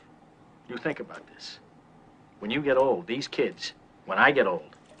You think about this. When you get old, these kids, when I get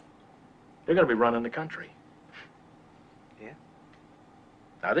old, they're going to be running the country. Yeah?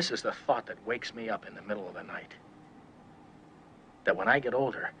 Now, this is the thought that wakes me up in the middle of the night. That when I get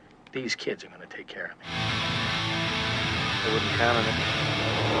older, these kids are going to take care of me. I wouldn't count on it.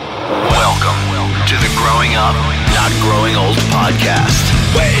 Welcome to the Growing Up, Not Growing Old podcast.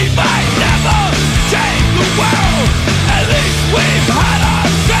 We might never change the world, at least we've had our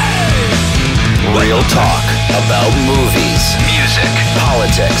say. Real talk about movies, music,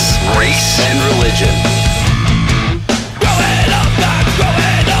 politics, race, and religion. Growing up, not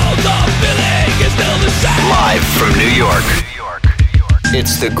growing old, the feeling is still the same. Live from New York.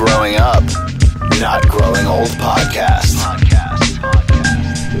 It's the Growing Up, Not Growing Old podcast.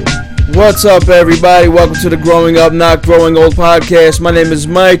 What's up, everybody? Welcome to the Growing Up, Not Growing Old podcast. My name is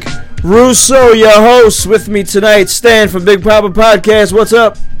Mike Russo, your host. With me tonight, Stan from Big Papa Podcast. What's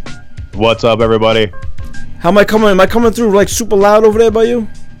up? What's up, everybody? How am I coming? Am I coming through like super loud over there by you?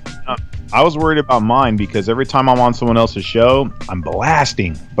 I was worried about mine because every time I'm on someone else's show, I'm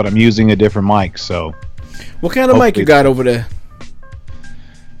blasting, but I'm using a different mic, so... What kind of mic you got over there?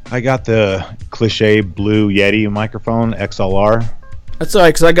 I got the cliche blue Yeti microphone, XLR. That's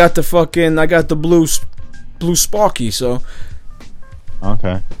alright, because I got the blue Sparky, so...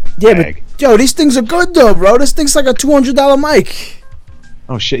 Okay. Yeah, but, yo, these things are good, though, bro. This thing's like a $200 mic.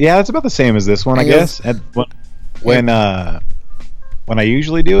 Oh, shit. Yeah, it's about the same as this one, I guess. When I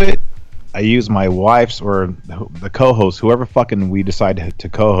usually do it, I use my wife's or the co-host, whoever fucking we decide to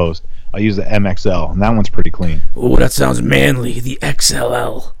co-host, I use the MXL, and that one's pretty clean. Oh, that sounds manly. The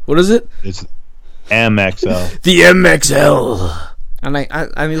XLL. What is it? It's MXL. The MXL. And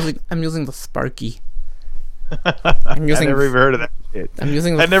I'm using the Sparky. I never even heard of that shit. I'm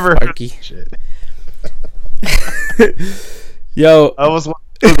using the I never Sparky. Heard of shit. Yo, I was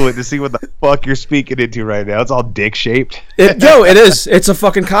googling to see what the fuck you're speaking into right now. It's all dick shaped. It is. It's a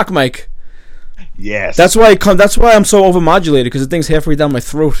fucking cock mic. Yes. That's why I'm so overmodulated, because the thing's halfway down my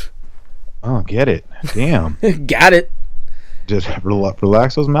throat. Oh, get it. Damn. Got it. Just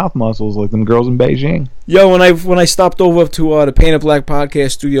relax those mouth muscles like them girls in Beijing. Yo, when I stopped over to the Painted Black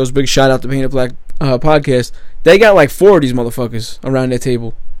Podcast Studios, big shout out to Painted Black Podcast, they got like 4 of these motherfuckers around their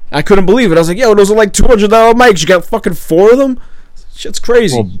table. I couldn't believe it. I was like, yo, those are like $200 mics. You got fucking 4 of them? Shit's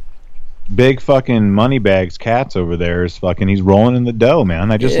crazy. Well, big fucking Moneybags Cats over there is fucking, he's rolling in the dough,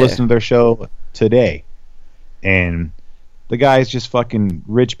 man. I just listened to their show today, and the guy's just fucking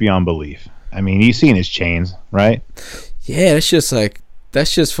rich beyond belief. I mean, you've seen his chains, right? Yeah, that's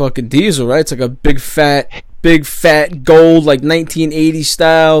just fucking diesel, right? It's like a big fat gold, like 1980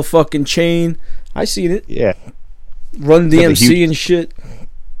 style fucking chain. I seen it. Yeah. Run DMC and shit.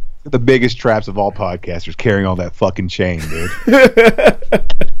 The biggest traps of all podcasters carrying all that fucking chain, dude.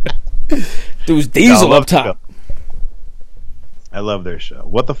 Dude's diesel up top. I love their show.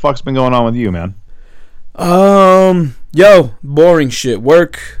 What the fuck's been going on with you, man? Yo, boring shit.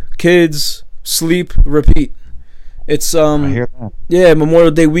 Work, kids, sleep, repeat. It's I hear that. Yeah,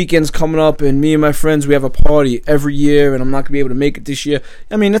 Memorial Day weekend's coming up, and me and my friends, we have a party every year, and I'm not gonna be able to make it this year.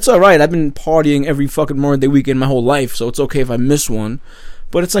 I mean, it's all right. I've been partying every fucking Memorial Day weekend my whole life, so it's okay if I miss one.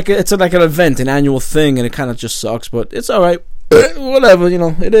 But it's like an event, an annual thing, and it kind of just sucks. But it's all right. Whatever,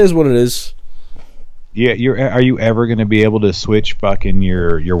 it is what it is. Yeah, are you ever going to be able to switch fucking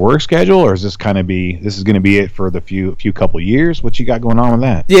your work schedule, or is this going to be it for the few couple years? What you got going on with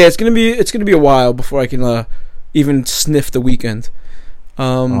that? Yeah, it's gonna be a while before I can even sniff the weekend.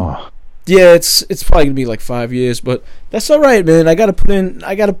 Yeah, it's probably gonna be like 5 years, but that's all right, man. I gotta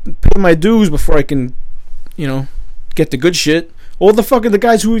pay my dues before I can, get the good shit. All the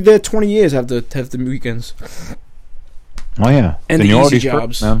guys who were there 20 years have the weekends. Oh yeah, and the easy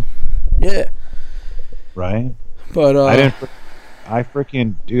jobs. First, man. Yeah. Right. But I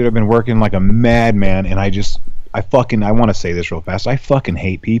freaking dude, I've been working like a madman, and I want to say this real fast. I fucking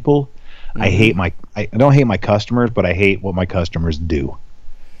hate people. Mm-hmm. I don't hate my customers, but I hate what my customers do,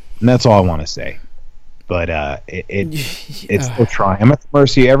 and that's all I want to say. But it's still trying. I'm at the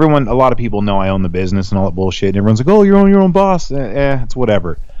mercy. A lot of people know I own the business and all that bullshit. And everyone's like, "Oh, you're your own boss." It's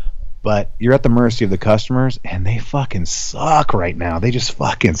whatever. But you're at the mercy of the customers, and they fucking suck right now. They just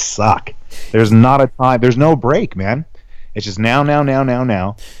fucking suck. There's not a time. There's no break, man. It's just now.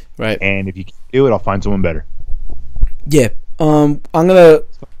 Right. And if you can't do it, I'll find someone better. Yeah. I'm gonna.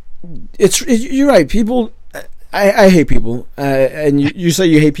 You're right. People. I hate people, and you say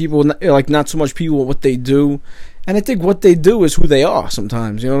you hate people, like not so much people, what they do, and I think what they do is who they are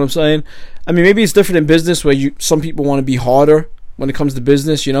sometimes, you know what I'm saying? I mean, maybe it's different in business where some people want to be harder when it comes to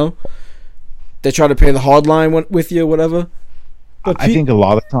business, they try to pay the hard line with you or whatever. But I think a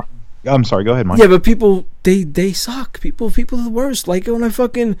lot of the time, I'm sorry. Go ahead, Mike. Yeah, but people, they suck. People are the worst. Like when I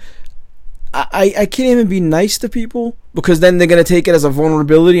fucking, I can't even be nice to people because then they're gonna take it as a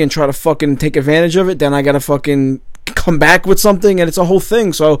vulnerability and try to fucking take advantage of it. Then I gotta fucking come back with something, and it's a whole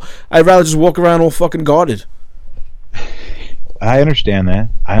thing. So I'd rather just walk around all fucking guarded. I understand that.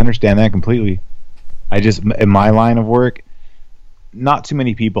 I understand that completely. I just, in my line of work, not too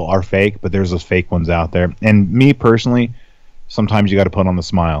many people are fake, but there's those fake ones out there. And me personally, sometimes you got to put on the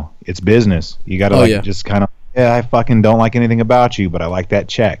smile. It's business. You got to just kind of, yeah, I fucking don't like anything about you, but I like that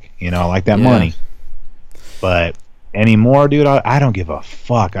check. You know, I like that money. But anymore, dude, I don't give a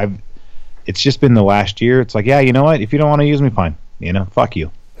fuck. It's just been the last year. It's like, yeah, you know what? If you don't want to use me, fine. You know, fuck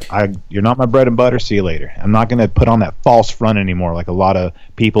you. You're not my bread and butter. See you later. I'm not going to put on that false front anymore like a lot of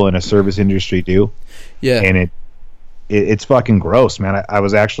people in a service industry do. Yeah. And it's fucking gross, man. I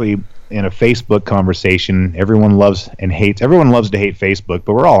was actually in a Facebook conversation. Everyone loves to hate Facebook,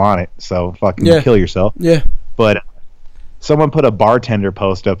 but we're all on it. So fucking kill yourself. Yeah. But someone put a bartender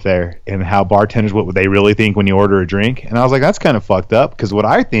post up there and how bartenders, what would they really think when you order a drink? And I was like, that's kind of fucked up, because what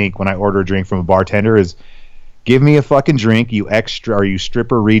I think when I order a drink from a bartender is, give me a fucking drink, you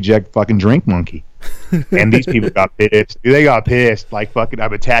stripper reject fucking drink monkey. And these people got pissed. They got pissed. Like fucking,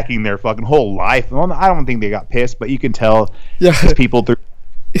 I'm attacking their fucking whole life. Well, I don't think they got pissed, but you can tell these people through.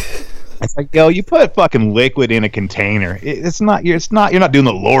 It's like, yo, you put fucking liquid in a container. You're not doing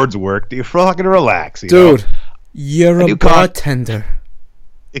the Lord's work. Dude, fucking relax, dude. You're a bartender.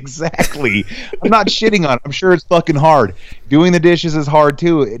 Exactly. I'm not shitting on it. I'm sure it's fucking hard. Doing the dishes is hard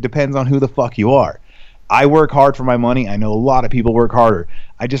too. It depends on who the fuck you are. I work hard for my money. I know a lot of people work harder.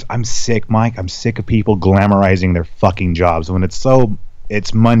 I'm sick, Mike. I'm sick of people glamorizing their fucking jobs when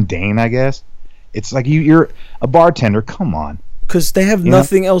it's mundane, I guess. It's like you're a bartender. Come on. Because they have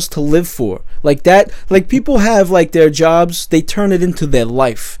nothing else to live for. Like that, like people have like their jobs, they turn it into their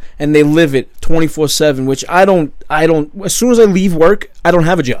life and they live it 24/7, which I don't, as soon as I leave work, I don't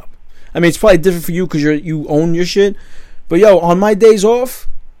have a job. I mean, it's probably different for you because you own your shit. But yo, on my days off,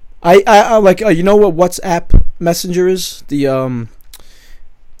 I like, you know what WhatsApp Messenger is?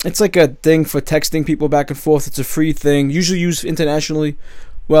 It's like a thing for texting people back and forth. It's a free thing, usually used internationally.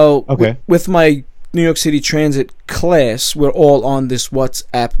 Well, okay. With my New York City Transit class, we're all on this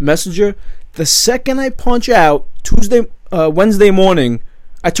WhatsApp Messenger. The second I punch out, Wednesday morning,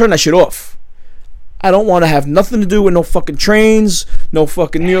 I turn that shit off. I don't want to have nothing to do with no fucking trains, no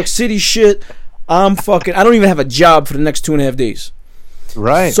fucking New York City shit. I don't even have a job for the next 2.5 days.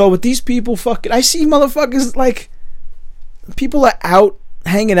 Right. So with these people, fucking, I see motherfuckers like, people are out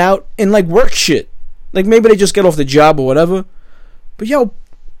hanging out in like work shit. Like maybe they just get off the job or whatever. But yo,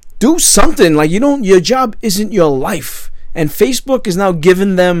 do something. Like your job isn't your life. And Facebook is now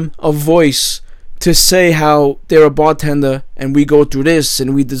giving them a voice to say how they're a bartender and we go through this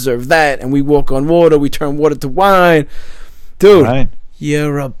and we deserve that and we walk on water, we turn water to wine. Dude, right.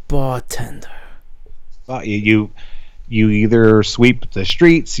 You're a bartender. You either sweep the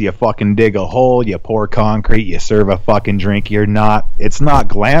streets, you fucking dig a hole, you pour concrete, you serve a fucking drink. It's not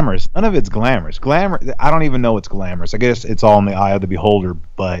glamorous. None of it's glamorous. I don't even know it's glamorous. I guess it's all in the eye of the beholder.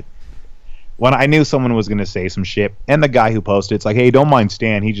 But when I knew someone was going to say some shit, and the guy who posted, it's like, hey, don't mind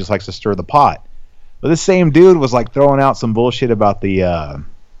Stan, he just likes to stir the pot. But this same dude was like throwing out some bullshit about the,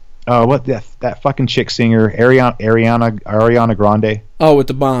 that fucking chick singer, Ariana Grande. Oh, with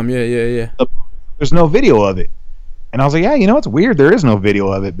the bomb. Yeah. There's no video of it. And I was like, yeah, it's weird. There is no video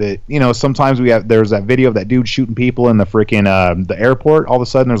of it, but sometimes there's that video of that dude shooting people in the freaking the airport. All of a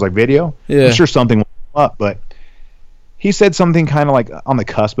sudden, there's like video. Yeah. I'm sure something will come up, but he said something kind of like on the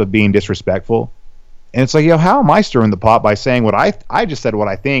cusp of being disrespectful. And it's like, yo, how am I stirring the pot by saying what I just said what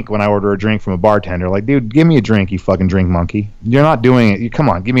I think when I order a drink from a bartender? Like, dude, give me a drink, you fucking drink monkey. You're not doing it. Come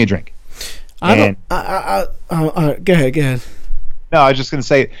on, give me a drink. Go ahead. No, I was just going to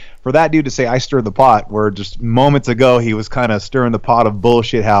say, for that dude to say I stirred the pot, where just moments ago he was kind of stirring the pot of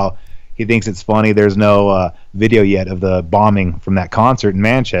bullshit, how he thinks it's funny there's no video yet of the bombing from that concert in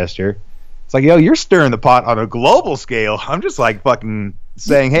Manchester. It's like, yo, you're stirring the pot on a global scale. I'm just like fucking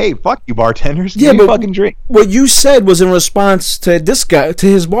saying, hey, fuck you bartenders. Give me a fucking drink. What you said was in response to this guy, to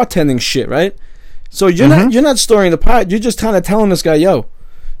his bartending shit, right? So you're not stirring the pot. You're just kind of telling this guy, yo,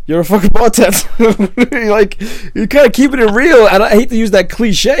 you're a fucking bartender. Like, you're kind of keeping it real. I hate to use that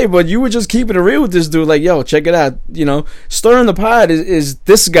cliche, but you were just keeping it real with this dude. Like, yo, check it out. Stirring the pot is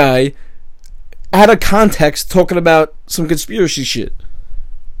this guy out of context talking about some conspiracy shit.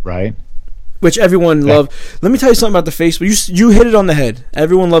 Right. Which everyone loved. Let me tell you something about the Facebook. You hit it on the head.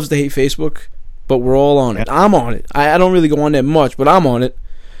 Everyone loves to hate Facebook, but we're all on it. I'm on it. I don't really go on there much, but I'm on it.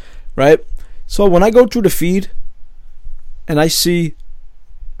 Right? So when I go through the feed and I see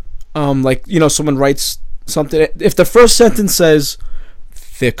like, you know, someone writes something. If the first sentence says,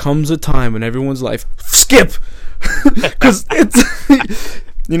 "There comes a time in everyone's life," skip, because it's,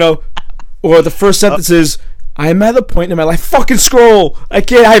 you know, or the first sentence is, "I'm at a point in my life." Fucking scroll. I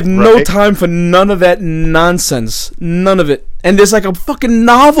can't. I have no time for none of that nonsense. None of it. And there's like a fucking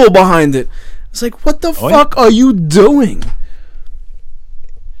novel behind it. It's like, what the fuck are you doing?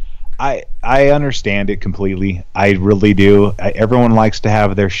 I understand it completely. I really do. Everyone likes to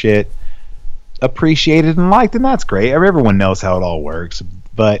have their shit appreciated and liked, and that's great. Everyone knows how it all works.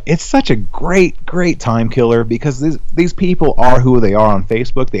 But it's such a great time killer because these people are who they are on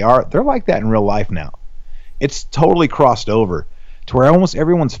Facebook. They're like that in real life now. It's totally crossed over to where almost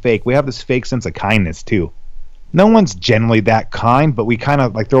everyone's fake. We have this fake sense of kindness too. No one's generally that kind, but we kind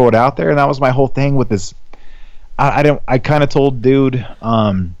of like throw it out there, and that was my whole thing with this. I kind of told dude,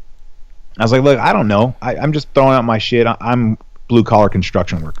 I was like, look, I don't know. I'm just throwing out my shit. I'm blue collar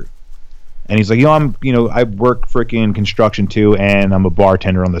construction worker. And he's like, I work freaking construction too, and I'm a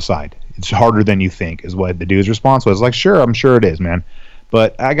bartender on the side. It's harder than you think, is what the dude's response was. Like, sure, I'm sure it is, man.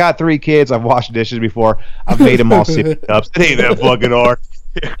 But I got 3 kids. I've washed dishes before. I've made them all sip cups. It ain't that fucking hard.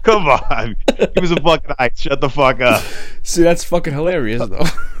 Come on. Give me some fucking ice. Shut the fuck up. See, that's fucking hilarious, though.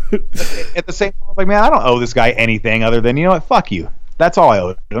 At the same time, I was like, man, I don't owe this guy anything other than, you know what, fuck you. That's all I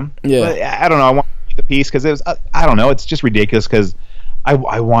owed him. Yeah. But I don't know. I want to keep the peace because it was, I don't know. It's just ridiculous because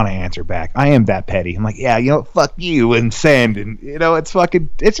I want to answer back. I am that petty. I'm like, yeah, you know, fuck you and send. And, you know, it's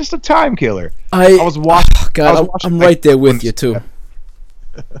just a time killer. I was watching. Oh, God, I'm right there with you, too.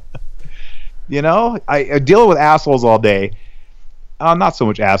 You know, I deal with assholes all day. Not so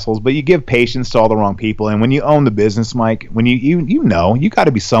much assholes, but you give patience to all the wrong people. And when you own the business, Mike, when you know, you got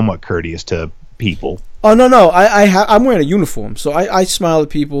to be somewhat courteous to people. Oh, no. I'm wearing a uniform, so I smile at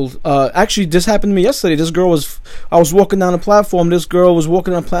people. Actually, this happened to me yesterday. I was walking down the platform. This girl was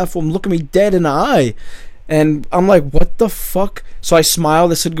walking down the platform, looking me dead in the eye. And I'm like, what the fuck? So I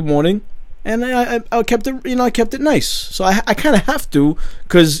smiled. I said, good morning. And I kept it, you know, I kept it nice. So I kind of have to,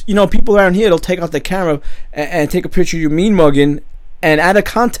 because, you know, people around here, they'll take out their camera and take a picture of you mean mugging. And out of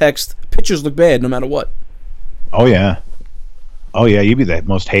context, pictures look bad no matter what. Oh, yeah. You'd be the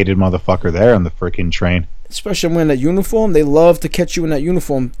most hated motherfucker there on the freaking train. Especially wearing that uniform. They love to catch you in that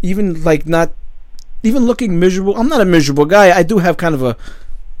uniform. Even, like, not... Even looking miserable. I'm not a miserable guy. I do have kind of a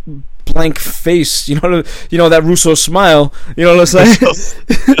blank face. You know that Russo smile. You know what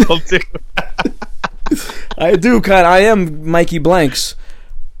I'm saying? I do kind of... I am Mikey Blanks.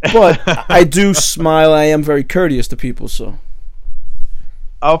 But I do smile. I am very courteous to people, so...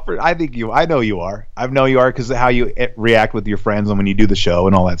 I think I know you are. I know you are because of how you react with your friends and when you do the show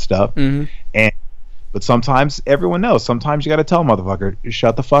and all that stuff. Mm-hmm. But sometimes everyone knows. Sometimes you got to tell a motherfucker,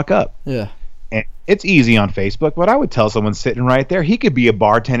 shut the fuck up. Yeah. And it's easy on Facebook, but I would tell someone sitting right there, he could be a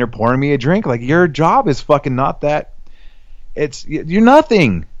bartender pouring me a drink. Like, your job is fucking not that. You're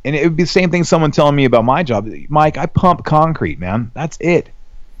nothing. And it would be the same thing someone telling me about my job. Mike, I pump concrete, man. That's it.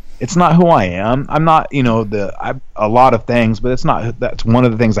 It's not who I am. I'm not, you know, a lot of things, but that's one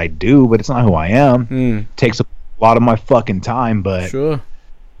of the things I do, but it's not who I am. It takes a lot of my fucking time, but sure.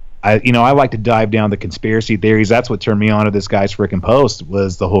 I like to dive down the conspiracy theories. That's what turned me on to this guy's freaking post,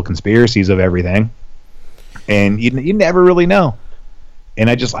 was the whole conspiracies of everything. And you never really know.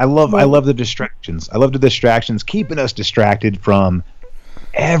 And I love the distractions. I love the distractions, keeping us distracted from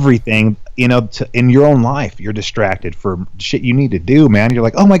everything, you know, in your own life. You're distracted for shit you need to do, man. You're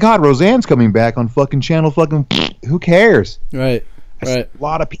like, oh my god, Roseanne's coming back on fucking channel fucking who cares? Right. A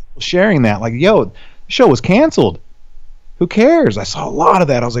lot of people sharing that, like, yo, the show was canceled, who cares? I saw a lot of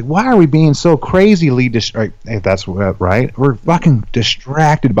that. I was like, why are we being so crazily distracted? Hey, that's right, we're fucking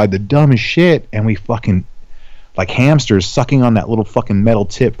distracted by the dumbest shit, and we fucking like hamsters sucking on that little fucking metal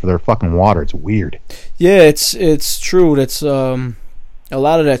tip for their fucking water. It's weird. Yeah, it's true. That's a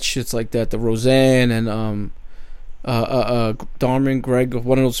lot of that shit's like that. The Roseanne and Dharma and Greg,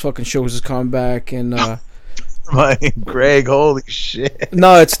 one of those fucking shows is coming back, and Greg, holy shit.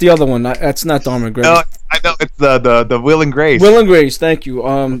 No, it's the other one. That's not Dharma and Greg. No, I know it's the Will and Grace. Will and Grace, thank you.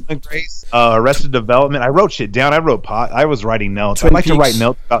 Will and Grace, Arrested Development. I wrote shit down. I was writing notes. Twin I like Peaks. to write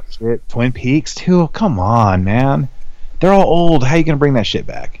notes about shit. Twin Peaks too. Come on, man. They're all old. How you gonna bring that shit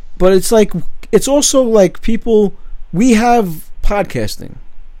back? But it's like, it's also like people. We have podcasting,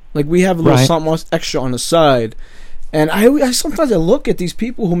 like we have a little something else extra on the side, and I sometimes I look at these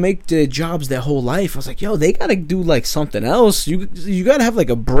people who make their jobs their whole life. I was like, yo, they gotta do like something else. You gotta have like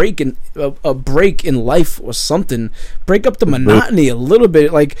a break in life or something. Break up the monotony a little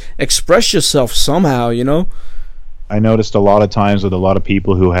bit. Like, express yourself somehow. You know. I noticed a lot of times with a lot of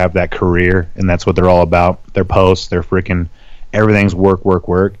people who have that career, and that's what they're all about. Their posts, their freaking everything's work. Everything's work. Everything's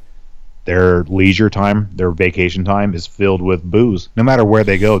work. their leisure time, their vacation time is filled with booze. No matter where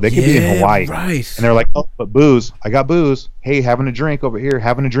they go, they could be in Hawaii, right? And they're like, "Oh, but booze! I got booze. Hey, having a drink over here,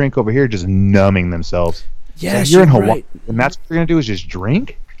 having a drink over here," just numbing themselves. Yeah, so you're in Hawaii, and that's what you're gonna do is just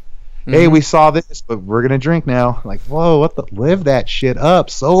drink. Mm-hmm. Hey, we saw this, but we're gonna drink now. Like, whoa, what the? Live that shit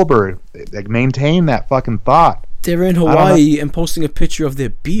up, sober. Like, maintain that fucking thought. They're in Hawaii and posting a picture of their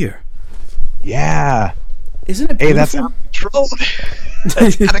beer. Yeah, isn't it beautiful? Hey, that's out of control.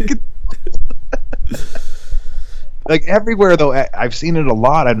 Like everywhere though, I've seen it a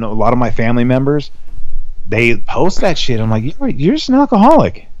lot. I know a lot of my family members, they post that shit. I'm like, you're just an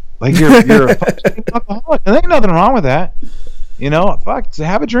alcoholic. Like you're a fucking alcoholic. And there ain't nothing wrong with that. You know, fuck,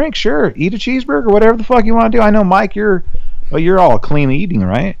 have a drink, sure. Eat a cheeseburger, whatever the fuck you want to do. I know, Mike, you're all clean eating,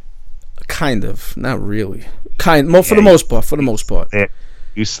 right? Kind of, not really. For the most part.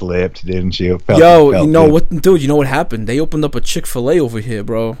 You slipped, didn't you? You know what, dude? You know what happened? They opened up a Chick-fil-A over here,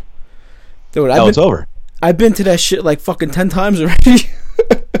 bro. Dude, it's over. I've been to that shit like fucking 10 times already.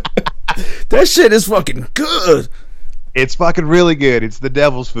 That shit is fucking good. It's fucking really good. It's the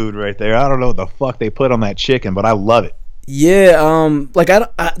devil's food right there. I don't know what the fuck they put on that chicken, but I love it. Yeah,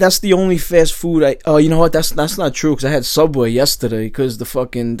 that's the only fast food you know what? That's not true because I had Subway yesterday because the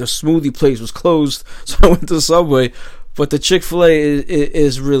smoothie place was closed, so I went to Subway. But the Chick-fil-A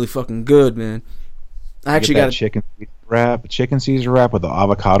is really fucking good, man. I actually got chicken Caesar wrap with the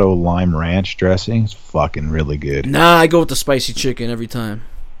avocado lime ranch dressing. It's fucking really good. Nah, I go with the spicy chicken every time.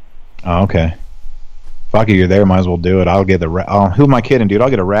 Oh, okay. Fuck it, you're there. Might as well do it. I'll get the wrap. Who am I kidding, dude? I'll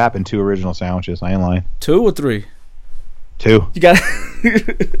get a wrap and 2 original sandwiches. I ain't lying. 2 or 3? 2. You got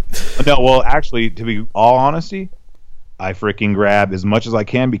No, well, actually, to be all honesty, I freaking grab as much as I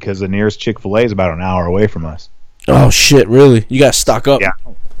can because the nearest Chick-fil-A is about an hour away from us. Oh shit! Really? You gotta stock up. Yeah,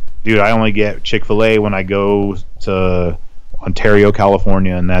 dude. I only get Chick-fil-A when I go to Ontario,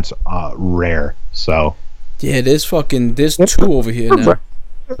 California, and that's rare. So yeah, there's 2 over here now.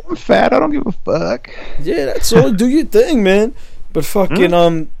 I'm fat. I don't give a fuck. Yeah, that's all. Do your thing, man. But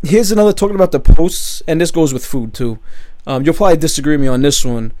fucking here's another talking about the posts, and this goes with food too. You'll probably disagree with me on this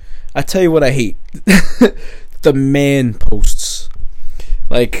one. I tell you what I hate: the man posts.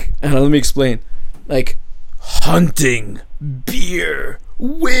 Like, let me explain. Like, hunting, beer,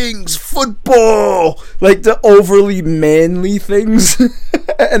 wings, football, like the overly manly things.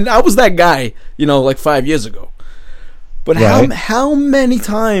 And I was that guy, like 5 years ago. But right. How many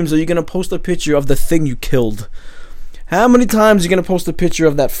times are you gonna post a picture of the thing you killed? How many times are you gonna post a picture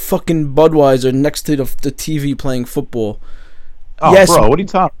of that fucking Budweiser next to the TV playing football? Oh, yes, bro, what are you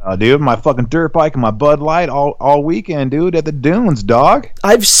talking about, dude? My fucking dirt bike and my Bud Light all weekend, dude, at the dunes, dog.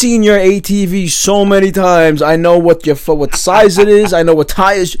 I've seen your ATV so many times. I know what size it is. I know what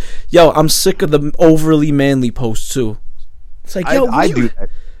tires. Yo, I'm sick of the overly manly posts too. It's like, yo, I do that.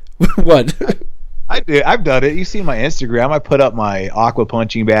 What? I do. I've done it. You see my Instagram. I put up my aqua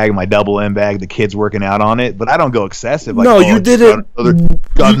punching bag and my double M bag. The kids working out on it, but I don't go excessive. Like, no, you did it.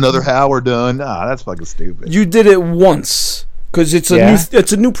 Got another Howard done. Nah, that's fucking stupid. You did it once. Because it's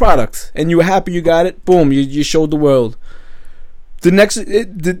a new product, and you were happy you got it. Boom, you showed the world.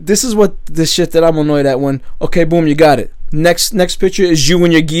 This is what the shit that I'm annoyed at when. Okay, boom, you got it. Next picture is you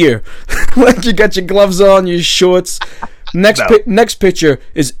in your gear, like you got your gloves on, your shorts. Next picture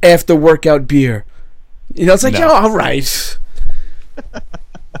is after workout beer. It's like, yo, all right.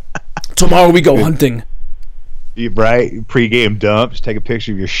 Tomorrow we go hunting. Right, pre-game dump. Just take a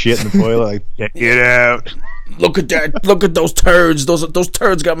picture of your shit in the toilet. Like, check it out. Look at that! Look at those turds. Those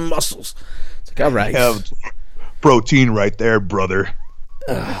turds got muscles. It's like, all right. Protein right there, brother.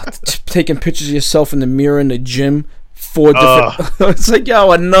 Taking pictures of yourself in the mirror in the gym. 4 different. It's like,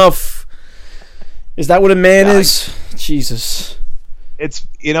 yo, enough. Is that what a man is? Jesus. It's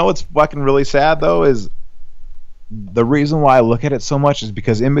what's fucking really sad though is the reason why I look at it so much is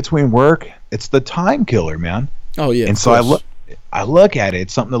because in between work, it's the time killer, man. Oh yeah. And so I look at it.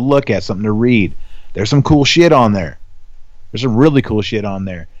 It's something to look at, something to read. There's some cool shit on there. There's some really cool shit on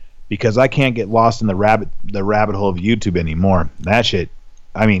there because I can't get lost in the rabbit hole of YouTube anymore. That shit,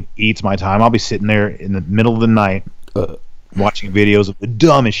 eats my time. I'll be sitting there in the middle of the night watching videos of the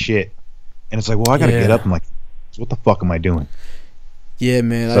dumbest shit, and it's like, well, I gotta get up. I'm like, what the fuck am I doing? Yeah,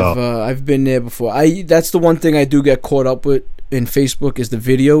 man, I've been there before. That's the one thing I do get caught up with in Facebook is the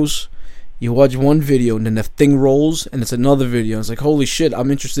videos. You watch one video and then the thing rolls and it's another video. It's like, holy shit,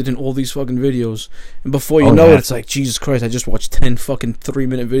 I'm interested in all these fucking videos. And before you know it, it's like, Jesus Christ, I just watched 10 fucking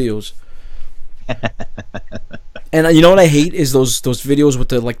 3-minute videos. And you know what I hate is those videos with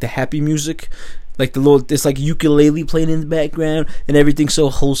the happy music. Like it's like ukulele playing in the background and everything's so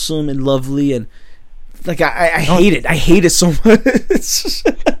wholesome and lovely and like I hate it. I hate it so much. It's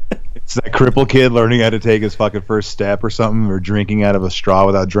cripple kid learning how to take his fucking first step or something, or drinking out of a straw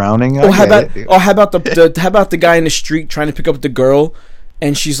without drowning. Or how about the guy in the street trying to pick up the girl,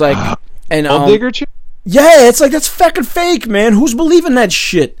 and she's like, and digger chick? Yeah, it's like, that's fucking fake, man. Who's believing that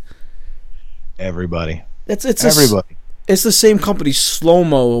shit? Everybody. It's everybody. It's the same company, Slow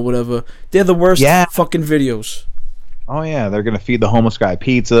Mo or whatever. They're the worst fucking videos. Oh yeah, they're gonna feed the homeless guy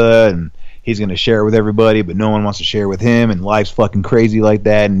pizza, and he's gonna share it with everybody, but no one wants to share with him, and life's fucking crazy like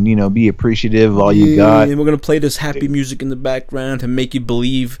that, and be appreciative of all you got. And we're gonna play this happy music in the background to make you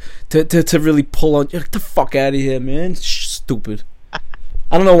believe, to really pull on. Get the fuck out of here, man. It's stupid.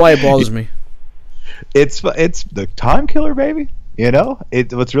 I don't know why it bothers me. It's the time killer, baby.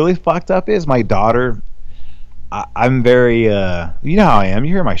 What's really fucked up is my daughter. I'm very, you know how I am.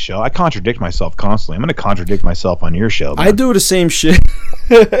 You hear my show. I contradict myself constantly. I'm going to contradict myself on your show, man. I do the same shit,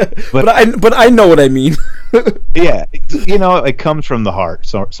 but I know what I mean. Yeah, it comes from the heart.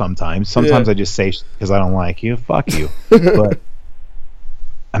 So sometimes I just say because I don't like you. Fuck you. But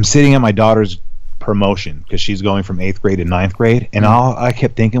I'm sitting at my daughter's promotion because she's going from 8th grade to 9th grade, and all I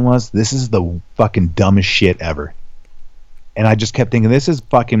kept thinking was, this is the fucking dumbest shit ever. And I just kept thinking, this is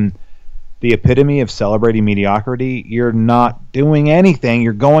fucking the epitome of celebrating mediocrity. You're not doing anything.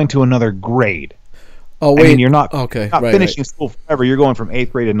 You're going to another grade. Oh, wait. I mean, you're not right, finishing school forever. You're going from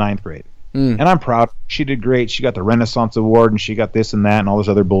 8th grade to 9th grade. And I'm proud. She did great. She got the Renaissance Award, and she got this and that and all this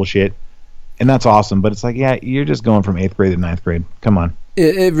other bullshit. And that's awesome. But it's like, yeah, you're just going from 8th grade to 9th grade. Come on.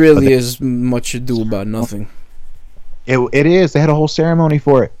 It really is much ado about nothing. It is. They had a whole ceremony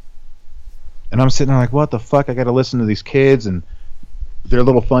for it. And I'm sitting there like, what the fuck? I got to listen to these kids and their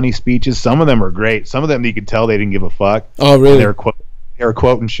little funny speeches. Some of them are great. Some of them you could tell they didn't give a fuck. Oh, really? They were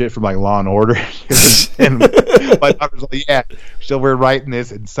quoting shit from like Law and Order. And my daughter's like, yeah, so we're writing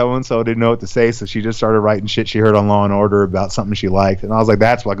this, and so-and-so didn't know what to say, so she just started writing shit she heard on Law and Order about something she liked. And I was like,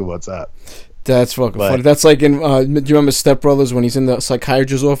 that's fucking what's up. That's fucking funny. That's like in, do you remember Step Brothers when he's in the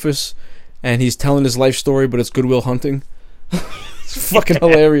psychiatrist's office and he's telling his life story, but it's Goodwill Hunting? It's fucking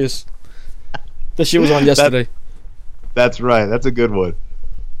hilarious. That shit was on yesterday. That's right. That's a good one.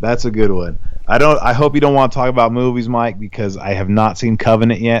 I hope you don't want to talk about movies, Mike, because I have not seen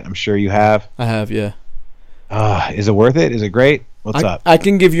Covenant yet. I'm sure you have. I have, yeah. Is it worth it? Is it great? What's up? I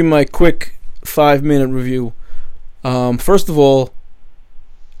can give you my quick 5-minute review. First of all,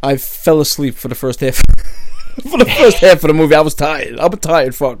 I fell asleep for the first half. For the first half of the movie, I was tired. I'm a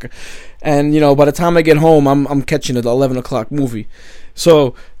tired fucker. And, by the time I get home, I'm catching an 11 o'clock movie.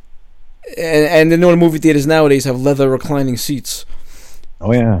 So, and the movie theaters nowadays have leather reclining seats.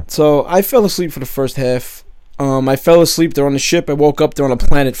 Oh, yeah. So, I fell asleep for the first half. I fell asleep. They're on the ship. I woke up. They're on a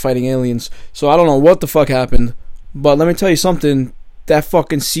planet fighting aliens. So, I don't know what the fuck happened. But let me tell you something. That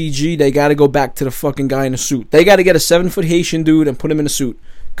fucking CG, they got to go back to the fucking guy in the suit. They got to get a 7-foot Haitian dude and put him in a suit.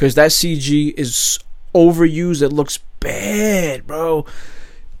 Because that CG is overused. It looks bad, bro.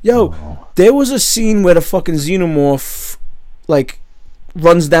 Yo, there was a scene where the fucking Xenomorph,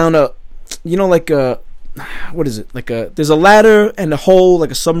 runs down a, what is it? There's a ladder and a hole,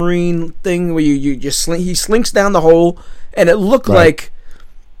 like a submarine thing where he slinks down the hole, and it looked like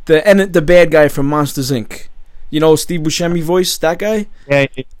the bad guy from Monsters, Inc. Steve Buscemi voice, that guy?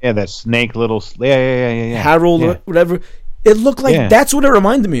 Yeah, that snake little, yeah. Harold, or whatever. It looked like that's what it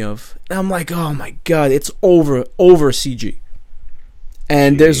reminded me of. And I'm like, oh my god, it's over CG.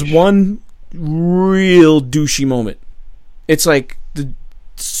 And there's one real douchey moment. It's like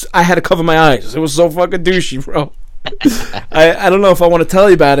I had to cover my eyes. It was so fucking douchey, bro. I don't know if I want to tell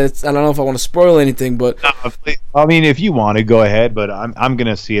you about it. I don't know if I want to spoil anything, but I mean, if you want to, go ahead. But I'm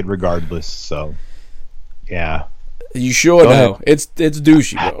gonna see it regardless. So, yeah. You sure now? It's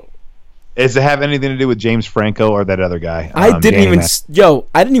douchey, bro. Does it have anything to do with James Franco or that other guy? I didn't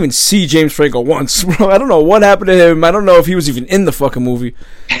even see James Franco once, bro. I don't know what happened to him. I don't know if he was even in the fucking movie.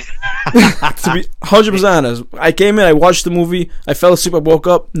 To be 100% honest, I came in, I watched the movie, I fell asleep, I woke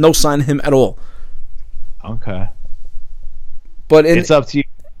up, no sign of him at all. Okay. But it's up to you.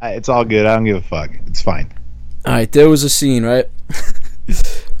 It's all good. I don't give a fuck. It's fine. Alright, there was a scene, right?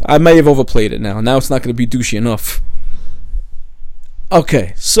 I may have overplayed it now. Now it's not going to be douchey enough.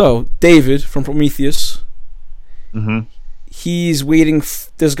 Okay, so David from Prometheus. Mm-hmm. He's waiting.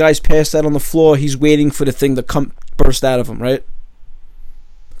 This guy's passed out on the floor. He's waiting for the thing to come burst out of him, right?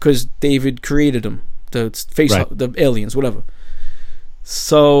 Because David created him, the aliens, whatever.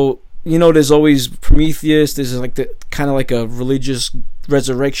 So there's always Prometheus. There's kind of like a religious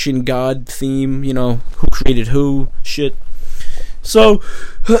resurrection god theme. Who created who, shit. So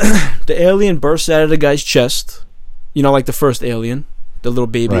the alien bursts out of the guy's chest. Like the first alien. The little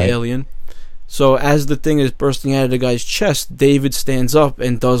baby alien. So as the thing is bursting out of the guy's chest, David stands up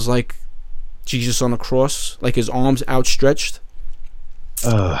and does Jesus on the cross, like his arms outstretched.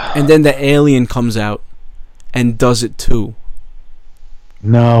 And then the alien comes out and does it too.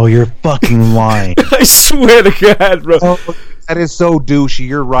 No, you're fucking lying. I swear to God, bro. Oh, that is so douchey.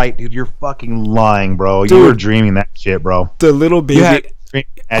 You're right, dude. You're fucking lying, bro. Dude. You were dreaming that shit, bro. The little baby, You had to dream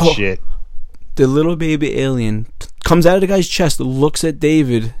that shit. the little baby alien comes out of the guy's chest, looks at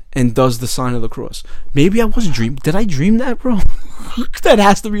David, and does the sign of the cross. Maybe I was dreaming. Did I dream that, bro? That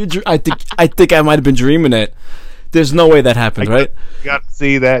has to be a dream. I think I might have been dreaming it. There's no way that happened, right? You got to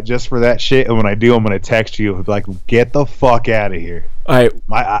see that just for that shit. And when I do, I'm going to text you. Like, get the fuck out of here. All right.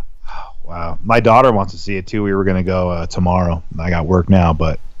 Wow. My daughter wants to see it too. We were going to go tomorrow. I got work now,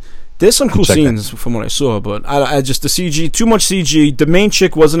 but There's some cool scenes from what I saw, but I just, the CG, too much CG. The main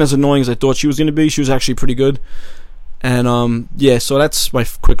chick wasn't as annoying as I thought she was going to be. She was actually pretty good. And, yeah, so that's my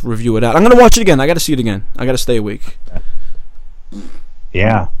quick review of that. I'm going to watch it again. I got to see it again. I got to stay awake.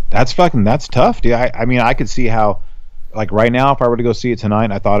 yeah, that's tough, dude. I mean, I could see how, like right now, if I were to go see it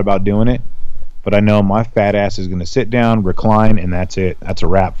tonight, I thought about doing it, but I know my fat ass is going to sit down, recline, and that's it. That's a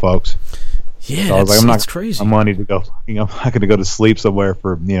wrap, folks. Yeah, So I was like, that's crazy. I'm money to go. I'm not going to go to sleep somewhere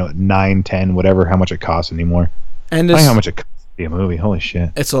for 9, 10, whatever, how much it costs anymore. And I think how much it costs to see a movie. Holy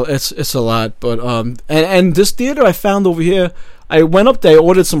shit! It's a lot, but and this theater I found over here, I went up there, I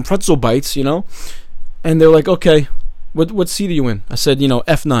ordered some pretzel bites, and they're like, okay, what seat are you in? I said,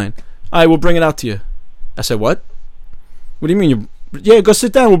 F9. All right, we'll bring it out to you. I said, what? What do you mean? Yeah, go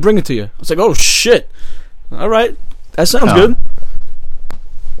sit down. We'll bring it to you. I was like, oh shit. All right, that sounds good.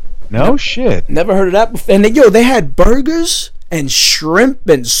 No shit. Never heard of that before. And they had burgers and shrimp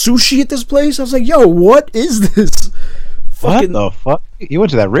and sushi at this place. I was like, yo, what is this? What the fuck? You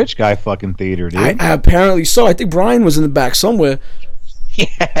went to that rich guy fucking theater, dude. I apparently so. I think Brian was in the back somewhere.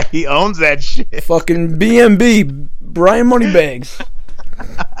 Yeah, he owns that shit. Fucking BMB, Brian Moneybags.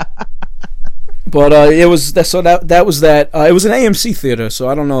 But it was that. So that was that. It was an AMC theater, so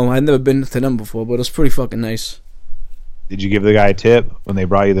I don't know. I've never been to them before, but it was pretty fucking nice. Did you give the guy a tip when they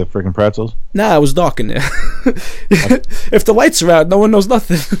brought you the freaking pretzels? Nah, it was dark in there. If the lights are out, no one knows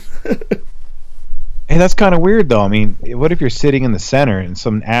nothing. Hey, that's kind of weird, though. I mean, what if you're sitting in the center and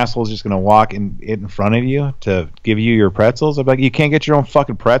some asshole's just going to walk in front of you to give you your pretzels? I'm like, you can't get your own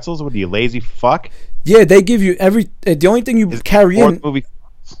fucking pretzels? What are you, lazy fuck? Yeah, they give you the only thing you carry in. Movie,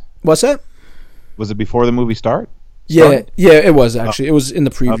 what's that? was it before the movie started? Yeah, it was actually. It was in the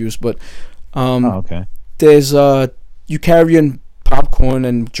previews, but okay. There's you carry in popcorn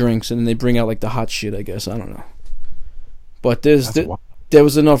and drinks, and then they bring out like the hot shit. I guess I don't know, but there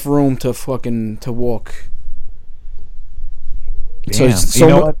was enough room to walk. Damn. So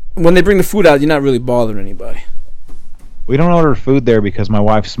You know what? when they bring the food out, you're not really bothering anybody. We don't order food there because my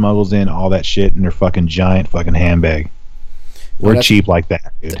wife smuggles in all that shit in her fucking giant fucking handbag. We're cheap like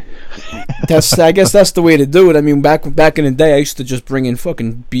that, dude. I guess that's the way to do it. I mean, back in the day, I used to just bring in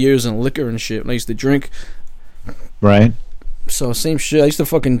fucking beers and liquor and shit. And I used to drink. Right. So same shit. I used to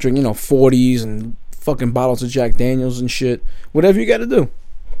fucking drink, 40s and fucking bottles of Jack Daniels and shit. Whatever you got to do.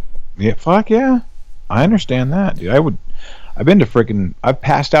 Yeah, fuck yeah. I understand that, dude. I've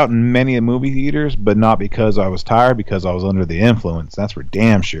passed out in many movie theaters, but not because I was tired, because I was under the influence. That's for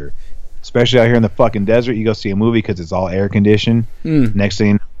damn sure. Especially out here in the fucking desert, you go see a movie because it's all air conditioned. Next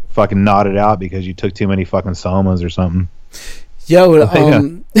thing, fucking nodded out because you took too many fucking somas or something. Yo,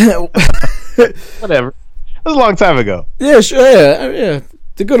 whatever. It was a long time ago. Yeah, sure, yeah.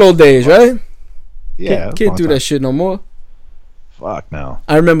 The good old days, right? Yeah, can't do that shit no more. Fuck no.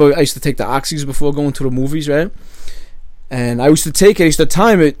 I remember I used to take the oxys before going to the movies, right? And I used to take it, I used to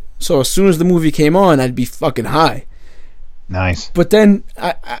time it, so as soon as the movie came on, I'd be fucking high. Nice. But then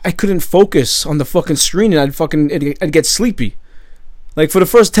I couldn't focus on the fucking screen, and I'd get sleepy. Like for the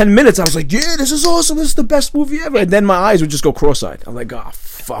first 10 minutes, I was like, "Yeah, this is awesome. This is the best movie ever." And then my eyes would just go cross-eyed. I'm like, "Oh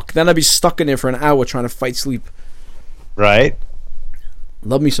fuck!" Then I'd be stuck in there for an hour trying to fight sleep. Right.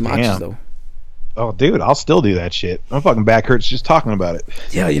 Love me some oxys though. Oh, dude, I'll still do that shit. My fucking back hurts just talking about it.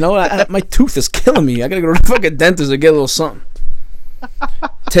 Yeah, my tooth is killing me. I gotta go to the fucking dentist and get a little something.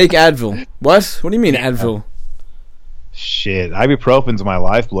 Take Advil. What? What do you mean Advil? Shit, ibuprofen's my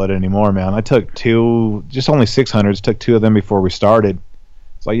lifeblood anymore, man. I took two, just only 600s, took 2 of them before we started.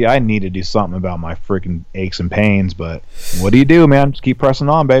 So yeah, I need to do something about my freaking aches and pains, but what do you do, man? Just keep pressing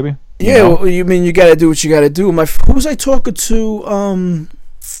on, baby. Well, you mean you gotta do what you gotta do. Who was I talking to?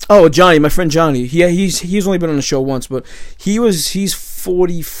 Johnny, my friend Johnny. He's only been on the show once, but he's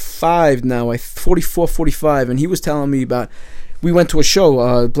 45 now, 44, 45, and he was telling me about we went to a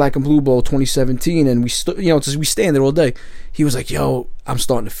show, Black and Blue Bowl 2017, and we we stand there all day. He was like, "Yo, I'm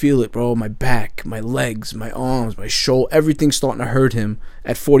starting to feel it, bro. My back, my legs, my arms, my shoulder, everything's starting to hurt him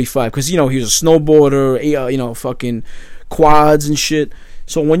at 45 because he was a snowboarder, fucking quads and shit.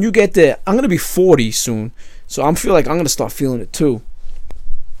 So when you get there, I'm gonna be 40 soon, so I feel like I'm gonna start feeling it too.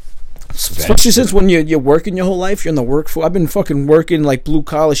 Especially since when you're working your whole life, you're in the workforce. I've been fucking working like blue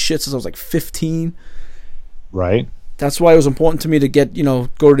collar shit since I was like 15. Right. That's why it was important to me to get, go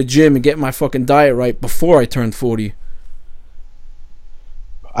to the gym and get my fucking diet right before I turned 40.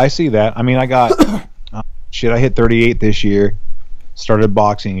 I see that. I mean, I got I hit 38 this year. Started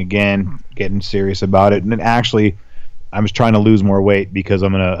boxing again, getting serious about it. And then actually, I was trying to lose more weight because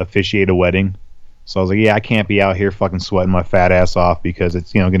I'm gonna officiate a wedding. So I was like, yeah, I can't be out here fucking sweating my fat ass off because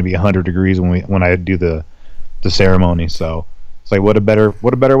it's going to be 100 degrees when I do the ceremony. So it's like, what a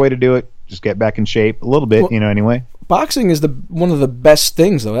better way to do it? Just get back in shape a little bit, anyway. Boxing is one of the best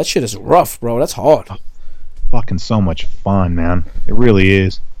things, though. That shit is rough, bro. That's hard. Fucking so much fun, man. It really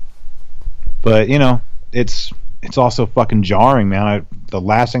is. But it's also fucking jarring, man. The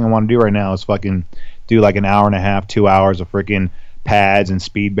last thing I want to do right now is fucking do like an hour and a half, 2 hours of freaking pads and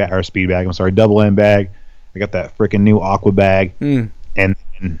double end bag. I got that freaking new aqua bag. And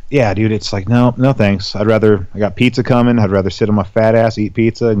yeah, dude, it's like no thanks. I got pizza coming. I'd rather sit on my fat ass, eat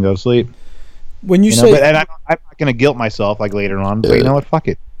pizza, and go to sleep. When you say, and I'm not gonna guilt myself like later on. But you know what? Fuck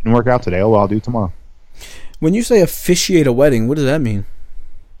it. Didn't work out today. Oh well, I'll do it tomorrow. When you say officiate a wedding, what does that mean?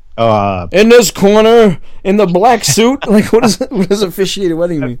 In this corner, in the black suit, like what does officiate a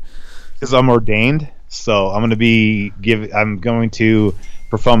wedding mean? Because I'm ordained. So I'm going to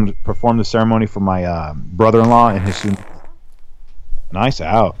perform the ceremony for my brother-in-law and his student. Nice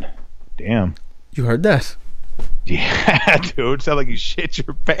out. Damn. You heard that? Yeah, dude. Sound like you shit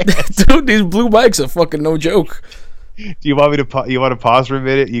your pants. Dude, these blue mics are fucking no joke. Do you want me to you want to pause for a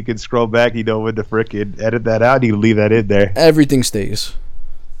minute? You can scroll back. You know when to frickin' edit that out. You can leave that in there. Everything stays.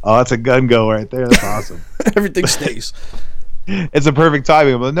 Oh, that's a gun go right there. That's awesome. Everything stays. It's a perfect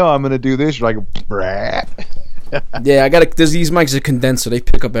timing. I'm like, no, I'm gonna do this. You're like, brat. Yeah, these mics are condenser. They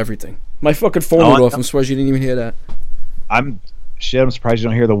pick up everything. My fucking phone went off. I'm surprised you didn't even hear that. I'm surprised you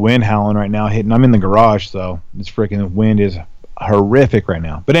don't hear the wind howling right now hitting. I'm in the garage, so this freaking wind is horrific right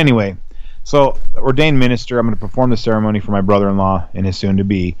now. But anyway, so ordained minister, I'm going to perform the ceremony for my brother-in-law and his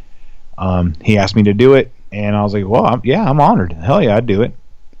soon-to-be. He asked me to do it, and I was like, well, I'm honored. Hell yeah, I'd do it.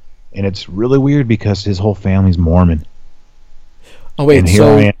 And it's really weird because his whole family's Mormon. Oh wait,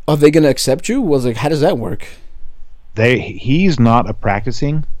 so are they going to accept you? How does that work? He's not a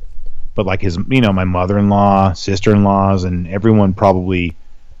practicing, but like his, my mother-in-law, sister-in-laws, and everyone probably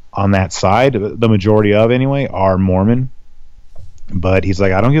on that side, the majority of anyway, are Mormon. But he's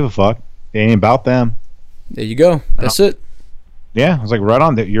like, I don't give a fuck. It ain't about them. There you go. That's it. Yeah, I was like, right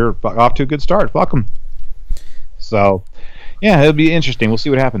on. You're off to a good start. Fuck them. So, yeah, it'll be interesting. We'll see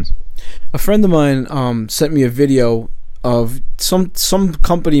what happens. A friend of mine sent me a video of some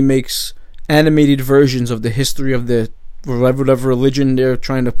company makes animated versions of the history of the whatever religion they're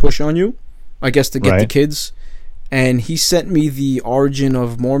trying to push on you, I guess to get the kids. And he sent me the origin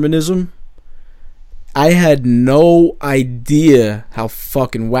of Mormonism. I had no idea how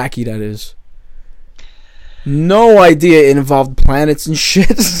fucking wacky that is. No idea it involved planets and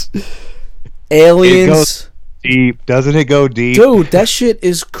shit. Aliens. It goes deep. Doesn't it go deep? Dude, that shit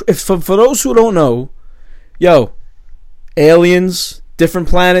is... For those who don't know, aliens, different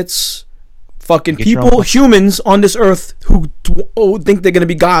planets, fucking people, humans on this earth who think they're going to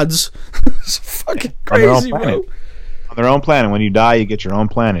be gods. It's fucking crazy, bro. On their own planet. When you die, you get your own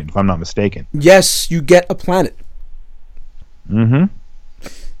planet, if I'm not mistaken. Yes, you get a planet. Mm-hmm.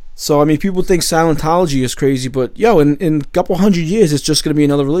 So, I mean, people think Scientology is crazy, but, in a couple hundred years, it's just going to be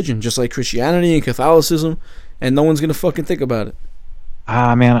another religion, just like Christianity and Catholicism, and no one's going to fucking think about it.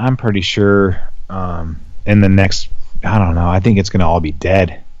 Man, I'm pretty sure in the next, I don't know, I think it's going to all be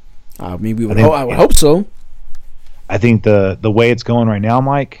dead. I would hope so. I think the way it's going right now,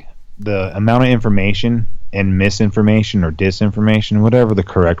 Mike, the amount of information and misinformation or disinformation, whatever the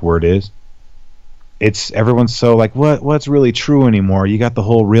correct word is, everyone's so like, what's really true anymore? You got the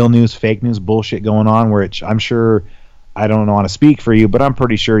whole real news, fake news bullshit going on, where I'm sure, I don't know how to speak for you, but I'm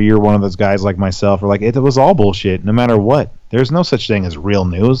pretty sure you're one of those guys like myself, or like, it was all bullshit, no matter what. There's no such thing as real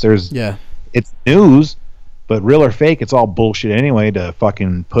news. It's news, but real or fake, it's all bullshit anyway to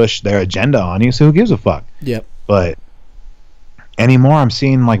fucking push their agenda on you, so who gives a fuck? Yep. But anymore, I'm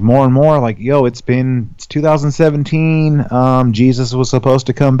seeing like more and more like, it's 2017. Jesus was supposed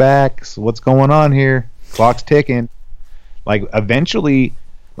to come back. So what's going on here? Clock's ticking. Like eventually,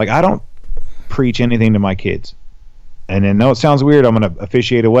 like I don't preach anything to my kids. And then, no, it sounds weird. I'm going to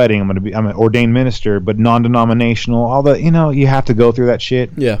officiate a wedding. I'm an ordained minister, but non-denominational. All the, you have to go through that shit.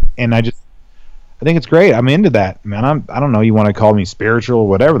 Yeah. And I think it's great. I'm into that, man. I don't know. You want to call me spiritual or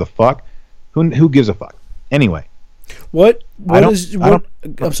whatever the fuck? Who gives a fuck? Anyway. I'm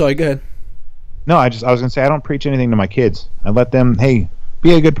sorry. Go ahead. No, I was gonna say I don't preach anything to my kids. I let them, hey,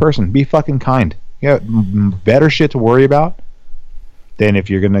 be a good person, be fucking kind. Yeah, better shit to worry about than if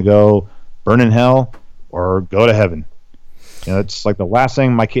you're gonna go burn in hell or go to heaven. It's like the last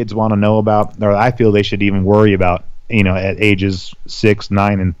thing my kids want to know about, or I feel they should even worry about. At ages 6,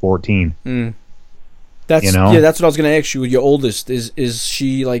 9, and 14. That's that's what I was gonna ask you. Your oldest is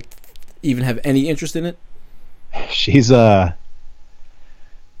she like even have any interest in it? She's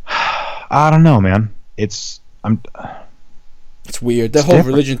I don't know, man. It's weird. The whole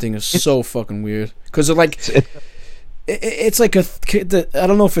religion thing is so fucking weird because it's like I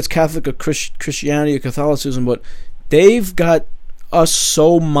don't know if it's Catholic or Christianity or Catholicism, but they've got us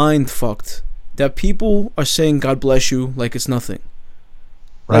so mind fucked that people are saying God bless you like it's nothing.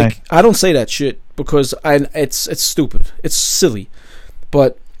 Right. Like, I don't say that shit because it's stupid. It's silly.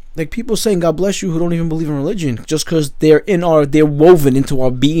 But like people saying God bless you who don't even believe in religion just because they're woven into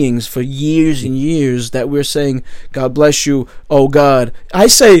our beings for years and years that we're saying God bless you, oh God. I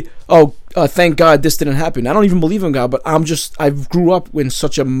say, thank God this didn't happen. I don't even believe in God, but I grew up in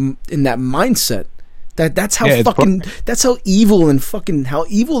in that mindset that's how that's how evil and fucking how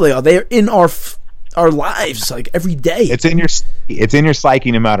evil they are. They're in our lives like every day. It's in your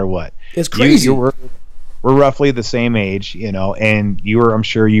psyche no matter what. It's crazy. We're roughly the same age, and I'm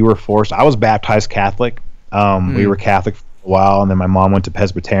sure you were forced. I was baptized Catholic. We were Catholic for a while, and then my mom went to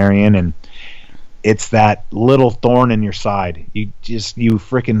Presbyterian, and it's that little thorn in your side. We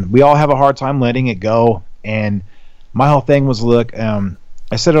all have a hard time letting it go. And my whole thing was, look,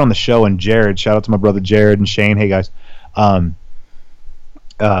 I said it on the show, and Jared, shout out to my brother Jared and Shane. Hey guys.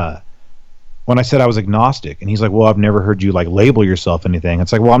 When I said I was agnostic, and he's like, well, I've never heard you like label yourself anything.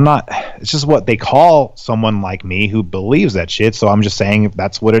 It's like, well, I'm not. It's just what they call someone like me who believes that shit. So I'm just saying if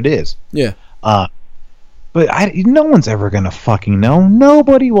that's what it is. Yeah. But no one's ever gonna fucking know.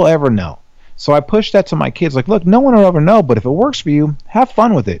 Nobody will ever know. So I push that to my kids. Like, look, no one will ever know. But if it works for you, have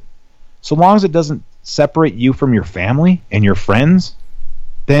fun with it. So long as it doesn't separate you from your family and your friends,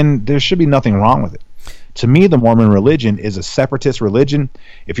 then there should be nothing wrong with it. To me, the Mormon religion is a separatist religion.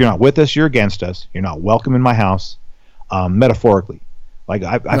 If you're not with us, you're against us. You're not welcome in my house, metaphorically. Like,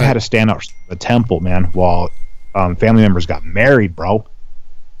 I've had to stand up a temple, man, while family members got married, bro.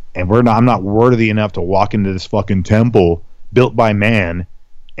 And I'm not worthy enough to walk into this fucking temple built by man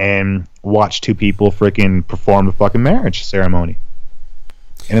and watch two people freaking perform the fucking marriage ceremony.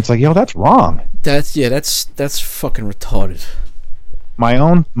 And it's like, that's wrong. That's fucking retarded.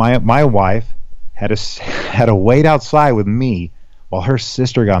 My wife had to wait outside with me while her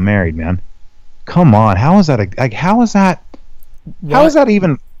sister got married, man. Come on, how is that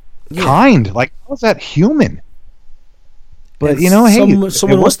even kind? Like, how is that human? But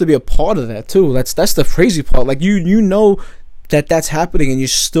someone wants to be a part of that too. That's the crazy part. Like you know that's happening, and you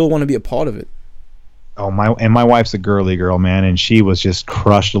still want to be a part of it. Oh, my wife's a girly girl, man, and she was just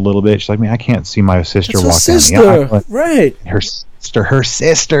crushed a little bit. She's like, man, I can't see my sister walk down the aisle. Right? Her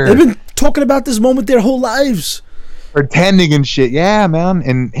sister. They've been talking about this moment their whole lives, pretending and shit. Yeah, man.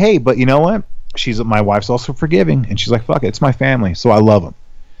 And hey, but you know what? My wife's also forgiving, and she's like, fuck it, it's my family, so I love them,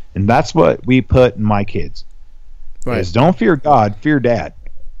 and that's what we put in my kids. Right? Is don't fear God, fear Dad.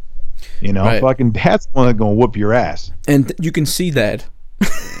 Right. Fucking Dad's the one that's gonna whoop your ass, and you can see that.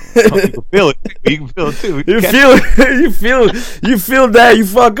 You can feel it. You can feel it too. You feel that. You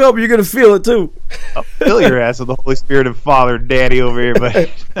fuck up, you're gonna feel it too. I'll fill your ass with the Holy Spirit and Father and Daddy over here, but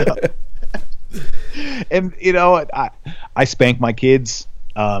and I spank my kids.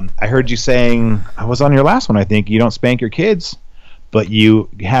 I heard you saying, I was on your last one, I think, you don't spank your kids, but you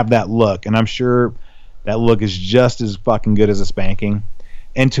have that look, and I'm sure that look is just as fucking good as a spanking.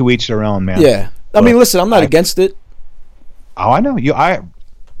 And to each their own, man. Yeah, I mean, listen, I'm not against it. Oh, I know you. I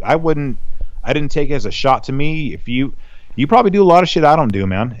didn't take it as a shot to me. If you probably do a lot of shit I don't do,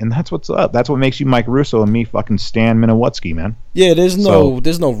 man, and that's what's up. That's what makes you Mike Russo and me fucking Stan Minowutsky, man. Yeah, there's no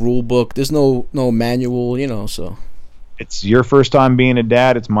rule book, there's no manual, so. It's your first time being a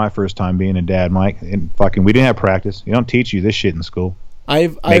dad. It's my first time being a dad, Mike. And fucking, we didn't have practice. You don't teach you this shit in school.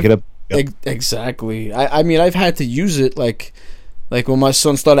 Make it up. Exactly. I mean, I've had to use it like when my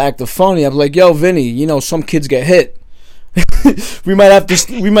son started acting funny. I'm like, yo, Vinny, some kids get hit. we might have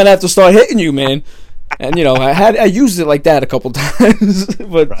to start hitting you, man. And I used it like that a couple times,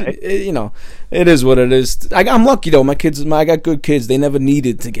 but right. It is what it is. I'm lucky though. My kids, I got good kids. They never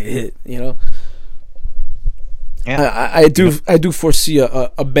needed to get hit. I do foresee a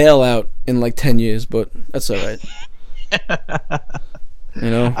bailout in like 10 years, but that's all right. You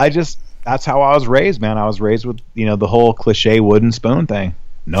know, that's how I was raised, man. I was raised with, the whole cliche wooden spoon thing.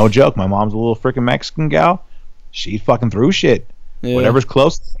 No joke. My mom's a little freaking Mexican gal. She fucking threw shit. Yeah. Whatever's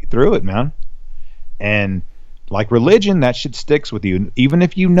close, she threw it, man. And like religion, that shit sticks with you, even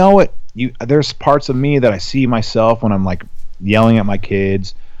if you know it. There's parts of me that I see myself when I'm like yelling at my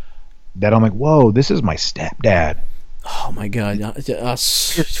kids, that I'm like, whoa, this is my stepdad. Oh my god, My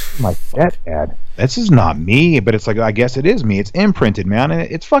stepdad. This is not me, but it's like, I guess it is me. It's imprinted, man, and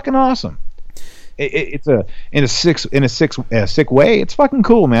it's fucking awesome. It's in a sick way. It's fucking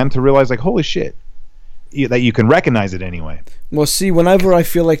cool, man, to realize like, holy shit, that you can recognize it anyway. Well, see, whenever I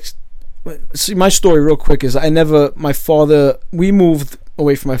feel like, my story real quick is we moved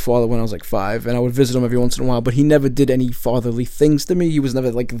away from my father when I was like 5, and I would visit him every once in a while, but he never did any fatherly things to me. He was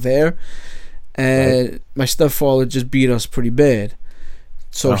never like there, and my stepfather just beat us pretty bad.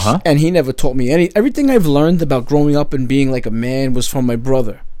 So and he never taught me everything I've learned about growing up and being like a man was from my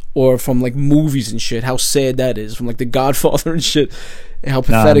brother, or from like movies and shit. How sad that is, from like The Godfather and shit, and how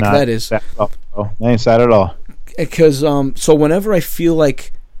pathetic that is. That ain't sad at all. Because so whenever I feel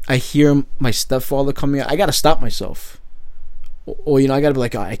like I hear my stepfather coming out, I gotta stop myself. Or I gotta be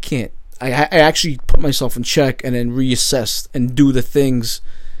like, I can't. I actually put myself in check and then reassess and do the things.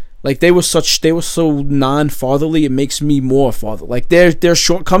 Like they were so non-fatherly. It makes me more father. Like their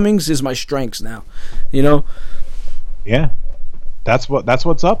shortcomings is my strengths now. Yeah, that's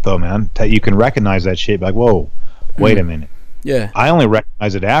what's up though, man. You can recognize that shit. Like, whoa, wait a minute. Yeah. I only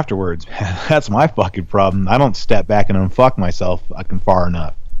recognize it afterwards. That's my fucking problem. I don't step back and unfuck myself fucking far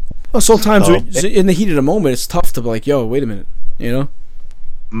enough. Well, sometimes in the heat of the moment, it's tough to be like, yo, wait a minute.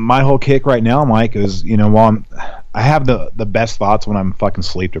 My whole kick right now, Mike, is I have the best thoughts when I'm fucking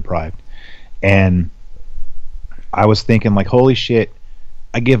sleep deprived, and I was thinking like, holy shit,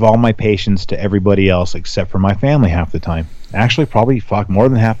 I give all my patience to everybody else except for my family half the time. Actually, probably more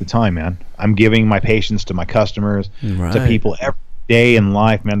than half the time, man. I'm giving my patience to my customers, to people every day in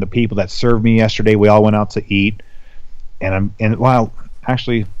life, man. The people that served me yesterday, we all went out to eat,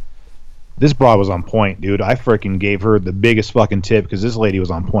 actually, this broad was on point, dude. I freaking gave her the biggest fucking tip because this lady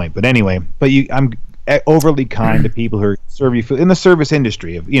was on point. But anyway, I'm overly kind to people who serve you food in the service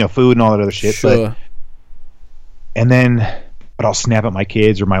industry of food and all that other shit. Sure. But I'll snap at my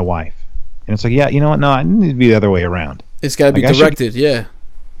kids or my wife, and it's like, yeah, you know what? No, I need to be the other way around. It's got to be directed.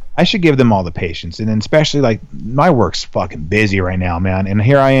 I should give them all the patience, and then especially like my work's fucking busy right now, man. And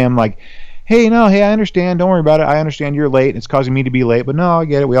here I am, like, hey, I understand. Don't worry about it. I understand you're late. It's causing me to be late, but no, I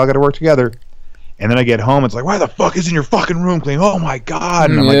get it. We all got to work together. And then I get home. It's like, why the fuck is in your fucking room clean? Oh my god!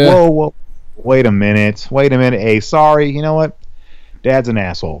 And I'm like, whoa, wait a minute. Hey, sorry. You know what? Dad's an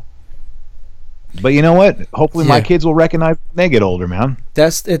asshole. But you know what? Hopefully my kids will recognize when they get older, man.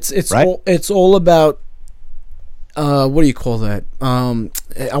 It's right? It's all about what do you call that?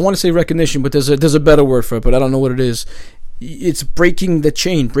 I want to say recognition, but there's a better word for it, but I don't know what it is. It's breaking the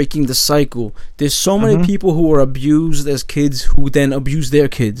chain, breaking the cycle. There's so many people who are abused as kids who then abuse their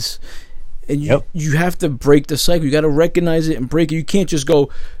kids. And you have to break the cycle. You got to recognize it and break it. You can't just go,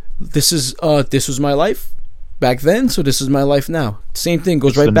 this was my life back then, so this is my life now. Same thing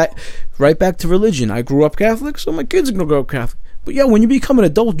goes right back to religion. I grew up Catholic, so my kids are going to grow up Catholic. But when you become an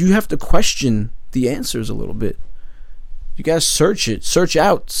adult, you have to question the answers a little bit. You gotta search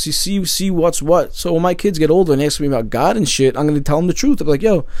out, see what's what. So when my kids get older and ask me about God and shit, I'm gonna tell them the truth. I'm like,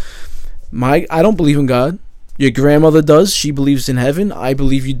 I don't believe in God. Your grandmother does. She believes in heaven. I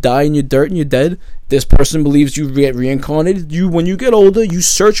believe you die in your dirt and you're dead. This person believes you get reincarnated. When you get older, you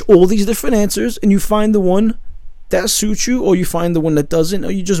search all these different answers and you find the one that suits you, or you find the one that doesn't,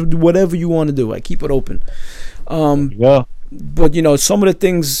 or you just do whatever you want to do. I keep it open. But some of the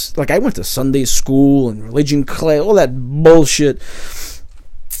things, like I went to Sunday school and religion class, all that bullshit,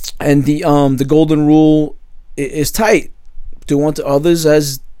 and the golden rule is tight. Do unto others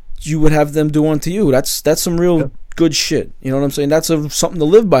as you would have them do unto you. That's some real good shit. You know what I'm saying? That's something to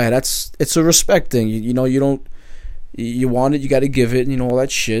live by. It's a respect thing. You want it, you got to give it, and all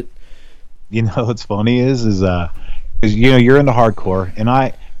that shit. What's funny is you're into hardcore, and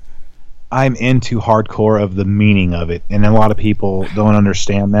I'm into hardcore of the meaning of it, and a lot of people don't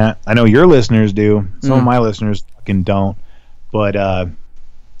understand that. I know your listeners do. Some of my listeners fucking don't. But I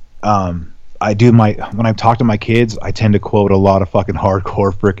do when I talk to my kids, I tend to quote a lot of fucking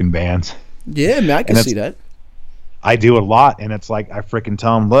hardcore freaking bands. Yeah, man, I can see that. I do a lot, and it's like I freaking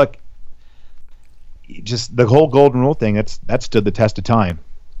tell them, look, just the whole golden rule thing. That stood the test of time,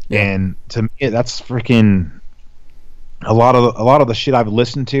 and to me, that's freaking. A lot of the shit I've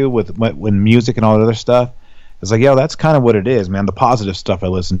listened to with when music and all that other stuff, It's like, yo, that's kind of what it is, man. The positive stuff I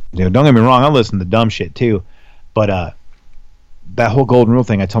listen to. Don't get me wrong, I listen to dumb shit too. But that whole golden rule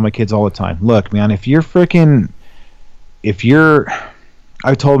thing, I tell my kids all the time. Look, man, I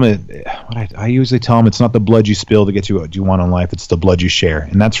told them, I usually tell them it's not the blood you spill that gets you what you want in life. It's the blood you share.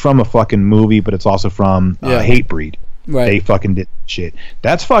 And that's from a fucking movie, but it's also from Hatebreed. Right. They fucking did shit.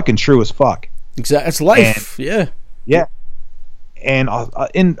 That's fucking true as fuck. Exactly. It's life. Yeah. And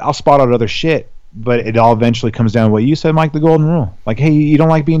I'll spot out other shit, but it all eventually comes down to what you said, Mike, the golden rule. Like, hey, you don't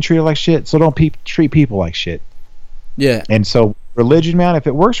like being treated like shit, so don't treat people like shit. Yeah. And so religion, man, if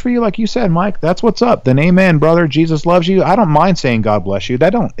it works for you, like you said, Mike, that's what's up. Then amen, brother. Jesus loves you. I don't mind saying God bless you.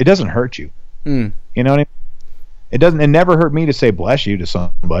 It doesn't hurt you. You know what I mean? It never hurt me to say bless you to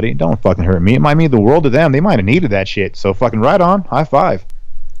somebody. Don't fucking hurt me. It might mean the world to them. They might have needed that shit. So fucking right on. High five.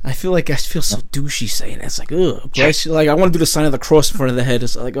 I feel so douchey saying that. It's like, ugh, bless you. Like, I want to do the sign of the cross in front of the head.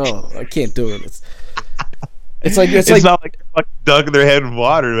 It's like, oh, I can't do it. It's like not like they're dunking their head in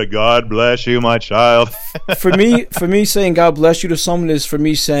water. Like, God bless you, my child. for me, saying God bless you to someone is for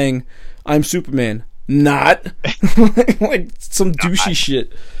me saying I'm Superman. Not like some douchey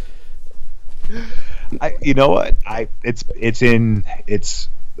shit. You know what? It's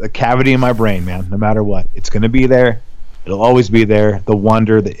a cavity in my brain, man. No matter what, it's gonna be there. It'll always be there. The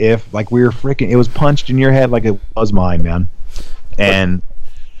wonder, the if, like it was punched in your head like it was mine, man. And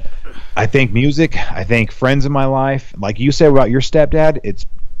I think music, I think friends in my life, like you said about your stepdad, it's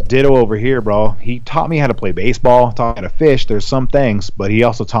ditto over here, bro. He taught me how to play baseball, taught me how to fish. There's some things, but he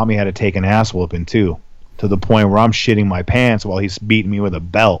also taught me how to take an ass whooping too, to the point where I'm shitting my pants while he's beating me with a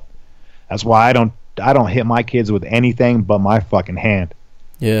belt. That's why I don't hit my kids with anything but my fucking hand.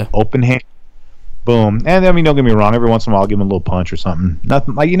 Yeah. Open hand. Boom. And I mean, don't get me wrong, every once in a while I'll give him a little punch or something.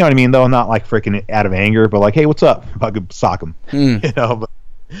 Nothing like, you know what I mean, though, not like freaking out of anger, but like, hey, what's up? If I could sock him. You know,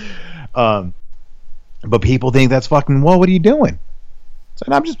 but people think that's fucking, well, what are you doing? So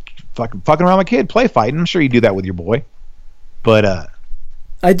I'm just fucking around with my kid, play fighting. I'm sure you do that with your boy. But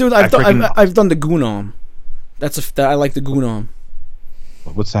I've done the goon arm. I like the goon arm.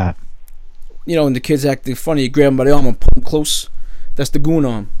 What's that? You know, when the kid's acting funny, you grab him by the arm and pull him close. That's the goon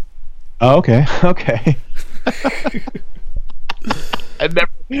arm. Oh, okay. I've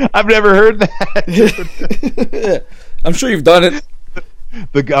never heard that. I'm sure you've done it.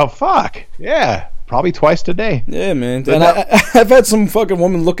 Fuck yeah, probably twice today. Yeah, man. And I've had some fucking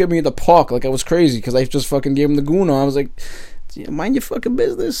woman look at me at the park like I was crazy because I just fucking gave him the goon arm. I was like, mind your fucking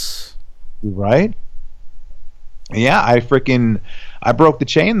business. Right? Yeah, I broke the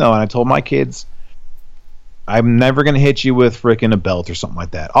chain though, and I told my kids, I'm never going to hit you with frickin' a belt or something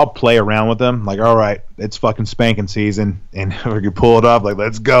like that. I'll play around with them. Like, all right, it's fucking spanking season. And if we can pull it off, like,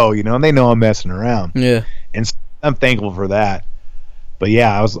 let's go. You know, and they know I'm messing around. Yeah. And so I'm thankful for that. But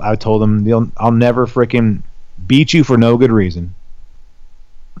yeah, I told them, I'll never frickin' beat you for no good reason.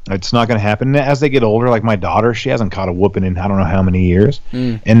 It's not going to happen. As they get older, like my daughter, she hasn't caught a whooping in I don't know how many years.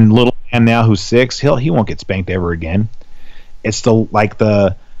 And little man now who's 6, he won't get spanked ever again. It's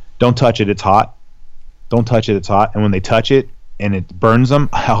the don't touch it, it's hot. Don't touch it, it's hot. And when they touch it and it burns them,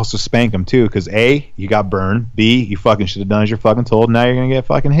 I also spank them too. Because A, you got burned. B, you fucking should have done as you're fucking told. Now you're gonna get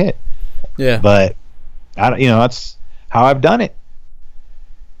fucking hit. Yeah. But that's how I've done it.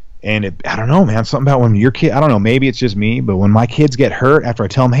 And I don't know, man. Something about when your kid, I don't know, maybe it's just me, but when my kids get hurt after I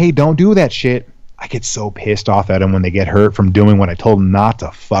tell them, hey, don't do that shit, I get so pissed off at them when they get hurt from doing what I told them not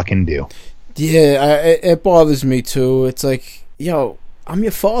to fucking do. Yeah, it bothers me too. It's like, yo, I'm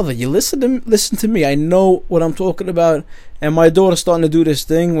your father. You listen to me. I know what I'm talking about. And my daughter's starting to do this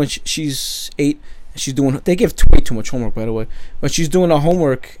thing when she's 8. They give way too much homework, by the way. But she's doing her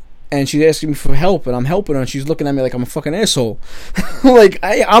homework and she's asking me for help, and I'm helping her, and she's looking at me like I'm a fucking asshole. Like,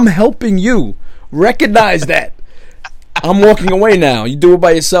 I'm helping you. Recognize that. I'm walking away now. You do it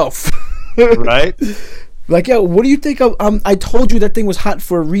by yourself. Right? Like, yo, what do you think of? I told you that thing was hot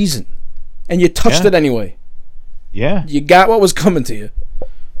for a reason, and you touched it anyway. Yeah. You got what was coming to you.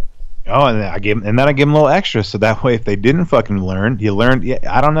 Oh, and I give them a little extra, so that way if they didn't fucking learn, you learned. Yeah,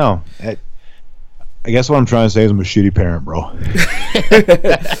 I don't know. I guess what I'm trying to say is I'm a shitty parent, bro.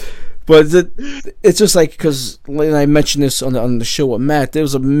 But it's just like, because I mentioned this on the show with Matt, there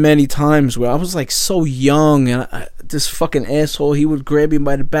was many times where I was like so young, and this fucking asshole, he would grab me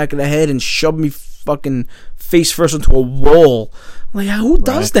by the back of the head and shove me fucking face first into a wall. I'm like, who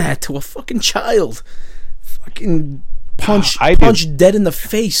does that to a fucking child? Fucking punch dead in the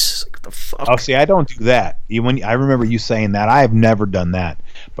face. Like, what the fuck? Oh, see, I don't do that. I remember you saying that. I have never done that,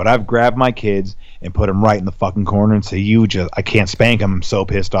 but I've grabbed my kids and put them right in the fucking corner and say, I can't spank them. I'm so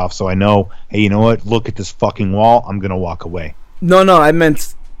pissed off. So I know, hey, you know what? Look at this fucking wall. I'm gonna walk away. No, I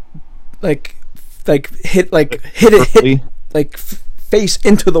meant like hit Perfectly. like face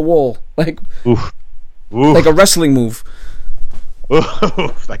into the wall, like Oof. Oof. like a wrestling move.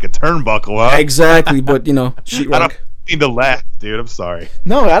 Oof. Like a turnbuckle, huh? Exactly, but you know, I don't sheetrock. mean to laugh, dude. I'm sorry.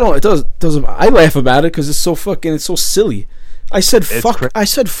 No, I don't. It doesn't. I laugh about it because it's so fucking. It's so silly. I said fuck. cra- I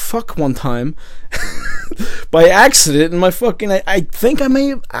said fuck one time by accident, and my fucking. I think I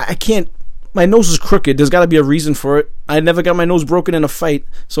may. I can't. My nose is crooked. There's got to be a reason for it. I never got my nose broken in a fight,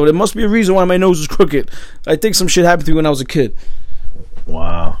 so there must be a reason why my nose is crooked. I think some shit happened to me when I was a kid.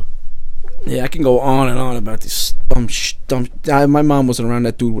 Wow. Yeah, I can go on and on about this dumb. My mom wasn't around.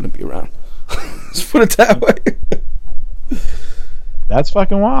 That dude wouldn't be around. Let's put it that way. That's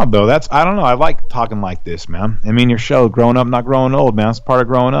fucking wild, though. I don't know. I like talking like this, man. I mean, your show, Growing Up, Not Growing Old, man. It's part of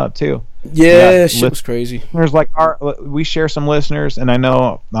growing up, too. Yeah, shit was crazy. There's like we share some listeners, and I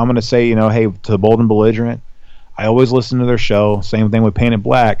know I'm going to say, you know, hey, to Bold and Belligerent, I always listen to their show. Same thing with Painted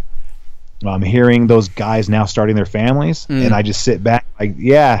Black. I'm hearing those guys now starting their families, and I just sit back like,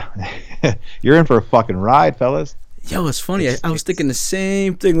 yeah, you're in for a fucking ride, fellas. Yo, it's funny. I was thinking the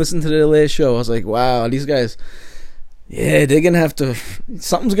same thing listening to their last show. I was like, wow, these guys, yeah, they're going to have to,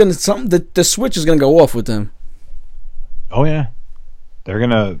 the switch is going to go off with them. Oh, yeah. They're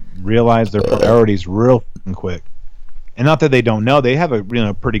going to realize their priorities real fucking quick. And not that they don't know. They have a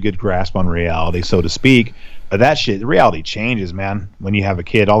pretty good grasp on reality, so to speak. But that shit, the reality changes, man. When you have a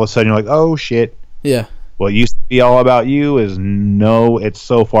kid, all of a sudden you're like, oh, shit. Yeah. What used to be all about you is it's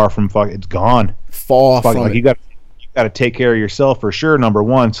so far from it's gone. Far from like it. You got to take care of yourself for sure, number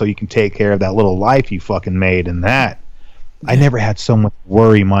one, so you can take care of that little life you fucking made and that. Yeah. I never had so much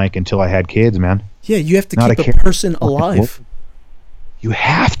worry, Mike, until I had kids, man. Yeah, you have to Not keep a person alive. You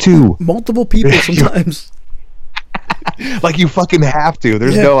have to. Multiple people sometimes. Like you fucking have to.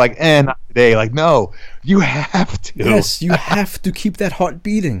 There's no like, not today. Like, no, you have to. Yes, you have to keep that heart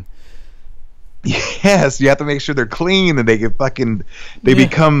beating. Yes, you have to make sure they're clean and they get fucking. They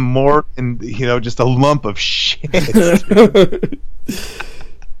become more, just a lump of shit. But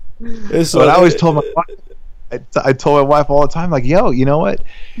I always told my wife. I told my wife all the time, like, yo, you know what?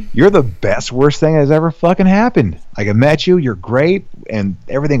 You're the best, worst thing that's ever fucking happened. Like, I met you, you're great, and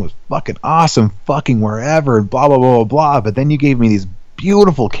everything was fucking awesome, fucking wherever, and blah, blah, blah, blah, blah. But then you gave me these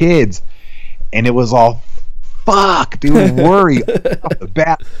beautiful kids, and it was all, fuck, dude, worry off the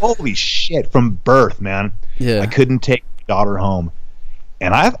bat. Holy shit, from birth, man. Yeah. I couldn't take my daughter home.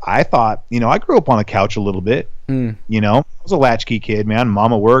 And I thought, I grew up on a couch a little bit. I was a latchkey kid, man.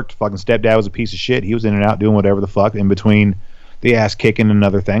 Mama worked. Fucking stepdad was a piece of shit. He was in and out doing whatever the fuck in between the ass kicking and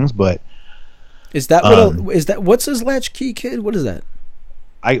other things. But what's his latchkey kid? What is that?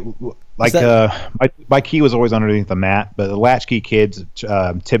 My key was always underneath the mat, but the latchkey kids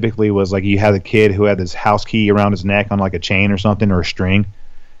typically was like you had a kid who had this house key around his neck on like a chain or something or a string,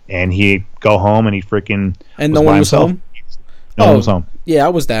 and he'd go home and he freaking and no one was home. No one was home. Yeah, I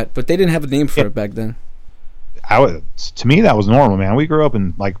was that, but they didn't have a name for it back then. To me, that was normal, man. We grew up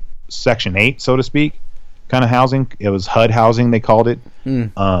in like Section 8, so to speak, kind of housing. It was HUD housing, they called it.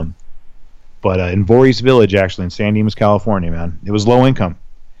 But in Voorhees Village, actually, in San Dimas, California, man, it was low income,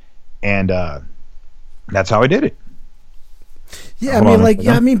 and that's how I did it. Yeah,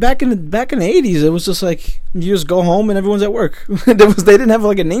 I mean, back in the 80s, it was just like you just go home and everyone's at work. They didn't have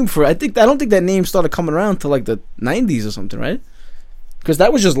like a name for it. I don't think that name started coming around till like the 90s or something, right? Because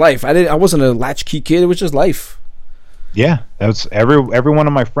that was just life. I wasn't a latchkey kid. It was just life. Yeah, that was every one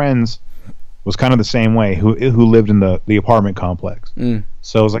of my friends was kind of the same way who lived in the apartment complex.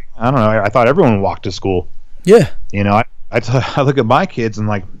 So I was like, I don't know. I thought everyone walked to school. Yeah. I look at my kids and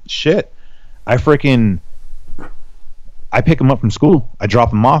like, shit, I pick them up from school. I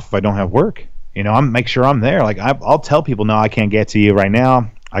drop them off if I don't have work. I make sure I'm there. Like I'll tell people, no, I can't get to you right now.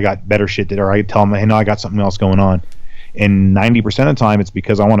 I got better shit or I tell them, hey, no, I got something else going on. And 90% of the time, it's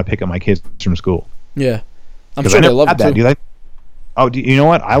because I want to pick up my kids from school. Yeah, I'm sure they love it too. You know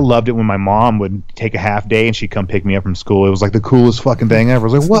what? I loved it when my mom would take a half day and she'd come pick me up from school. It was like the coolest fucking thing ever.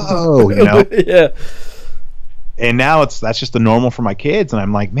 I was like, whoa, Yeah. And now that's just the normal for my kids, and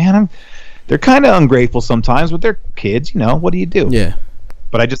I'm like, man, they're kind of ungrateful sometimes, but they're kids. What do you do? Yeah.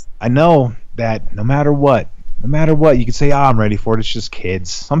 But I know that no matter what, you can say, I'm ready for it. It's just kids.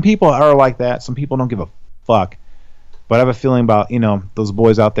 Some people are like that. Some people don't give a fuck. But I have a feeling about, those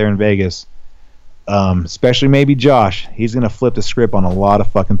boys out there in Vegas, especially maybe Josh. He's going to flip the script on a lot of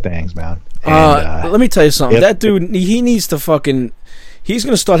fucking things, man. And, let me tell you something. That dude, he needs to fucking... He's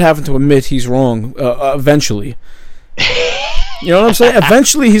going to start having to admit he's wrong eventually. You know what I'm saying?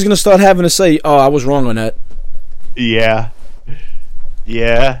 Eventually he's going to start having to say, oh, I was wrong on that. Yeah.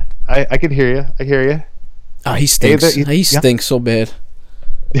 Yeah. I can hear you. I hear you. Oh, he stinks. He stinks so bad.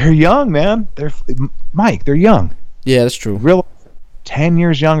 they're young, man. Mike, they're young. Yeah, that's true. Real 10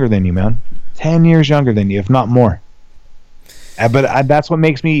 years younger than you, man. 10 years younger than you, if not more. But that's what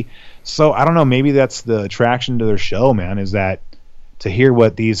makes me so, I don't know, maybe that's the attraction to their show, man, is that to hear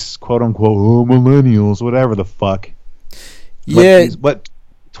what these quote-unquote millennials, whatever the fuck, Yeah. what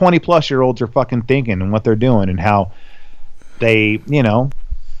 20-plus-year-olds are fucking thinking and what they're doing and how they,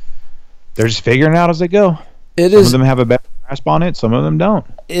 they're just figuring it out as they go. Some of them have a better grasp on it, some of them don't.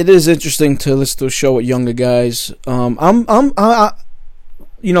 It is interesting to listen to a show with younger guys. Since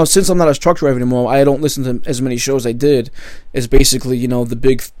I'm not a truck driver anymore, I don't listen to as many shows I did. It's basically,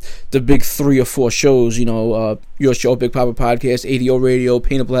 the big 3 or 4 shows. Your show, Big Papa Podcast, ADO Radio,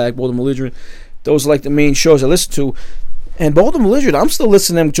 Painted Black, Bold and Belligerent. Those are like the main shows I listen to. And Bold and Belligerent, I'm still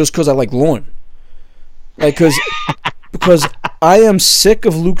listening to them just because I like Lorne. Like, because I am sick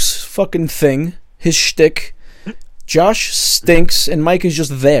of Luke's fucking thing, his shtick. Josh stinks, and Mike is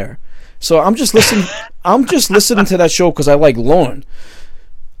just there. So I'm just listening. I'm just listening to that show because I like Lorne.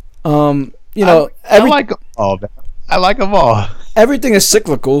 I like them all. I like them all. Everything is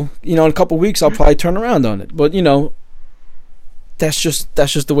cyclical. In a couple weeks I'll probably turn around on it. But that's just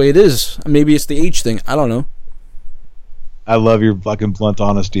the way it is. Maybe it's the age thing. I don't know. I love your fucking blunt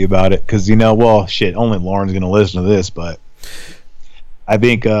honesty about it, because only Lauren's gonna listen to this, but I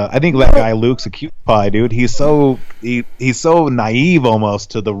think that guy Luke's a cute pie, dude. He's so naive almost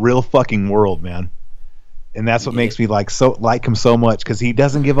to the real fucking world, man. And that's what makes me like him so much, because he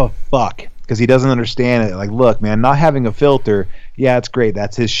doesn't give a fuck, because he doesn't understand it. Like, look, man, not having a filter, yeah, it's great.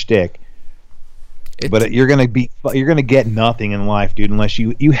 That's his shtick. But you're gonna get nothing in life, dude, unless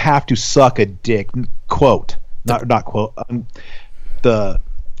you have to suck a dick. Quote, not quote.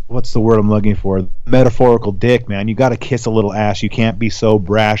 What's the word I'm looking for? Metaphorical dick, man. You got to kiss a little ass. You can't be so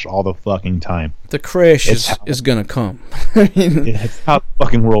brash all the fucking time. The crash is gonna come. It's how the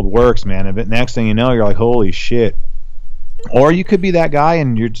fucking world works, man. And next thing you know, you're like, holy shit. Or you could be that guy,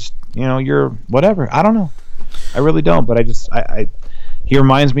 and you're just, you're whatever. I don't know. I really don't. But he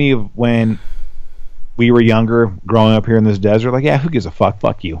reminds me of when we were younger, growing up here in this desert. Like, yeah, who gives a fuck?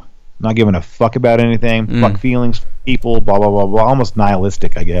 Fuck you. Not giving a fuck about anything. Fuck feelings, people, blah, blah, blah, blah. Almost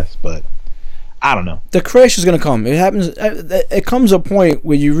nihilistic, I guess, but I don't know. The crash is going to come. It happens. It comes a point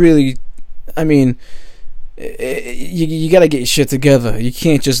where you really, you got to get your shit together. You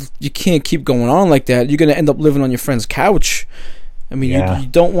can't keep going on like that. You're going to end up living on your friend's couch. You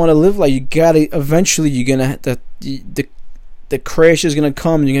don't want to live like, you got to, eventually you're going to, the crash is going to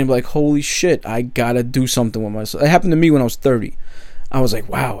come, and you're going to be like, holy shit, I got to do something with myself. It happened to me when I was 30. I was like,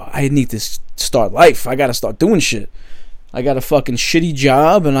 wow, I need to start life. I got to start doing shit. I got a fucking shitty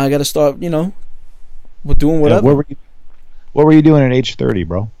job, and I got to start, doing whatever. What were you doing at age 30,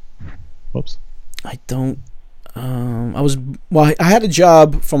 bro? Whoops. I don't. I had a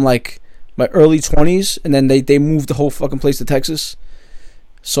job from like my early 20s, and then they moved the whole fucking place to Texas.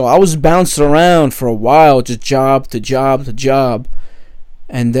 So I was bouncing around for a while, just job to job to job,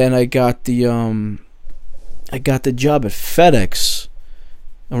 and then I got the job at FedEx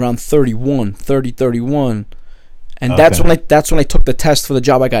around 31, and that's when I took the test for the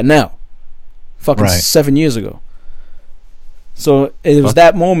job I got now, fucking 7 years ago. So it was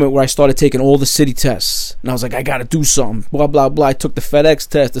that moment where I started taking all the city tests, and I was like, I gotta do something, blah blah blah. I took the FedEx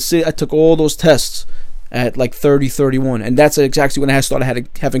test, I took all those tests at like 30, 31, and that's exactly when I started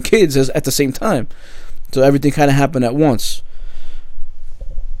having kids at the same time. So everything kind of happened at once.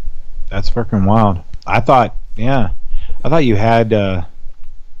 That's freaking wild. I thought you had.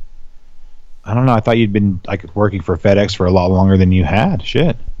 I don't know. I thought you'd been like working for FedEx for a lot longer than you had.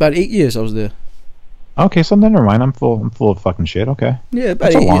 Shit. About 8 years I was there. Okay, so then never mind. I'm full of fucking shit. Okay. Yeah,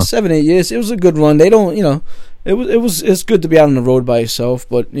 about 8 years, 7, 8 years. It was a good run. They don't, it's good to be out on the road by yourself,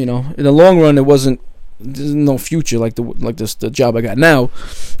 but in the long run, there's no future like the job I got now,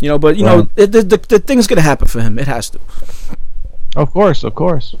 But the thing's gonna happen for him. It has to. Of course.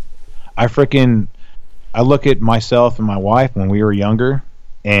 I look at myself and my wife when we were younger,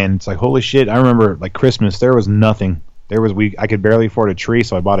 and it's like, holy shit. I remember like Christmas, there was nothing. I could barely afford a tree,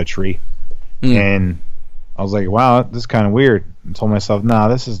 so I bought a tree. And I was like, wow, this is kind of weird. And told myself, nah,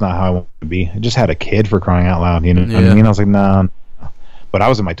 this is not how I want to be. I just had a kid, for crying out loud, what I mean? I was like, nah. But I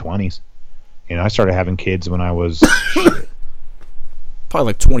was in my 20s. I started having kids when I was probably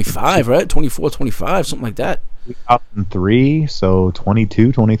like 25, right? 24, 25, something like that. 2003, so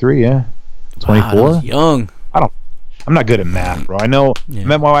 22, 23, yeah. 24. Wow, that's young. I'm not good at math, bro. I know. I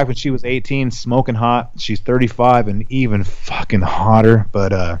met my wife when she was 18, smoking hot. She's 35 and even fucking hotter.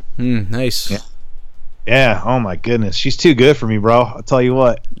 But nice. Yeah. Yeah. Oh my goodness, she's too good for me, bro. I'll tell you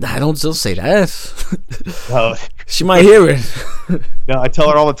what. I don't still say that. No, She might hear it. no, I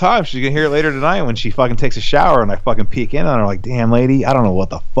tell her all the time. She's gonna hear it later tonight when she fucking takes a shower, and I fucking peek in on her like, "Damn, lady, I don't know what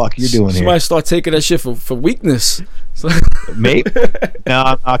the fuck you're doing She here." might start taking that shit for weakness. So, Maybe.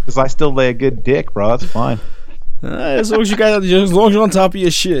 No, because I still lay a good dick, bro. That's fine. as long as you're on top of your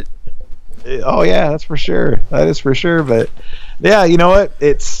shit. Oh yeah, that's for sure. That is for sure. But yeah, you know what?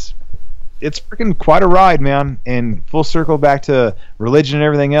 It's freaking quite a ride, man. And full circle back to religion and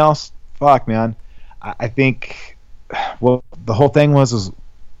everything else. Fuck, man. I think well, the whole thing is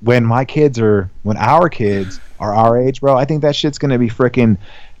when our kids are our age, bro. I think that shit's gonna be freaking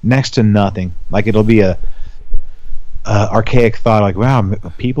next to nothing. Like it'll be a archaic thought. Like, wow,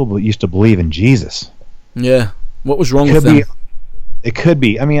 people used to believe in Jesus. Yeah. What was wrong with them? It could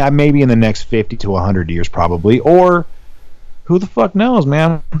be. I mean, maybe in the next 50 to 100 years, probably. Or who the fuck knows,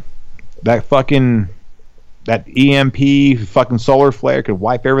 man? That EMP fucking solar flare could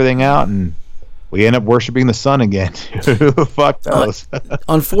wipe everything out, and we end up worshiping the sun again. Who the fuck knows?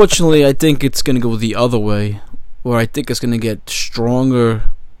 Unfortunately, I think it's going to go the other way, where I think it's going to get stronger,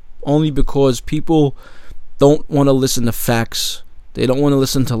 only because people don't want to listen to facts. They don't want to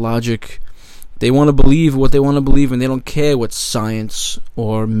listen to logic. They want to believe what they want to believe, and they don't care what science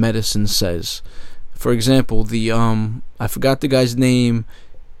or medicine says. For example, I forgot the guy's name,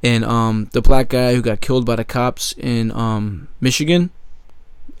 and the black guy who got killed by the cops in Michigan.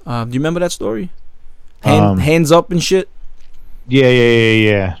 Do you remember that story? Hands up and shit.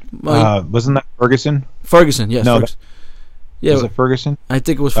 Yeah. Wasn't that Ferguson? Ferguson, yes. No, Ferguson. Yeah, was it Ferguson? I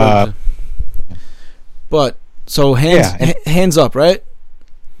think it was Ferguson. But so hands up, right?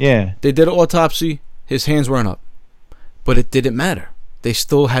 Yeah. They did an autopsy. His hands weren't up, but it didn't matter. They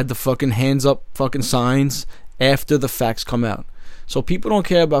still had the fucking hands up fucking signs after the facts come out. So people don't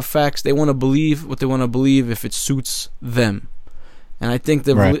care about facts. They want to believe what they want to believe if it suits them. And I think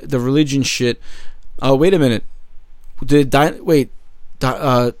the religion shit. Wait a minute. Dinosaurs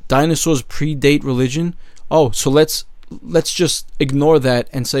predate religion? Oh, so let's just ignore that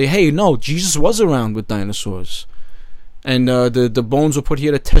and say, hey, no, Jesus was around with dinosaurs, and the bones were put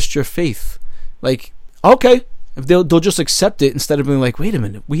here to test your faith. Like, okay, if they'll just accept it instead of being like, wait a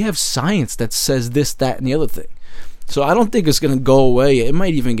minute, we have science that says this, that, and the other thing. So I don't think it's gonna go away. It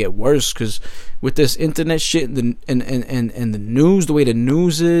might even get worse, because with this internet shit and the news, the way the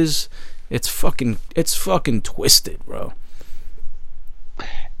news is, it's fucking twisted, bro.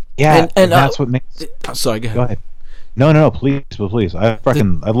 Yeah, and that's what makes. Sorry, go ahead. No, please. I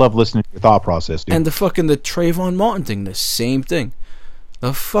love listening to your thought process, dude. And the Trayvon Martin thing, the same thing.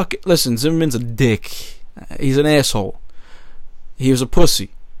 Listen, Zimmerman's a dick. He's an asshole. He was a pussy.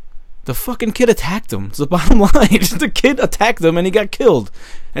 The fucking kid attacked him. It's the bottom line. The kid attacked him and he got killed.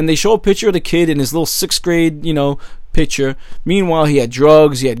 And they show a picture of the kid in his little 6th grade, picture. Meanwhile, he had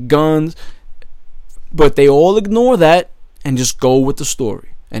drugs, he had guns. But they all ignore that and just go with the story.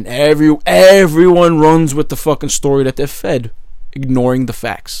 And everyone runs with the fucking story that they're fed, ignoring the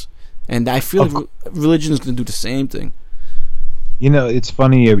facts. And I feel like religion is going to do the same thing. It's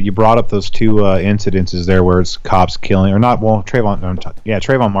funny you brought up those two incidences there where it's cops killing, or not. Well,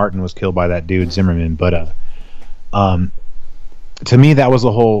 Trayvon Martin was killed by that dude Zimmerman, but to me that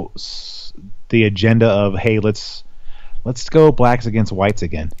was the agenda of, hey, let's go blacks against whites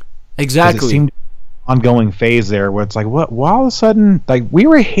again. Exactly. It seemed ongoing phase there where it's like, what? Well, all of a sudden, like, we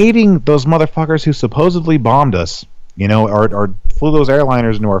were hating those motherfuckers who supposedly bombed us, or flew those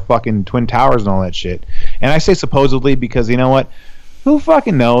airliners into our fucking Twin Towers and all that shit. And I say supposedly because, you know what? Who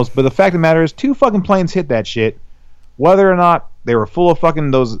fucking knows? But the fact of the matter is, 2 fucking planes hit that shit. Whether or not they were full of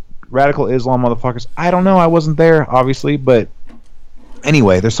fucking those radical Islam motherfuckers, I don't know. I wasn't there, obviously. But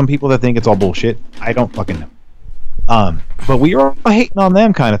anyway, there's some people that think it's all bullshit. I don't fucking know. But we were all hating on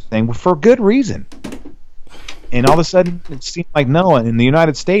them kind of thing for good reason. And all of a sudden, it seemed like no. And in the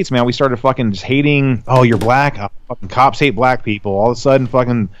United States, man, we started fucking just hating, oh, you're black. Fucking cops hate black people. All of a sudden,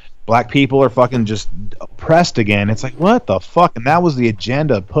 fucking black people are fucking just oppressed again. It's like, what the fuck? And that was the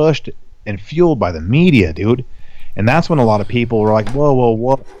agenda pushed and fueled by the media, dude. And that's when a lot of people were like,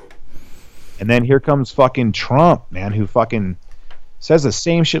 whoa. And then here comes fucking Trump, man, who fucking says the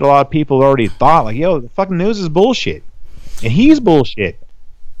same shit a lot of people already thought. Like, yo, the fucking news is bullshit. And he's bullshit.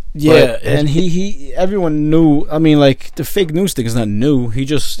 Yeah, and he everyone knew. I mean, like, the fake news thing is not new. He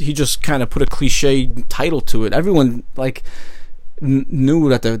just kind of put a cliche title to it. Everyone knew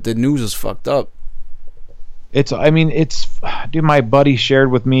that the news is fucked up. Dude, my buddy shared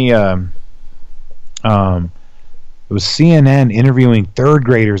with me. It was CNN interviewing 3rd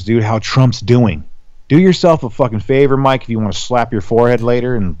graders, dude. How Trump's doing. Do yourself a fucking favor, Mike, if you want to slap your forehead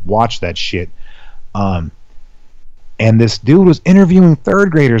later and watch that shit. And this dude was interviewing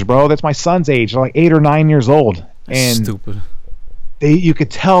third graders, bro. That's my son's age. They're like 8 or 9 years old. That's And stupid. you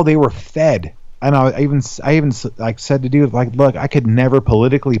could tell they were fed. And I even like said to dude, like, look, I could never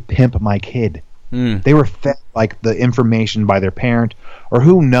politically pimp my kid. They were fed like the information by their parent, or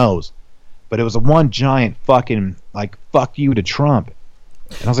who knows. But it was a one giant fucking like fuck you to Trump.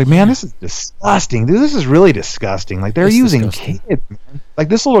 And I was like, man, this is disgusting. Dude, this is really disgusting. Like, they're It's using disgusting. kids, man. Like,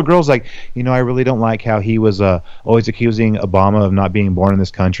 this little girl's like, I really don't like how he was always accusing Obama of not being born in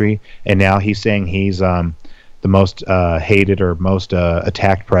this country, and now he's saying he's the most hated or most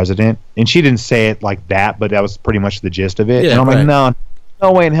attacked president. And she didn't say it like that, but that was pretty much the gist of it. Yeah, and I'm right. like,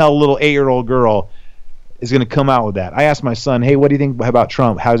 no way in hell a little 8-year-old girl is going to come out with that. I asked my son, hey, what do you think about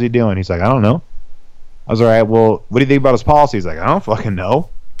Trump? How's he doing? He's like, I don't know. I was all right. Well, what do you think about his policies? Like, I don't fucking know.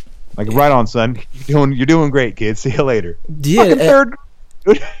 Like, right on, son. You're doing great, kid. See you later. Yeah, Fucking third.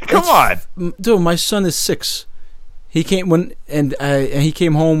 Come on. Dude, my son is 6. He came and he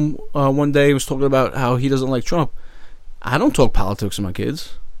came home one day and was talking about how he doesn't like Trump. I don't talk politics with my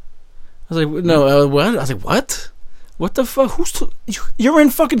kids. I was like, no, what? I was like, what? What the fuck? You're in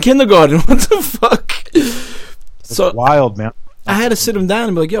fucking kindergarten. What the fuck? It's wild, man. I had to sit him down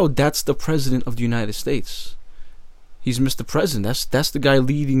and be like, yo, that's the president of the United States. He's Mr. President. That's the guy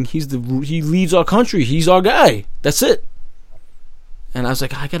leading. He leads our country. He's our guy. That's it. And I was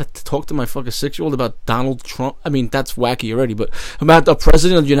like, I gotta talk to my fucking 6-year-old about Donald Trump. I mean, that's wacky already, but about the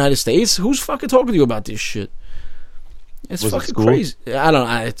president of the United States? Who's fucking talking to you about this shit? It's Was it fucking school? crazy. I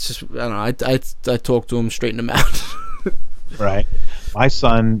don't know. I talked to him, straighten him out. Right. My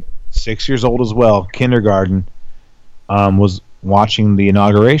son, 6 years old as well, kindergarten, was watching the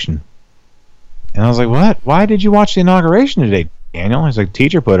inauguration. And I was like, what? Why did you watch the inauguration today, Daniel? He's like,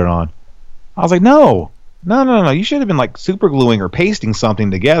 teacher put it on. I was like, no. You should have been like super gluing or pasting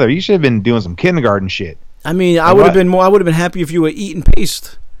something together. You should have been doing some kindergarten shit. I mean, I would have been happy if you were eating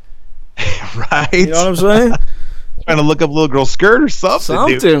paste. Right? You know what I'm saying? Trying to look up little girl's skirt or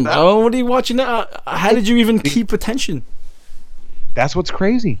something. Dude. bro. What are you watching now? How did you even keep attention? That's what's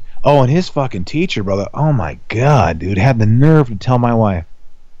crazy. Oh, and his fucking teacher, brother. Oh my god, dude, had the nerve to tell my wife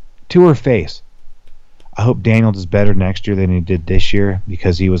to her face, I hope Daniel does better next year than he did this year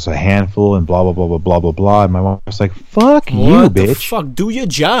because he was a handful and blah blah blah blah blah blah blah. And my wife was like, "Fuck you, What the bitch." fuck? Do your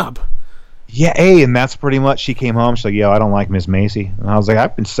job. Yeah, hey, and that's pretty much. She came home. She's like, "Yo, I don't like Miss Macy," and I was like,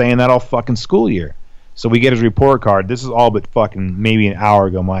 "I've been saying that all fucking school year." So we get his report card. This is all but fucking maybe an hour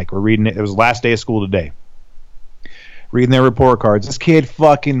ago, Mike. We're reading it. It was the last day of school today. Reading their report cards. This kid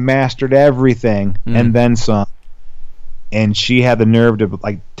fucking mastered everything and then some. And she had the nerve to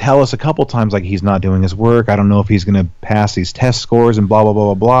like tell us a couple times like he's not doing his work. I don't know if he's gonna pass these test scores and blah blah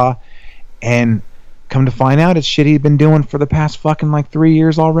blah blah blah. And come to find out, it's shit he'd been doing for the past fucking like 3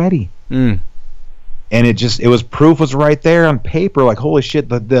 years already. And it was proof was right there on paper. Like holy shit,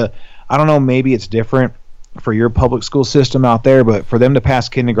 the I don't know, maybe it's different for your public school system out there, but for them to pass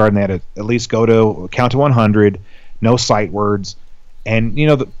kindergarten, they had to at least go to count to 100, no sight words, and you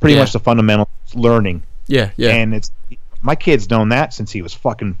know pretty much the fundamental learning. Yeah. And it's my kid's known that since he was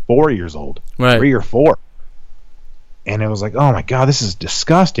fucking 4 years old, Right. 3 or 4. And it was like, oh my god, this is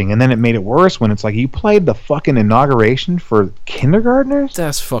disgusting. And then it made it worse when it's like you played the fucking inauguration for kindergartners.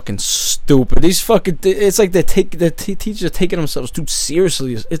 That's fucking stupid. These fucking it's like the teachers are taking themselves too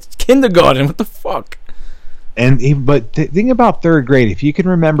seriously. It's kindergarten. What the fuck? But think about third grade. If you can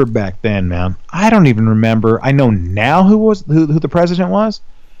remember back then, man, I don't even remember. I know now who the president was,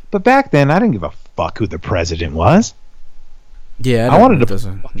 but back then I didn't give a fuck who the president was. Yeah, I wanted to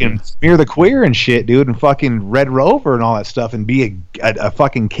fucking smear the queer and shit, dude, and fucking Red Rover and all that stuff, and be a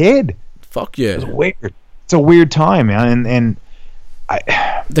fucking kid. Fuck yeah. It's weird. It's a weird time, man, and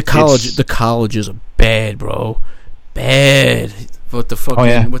the colleges are bad, bro. Bad. With the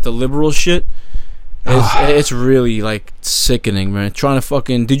fucking with the liberal shit. It's really like sickening, man. Trying to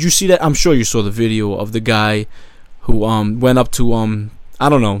fucking. Did you see that? I'm sure you saw the video of the guy who went up to I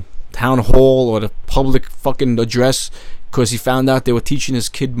don't know, town hall or the public fucking address because he found out they were teaching his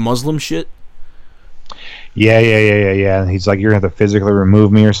kid Muslim shit. Yeah. And he's like, "You're gonna have to physically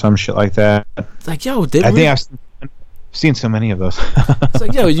remove me" or some shit like that. It's like, yo, I think I've seen so many of those. It's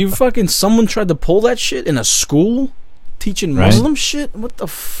like, yo, you fucking someone tried to pull that shit in a school, teaching Muslim shit. What the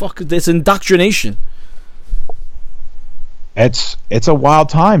fuck? It's indoctrination. It's a wild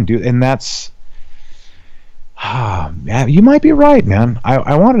time, dude, and that's. Man, you might be right, man.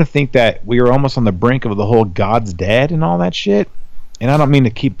 I wanted to think that we were almost on the brink of the whole God's dead and all that shit, and I don't mean to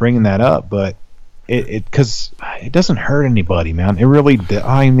keep bringing that up, but because it doesn't hurt anybody, man. It really,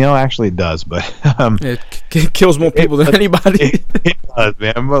 actually it does, but It kills more people than anybody. it does,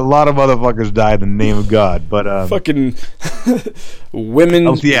 man. A lot of motherfuckers died in the name of God, but Fucking women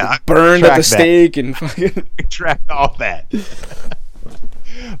I burned at the track that. stake and fucking. track all that.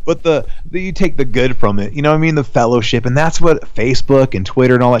 But the you take the good from it, you know what I mean? The fellowship, and that's what Facebook and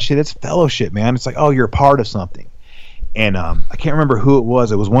Twitter and all that shit. It's fellowship, man. It's like, oh, you're a part of something. And I can't remember who it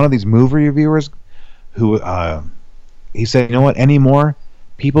was. It was one of these movie reviewers who he said, you know what? Anymore,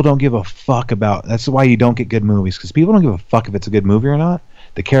 people don't give a fuck about. That's why you don't get good movies, because people don't give a fuck if it's a good movie or not.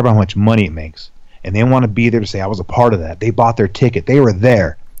 They care about how much money it makes, and they want to be there to say, I was a part of that. They bought their ticket. They were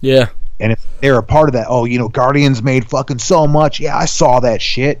there. Yeah. And if they're a part of that, oh, Guardians made fucking so much. Yeah, I saw that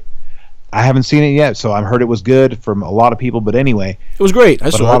shit. I haven't seen it yet, so I've heard it was good from a lot of people. But anyway, It was great. I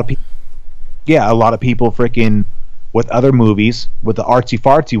but a saw lot it. of people, a lot of people freaking with other movies, with the artsy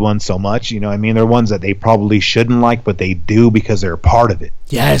fartsy ones so much. You know what I mean? They're ones that they probably shouldn't like, but they do because they're a part of it.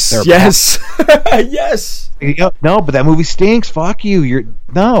 Yes. They're Yes. Yes. No, but that movie stinks. Fuck you.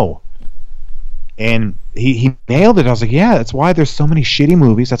 No. And he nailed it. I was like, yeah, that's why there's so many shitty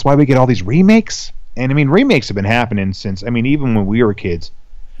movies. That's why we get all these remakes. And I mean, remakes have been happening since, even when we were kids.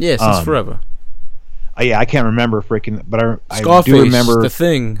 Yeah, since forever. Yeah, I can't remember freaking, but I Scarface, do remember The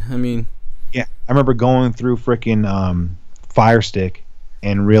Thing. I mean, yeah, I remember going through freaking Fire Stick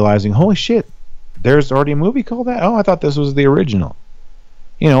and realizing, holy shit, there's already a movie called that. Oh, I thought this was the original.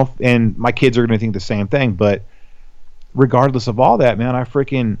 And my kids are going to think the same thing. But regardless of all that, man,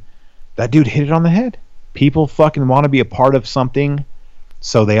 that dude hit it on the head. People fucking want to be a part of something,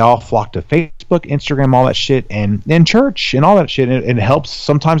 so they all flock to Facebook, Instagram, all that shit, and church and all that shit. It helps.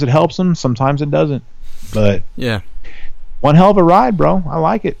 Sometimes it helps them, sometimes it doesn't. But yeah. One hell of a ride, bro. I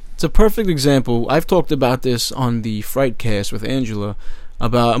like it. It's a perfect example. I've talked about this on the Frightcast with Angela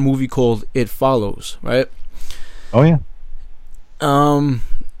about a movie called It Follows, right? Oh, yeah.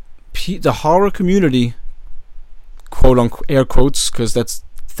 The horror community, quote unquote, air quotes, because that's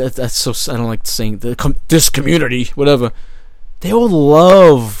so, I don't like saying this community, whatever. They all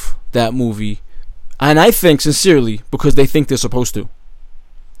love that movie, and I think sincerely because they think they're supposed to.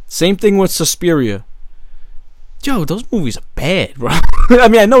 Same thing with Suspiria. Yo, those movies are bad, bro. I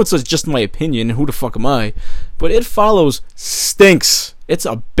mean, I know it's just my opinion, and who the fuck am I? But It Follows stinks. It's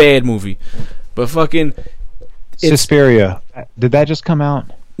a bad movie. But fucking Suspiria. Did that just come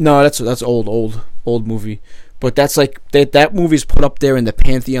out? No, that's old movie. But that's like that movie's put up there in the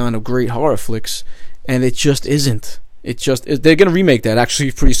pantheon of great horror flicks, and it just isn't. They're gonna remake that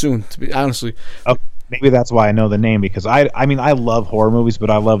actually pretty soon. To be honestly, maybe that's why I know the name, because I love horror movies,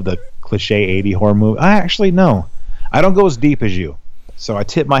 but I love the cliche 80 horror movie. I don't go as deep as you, so I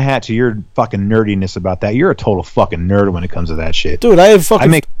tip my hat to your fucking nerdiness about that. You're a total fucking nerd when it comes to that shit, dude. I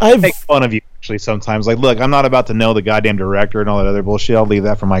make fun of you actually sometimes. Like, look, I'm not about to know the goddamn director and all that other bullshit. I'll leave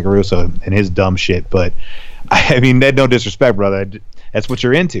that for Mike Russo and his dumb shit. But no disrespect, brother. That's what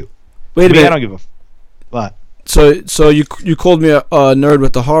you're into. Wait a minute. I don't give a what. So you called me a nerd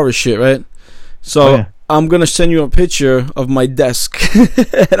with the horror shit, right? So yeah. I'm gonna send you a picture of my desk,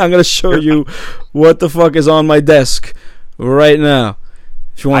 and I'm gonna show you what the fuck is on my desk right now.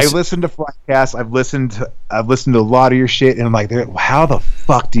 If you want, I listened to Frightcast. I've listened to a lot of your shit, and I'm like, how the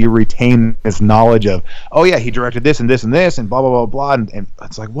fuck do you retain this knowledge of? Oh yeah, he directed this and this and this and blah blah blah blah, and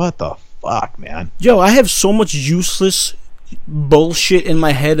it's like, what the fuck, man? Yo, I have so much useless bullshit in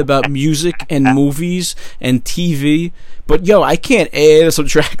my head about music and movies and TV, but yo, I can't add or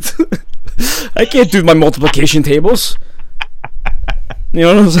subtract. I can't do my multiplication tables. You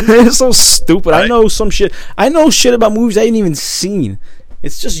know what I'm saying? It's so stupid. I know some shit. I know shit about movies I ain't even seen.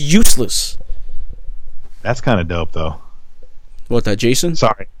 It's just useless. That's kind of dope, though. What, that Jason?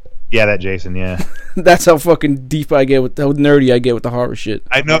 Sorry. Yeah, that Jason, yeah. That's how fucking deep I get with how nerdy I get with the horror shit.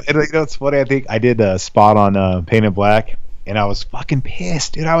 I know. It's funny. I think I did a spot on Painted Black, and I was fucking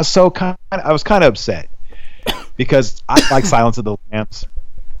pissed, dude. I was kind of upset because I like Silence of the Lambs.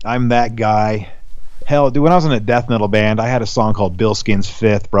 I'm that guy. Hell, dude, when I was in a death metal band, I had a song called Bill Skin's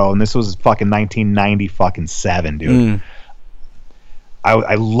Fifth, bro, and this was fucking 1997, dude.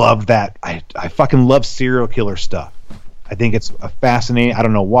 I love that. I fucking love serial killer stuff. I think it's fascinating. I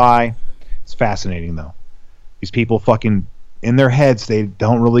don't know why. It's fascinating, though. These people fucking, in their heads, they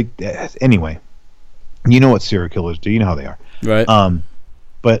don't really... Anyway, you know what serial killers do. You know how they are. Right.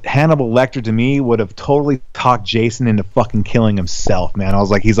 But Hannibal Lecter, to me, would have totally talked Jason into fucking killing himself, man. I was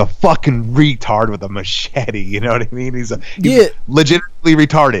like, he's a fucking retard with a machete. You know what I mean? He's legitimately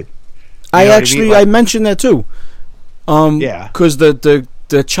retarded. I mentioned that too. Yeah. Because the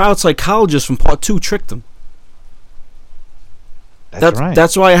child psychologist from part 2 tricked him. That's right.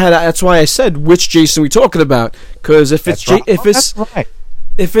 That's why I said which Jason we talking about. Because if it's that's right.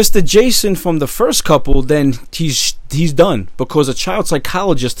 if it's the Jason from the first couple, then he's done because a child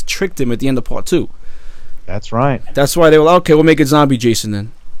psychologist tricked him at the end of part 2. That's right. That's why they were like, okay, we'll make it zombie Jason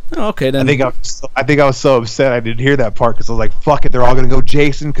then. Oh, okay, then. I think I was so upset I didn't hear that part because I was like, "Fuck it, they're all gonna go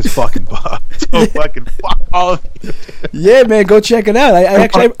Jason because fucking so fucking fuck all of you." Yeah, man, go check it out.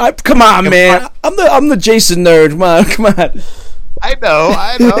 I come on, man. I'm the Jason nerd. Come on. I know.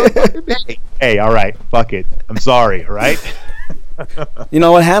 Hey, all right, fuck it. I'm sorry, all right. You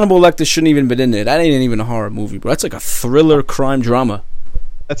know what? Hannibal Lecter shouldn't even been in there. That ain't even a horror movie, bro. That's like a thriller crime drama.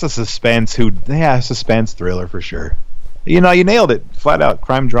 That's a suspense suspense thriller for sure. You know, you nailed it. Flat out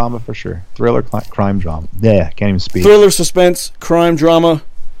crime drama for sure. Thriller crime drama. Yeah, can't even speak. Thriller, suspense, crime drama.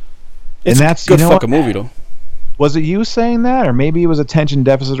 It's that's a good fucking movie though. Was it you saying that, or maybe it was attention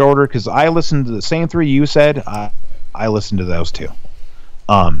deficit order? Because I listened to the same 3 you said. I listened to those 2.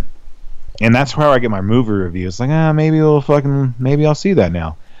 And that's where I get my movie review. It's like, maybe I'll see that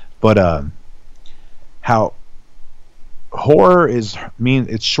now. But how horror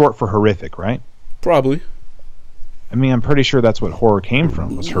it's short for horrific, right? Probably. I mean, I'm pretty sure that's what horror came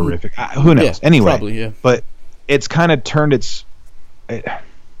from, was horrific. Who knows? Yeah, anyway, probably, yeah. But it's kind of turned it's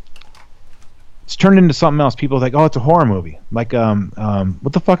turned into something else. People think, oh, it's a horror movie. Like,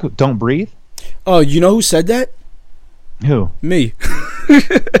 what the fuck? Don't Breathe? Oh, you know who said that? Who? Me.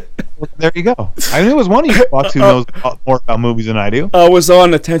 Well, there you go. I knew it was one of you fucks who knows more about movies than I do. I was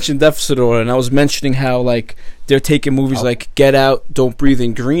on attention deficit order, and I was mentioning how, like, they're taking movies like Get Out, Don't Breathe,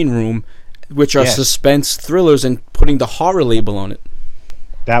 and Green Room, which are suspense thrillers, and putting the horror label on it.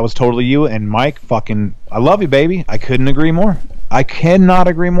 That was totally you. And Mike, fucking, I love you, baby. I couldn't agree more. I cannot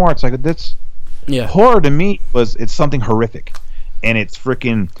agree more. It's like, horror to me it's something horrific. And it's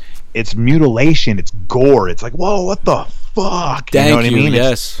freaking, it's mutilation, it's gore. It's like, whoa, what the fuck? Thank you know what I mean?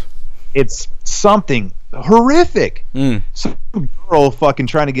 Yes. It's something horrific. Some girl fucking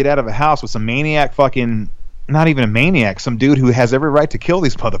trying to get out of a house with some maniac fucking, not even a maniac, some dude who has every right to kill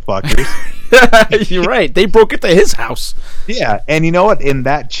these motherfuckers. You're right. They broke into his house. Yeah, and you know what? And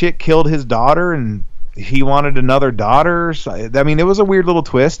that chick killed his daughter, and he wanted another daughter. So, I mean, it was a weird little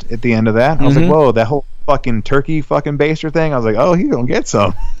twist at the end of that. I was like, whoa, that whole fucking turkey fucking baster thing. I was like, oh, he's gonna get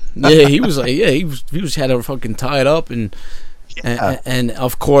some. Yeah, he was like, he was had her fucking tied up, and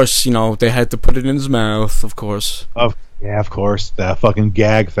of course, you know, they had to put it in his mouth, of course. Of course, the fucking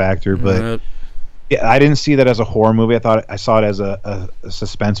gag factor, but. Yeah, I didn't see that as a horror movie. I saw it as a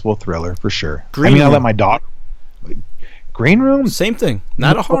suspenseful thriller for sure. I let my daughter. Green Room, same thing.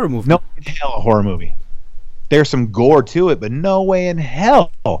 Not a horror movie. No in hell a horror movie. There's some gore to it, but no way in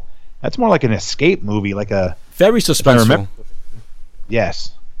hell. That's more like an escape movie, like a very suspenseful.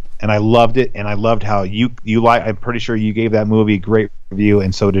 Yes, and I loved it, and I loved how you like. I'm pretty sure you gave that movie a great review,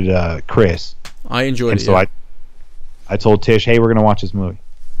 and so did Chris. I enjoyed it. So I told Tish, hey, we're gonna watch this movie,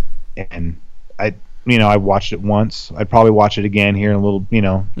 and I watched it once. I'd probably watch it again here in a little,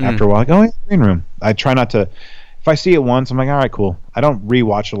 after a while. Like, oh, yeah, Green Room. I try not to. If I see it once, I'm like, all right, cool. I don't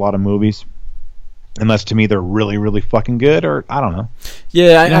rewatch a lot of movies unless to me they're really, really fucking good, or I don't know.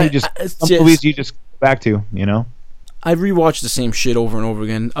 Yeah, some movies you just go back to, I rewatch the same shit over and over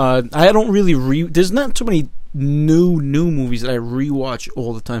again. I don't really there's not too many new movies that I rewatch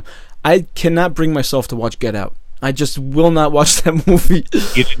all the time. I cannot bring myself to watch Get Out. I just will not watch that movie.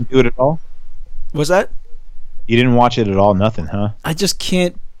 You didn't do it at all? Was that? You didn't watch it at all? Nothing, huh? I just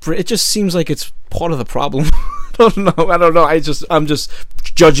can't. It just seems like it's part of the problem. I don't know. I'm just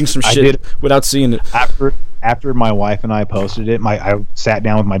judging some shit without seeing it. After my wife and I posted it, I sat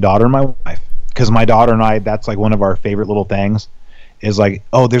down with my daughter and my wife, because my daughter and I, that's like one of our favorite little things, is like,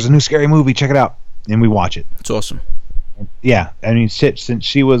 oh, there's a new scary movie, check it out, and we watch it. It's awesome. Yeah, I mean, since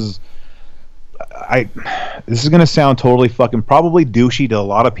she was. This is gonna sound totally fucking probably douchey to a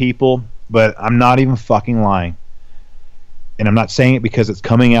lot of people, but I'm not even fucking lying. And I'm not saying it because it's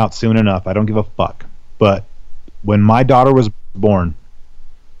coming out soon enough. I don't give a fuck. But when my daughter was born,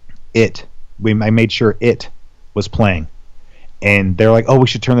 I made sure it was playing. And they're like, oh, we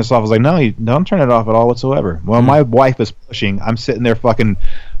should turn this off. I was like, no, you don't turn it off at all whatsoever. Well, my wife is pushing. I'm sitting there fucking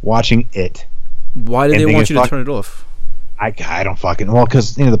watching it. Why did they want you to turn it off? I don't fucking... Well,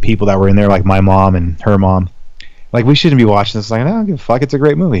 because, the people that were in there, like my mom and her mom, like, we shouldn't be watching this. Like, I don't give a fuck. It's a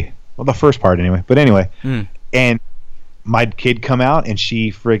great movie. Well, the first part, anyway. But anyway. And my kid come out, and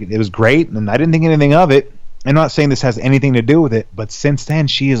it was great, and I didn't think anything of it. I'm not saying this has anything to do with it, but since then,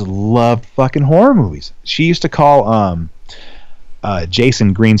 she has loved fucking horror movies. She used to call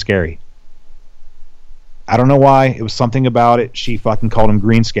Jason Green Scary. I don't know why. It was something about it. She fucking called him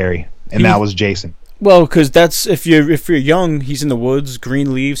Green Scary, and that was Jason. Well, because that's if you're young, he's in the woods,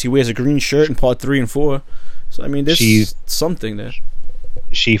 green leaves. He wears a green shirt in part 3 and 4. So I mean, there's something there.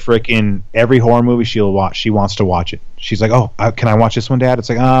 She freaking every horror movie she'll watch. She wants to watch it. She's like, "Oh, can I watch this one, Dad?" It's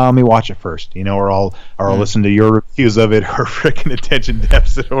like, "Oh, let me watch it first," or I'll listen to your reviews of it or freaking attention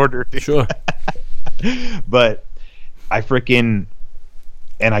deficit order. Sure. But I freaking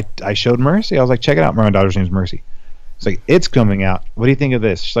I showed Mercy. I was like, "Check it out." My daughter's name's Mercy. It's like, it's coming out. What do you think of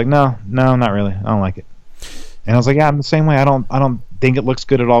this? She's like, no, not really. I don't like it. And I was like, yeah, I'm the same way. I don't think it looks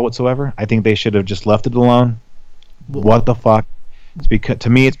good at all whatsoever. I think they should have just left it alone. What the fuck? It's because to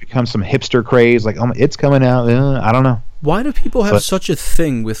me, it's become some hipster craze. Like, oh, it's coming out. I don't know. Why do people have such a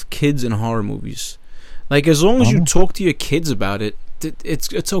thing with kids in horror movies? Like, as long as you talk to your kids about it,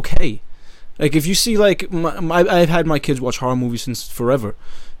 it's okay. Like, if you see, like, I've had my kids watch horror movies since forever,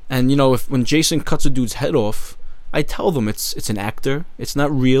 and when Jason cuts a dude's head off, I tell them it's an actor, it's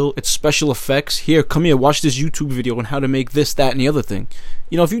not real, it's special effects. Here, come here, watch this YouTube video on how to make this, that, and the other thing.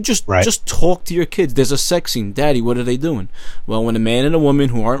 If you just talk to your kids, there's a sex scene. Daddy, what are they doing? Well, when a man and a woman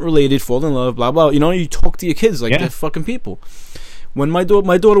who aren't related fall in love, blah blah. You talk to your kids like they're fucking people. When my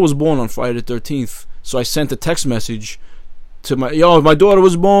daughter was born on Friday the 13th, so I sent a text message to my daughter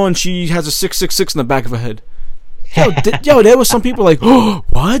was born. She has a 666 in the back of her head. There was some people like, oh,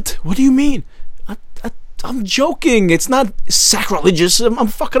 what? What do you mean? I'm joking. It's not sacrilegious. I'm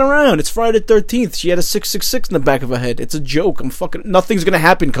fucking around. It's Friday the 13th. She had a 666 in the back of her head. It's a joke. Nothing's gonna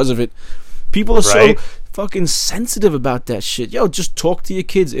happen because of it. People are so fucking sensitive about that shit. Just talk to your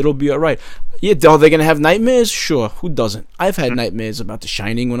kids. It'll be alright. Yeah, are they gonna have nightmares? Sure. Who doesn't? I've had nightmares about The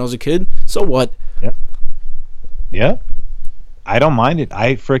Shining when I was a kid. So what? Yep. Yeah. I don't mind it.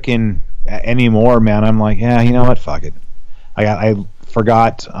 I freaking anymore, man. I'm like, yeah, you know what? Fuck it. I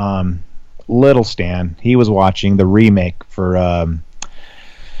forgot. Little Stan, he was watching the remake for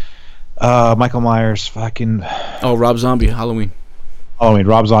Michael Myers fucking Rob Zombie Halloween,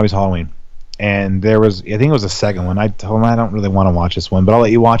 Rob Zombie's Halloween, and I think it was the second one. I told him I don't really want to watch this one, but I'll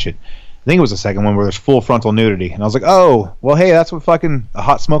let you watch it. I think it was the second one where there's full frontal nudity, and I was like, oh well, hey, that's what fucking a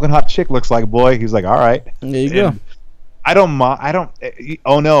hot smoking hot chick looks like, boy. He's like, all right, there you go. I don't.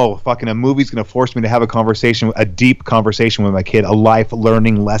 Oh no! Fucking a movie's gonna force me to have a deep conversation with my kid, a life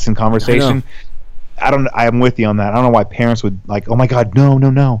learning lesson conversation. I'm with you on that. I don't know why parents would like. Oh my God,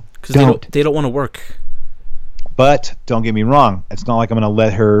 no! Because they don't want to work. But don't get me wrong. It's not like I'm gonna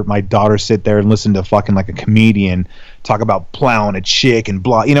let my daughter sit there and listen to fucking like a comedian talk about plowing a chick and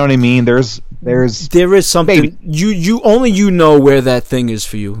blah. You know what I mean? There is something. Maybe. You know where that thing is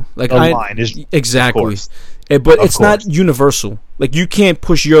for you. Like the line is exactly. But it's not universal. Like, you can't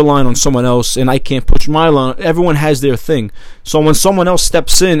push your line on someone else, and I can't push my line. Everyone has their thing. So when someone else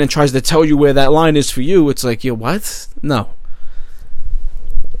steps in and tries to tell you where that line is for you, it's like, what? No.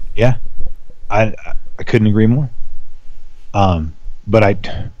 Yeah. I couldn't agree more.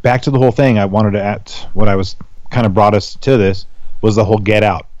 But back to the whole thing, I wanted to add, what I was kind of brought us to this, was the whole Get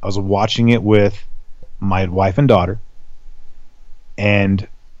Out. I was watching it with my wife and daughter, and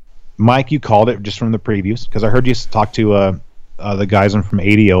Mike, you called it just from the previews, because I heard you talk to the guys from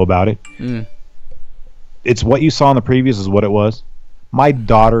ADO about it. It's what you saw in the previews is what it was. My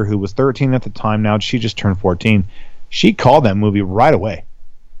daughter, who was 13 at the time, now she just turned 14, she called that movie right away.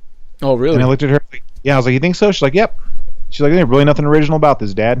 Oh, really? And I looked at her, I was like, you think so? She's like, yep. She's like, there's really nothing original about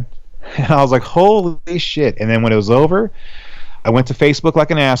this, Dad. And I was like, holy shit. And then when it was over, I went to Facebook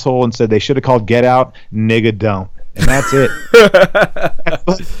like an asshole and said they should have called Get Out, Nigga Don't. And that's it.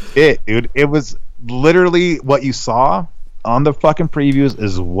 That's it, dude. It was literally what you saw on the fucking previews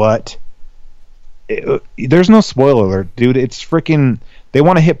is what. There's no spoiler alert, dude. It's freaking. They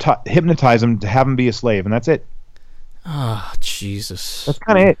want to hypnotize him to have him be a slave, and that's it. Oh, Jesus. That's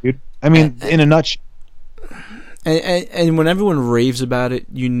kind of it, dude. I mean, in a nutshell. And when everyone raves about it,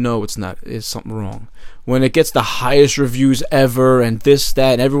 it's something wrong. When it gets the highest reviews ever, and this,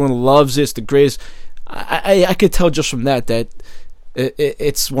 that, and everyone loves it, it's the greatest. I could tell just from that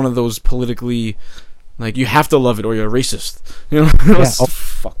it's one of those politically, like, you have to love it or you're a racist.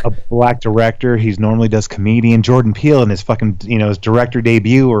 Fuck. A black director. He normally does comedian. Jordan Peele in his fucking his director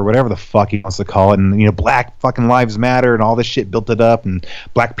debut or whatever the fuck he wants to call it, and Black fucking Lives Matter and all this shit built it up, and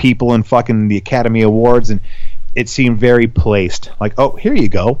black people and fucking the Academy Awards, and it seemed very placed. Like, oh, here you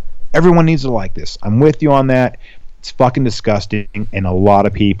go. Everyone needs to like this. I'm with you on that. It's fucking disgusting, and a lot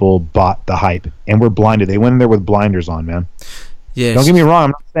of people bought the hype and were blinded. They went in there with blinders on, man. Yes. Don't get me wrong. I'm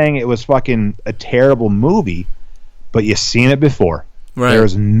not saying it was fucking a terrible movie, but you've seen it before. Right. There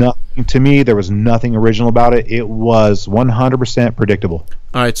was nothing original about it. It was 100% predictable.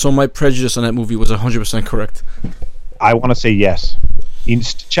 All right, so my prejudice on that movie was 100% correct. I want to say yes. You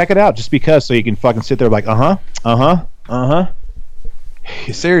just check it out just because, so you can fucking sit there like,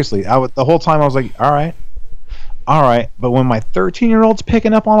 Seriously, the whole time I was like, all right. But when my 13-year-old's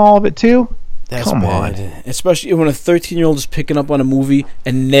picking up on all of it too, come on. Especially when a 13-year-old is picking up on a movie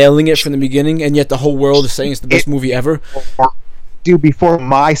and nailing it from the beginning, and yet the whole world is saying it's the best movie ever. Dude, before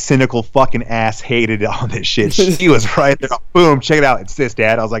my cynical fucking ass hated it on this shit, she was right there. Boom, check it out. It's this,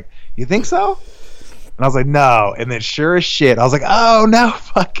 Dad. I was like, you think so? And I was like, no. And then sure as shit, I was like, oh, no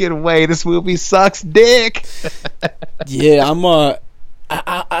fucking way. This movie sucks dick. Yeah,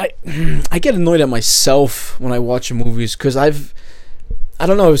 I get annoyed at myself when I watch movies because I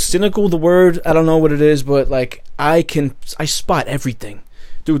don't know, is cynical the word? I don't know what it is, but like I spot everything.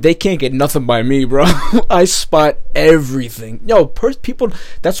 Dude, they can't get nothing by me, bro. I spot everything. Yo, people,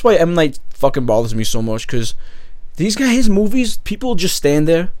 that's why M. Night fucking bothers me so much, because these guys, his movies, people just stand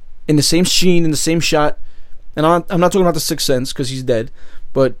there in the same scene, in the same shot, and I'm not talking about The Sixth Sense, because he's dead,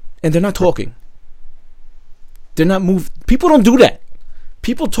 and they're not talking. They're not moving. People don't do that.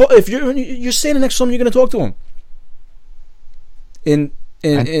 People talk. If you're standing next to someone, you're gonna talk to him. In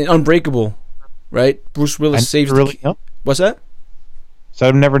Unbreakable, right? Bruce Willis saves. What's that? So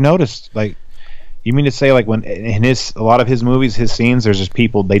I've never noticed. Like, you mean to say like when in a lot of his movies, his scenes, there's just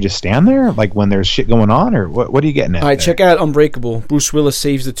people, they just stand there like when there's shit going on, or what are you getting at? All right, check out Unbreakable. Bruce Willis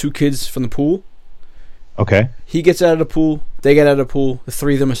saves the two kids from the pool. Okay. He gets out of the pool. They get out of the pool. The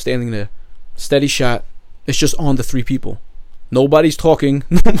three of them are standing there. Steady shot. It's just on the three people. Nobody's talking.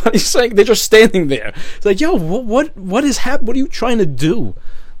 Nobody's saying. They're just standing there. It's like, yo, what is happening? What are you trying to do?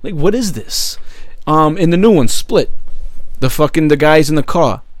 Like, what is this? In the new one, Split, the guys in the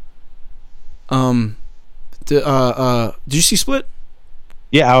car. Did you see Split?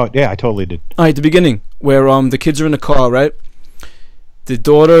 Yeah, I totally did. All right, the beginning where the kids are in the car, right? The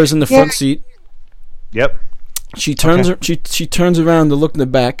daughter is in the front seat. Yep. She turns she turns around to look in the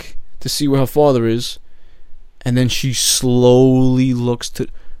back to see where her father is. And then she slowly looks to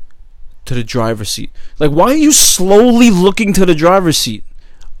the driver's seat. Like, why are you slowly looking to the driver's seat?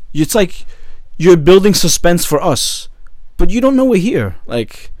 It's like you're building suspense for us, but you don't know we're here.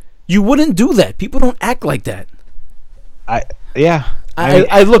 Like, you wouldn't do that. People don't act like that.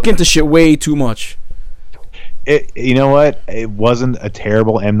 I look into shit way too much. You know what? It wasn't a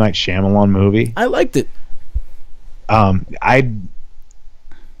terrible M. Night Shyamalan movie. I liked it.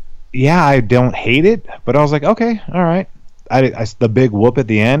 I don't hate it, but I was like, okay, all right. The big whoop at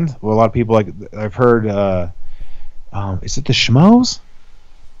the end. Well, a lot of people I've heard. Is it the Schmoes?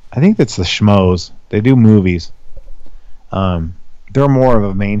 I think that's the Schmoes. They do movies. They're more of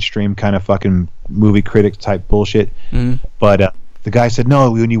a mainstream kind of fucking movie critic type bullshit. Mm-hmm. But the guy said,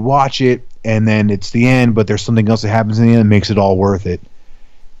 no, when you watch it and then it's the end, but there's something else that happens in the end that makes it all worth it.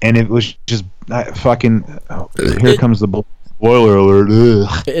 And it was just here comes the spoiler alert.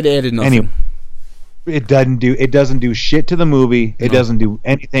 Ugh. It added nothing. Anyway, it doesn't do shit to the movie. It doesn't do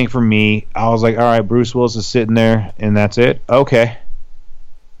anything for me. I was like, all right, Bruce Willis is sitting there, and that's it. Okay.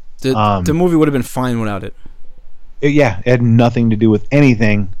 The movie would have been fine without it. It had nothing to do with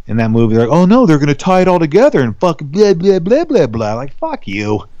anything in that movie. They're like, oh no, they're gonna tie it all together and fucking blah blah blah blah blah. Like, fuck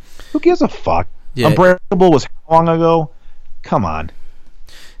you. Who gives a fuck? Yeah. Unbreakable was how long ago? Come on.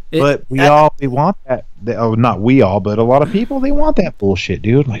 But we want that. Not we all, but a lot of people, they want that bullshit,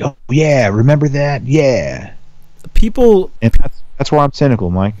 dude. Like, oh yeah, remember that? Yeah. People, and that's where I'm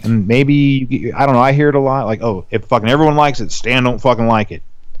cynical, Mike. And maybe I don't know. I hear it a lot. Like, oh, if fucking everyone likes it, Stan don't fucking like it.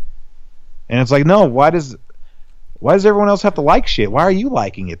 And it's like, no. Why does everyone else have to like shit? Why are you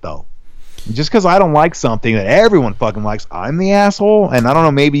liking it though? Just because I don't like something that everyone fucking likes, I'm the asshole. And I don't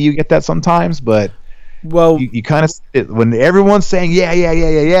know. Maybe you get that sometimes, but. Well, you kind of, when everyone's saying yeah,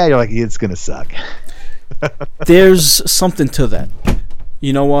 you're like, it's gonna suck. There's something to that.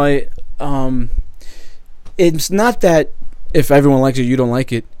 You know why? It's not that if everyone likes it, you don't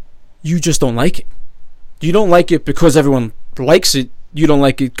like it. You just don't like it. You don't like it because everyone likes it. You don't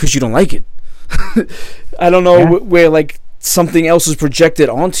like it because you don't like it. I don't know where like something else is projected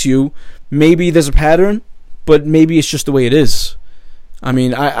onto you. Maybe there's a pattern, but maybe it's just the way it is. I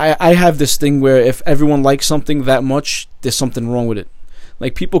mean, I have this thing where if everyone likes something that much, there's something wrong with it.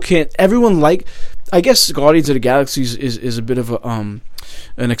 Like, people can't. I guess Guardians of the Galaxy is a bit of an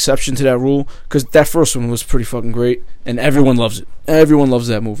exception to that rule, because that first one was pretty fucking great, and everyone loves it. Everyone loves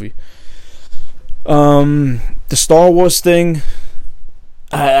that movie. The Star Wars thing,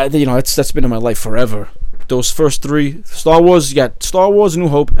 that's been in my life forever. Those first three, Star Wars, you got Star Wars: A New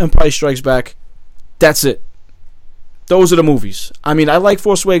Hope, Empire Strikes Back. That's it. Those are the movies. I mean, I like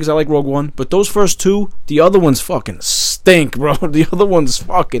Force Awakens, I like Rogue One, but those first two, the other ones fucking stink, bro. The other ones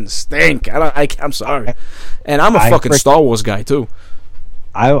fucking stink. I'm sorry. And I'm a fucking Star Wars guy, too.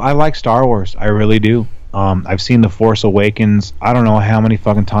 I like Star Wars. I really do. I've seen The Force Awakens. I don't know how many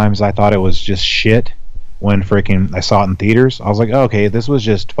fucking times I thought it was just shit when freaking I saw it in theaters. I was like, okay, this was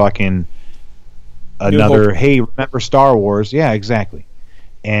just fucking another, hey, remember Star Wars? Yeah, exactly.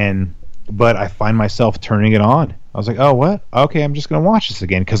 But I find myself turning it on. I was like, oh, what? Okay, I'm just going to watch this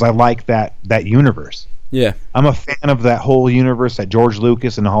again because I like that universe. Yeah. I'm a fan of that whole universe that George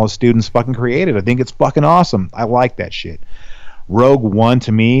Lucas and all his students fucking created. I think it's fucking awesome. I like that shit. Rogue One,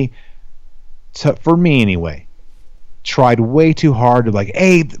 to me, for me anyway, tried way too hard to like,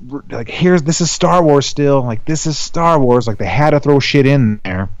 hey, like this is Star Wars still. Like, this is Star Wars. Like, they had to throw shit in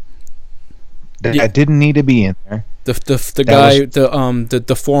there that didn't need to be in there. The guy, the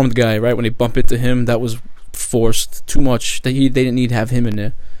deformed guy, right? When they bump into him, that was forced too much. They didn't need to have him in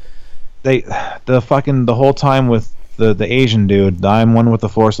there. The whole time with the Asian dude, I'm one with the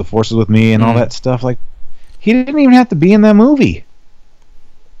Force is with me, and all that stuff. Like, he didn't even have to be in that movie.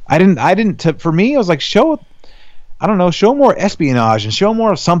 For me, I was like, show more espionage and show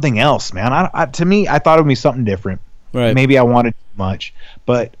more of something else, man. To me, I thought it would be something different. Right. Maybe I wanted too much,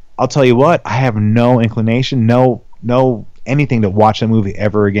 but I'll tell you what, I have no inclination, no anything to watch that movie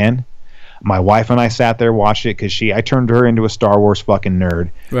ever again. My wife and I sat there, watched it, because I turned her into a Star Wars fucking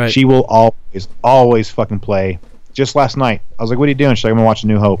nerd. Right. She will always fucking play. Just last night, I was like, what are you doing? She's like, I'm going to watch A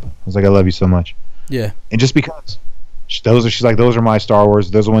New Hope. I was like, I love you so much. Yeah. And just because. She's like, those are my Star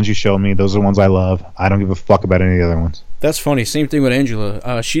Wars. Those are the ones you showed me. Those are the ones I love. I don't give a fuck about any of the other ones. That's funny. Same thing with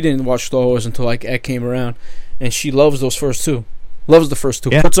Angela. She didn't watch Star Wars until I came around, and she loves those first two. Loves the first two.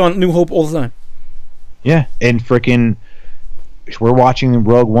 Yeah. Puts on New Hope all the time. Yeah. And freaking, we're watching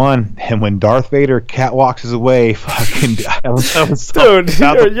Rogue One, and when Darth Vader catwalks his way, fucking,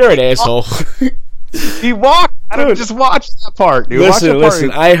 dude, you're an asshole. He walked. I don't just watch that part, dude.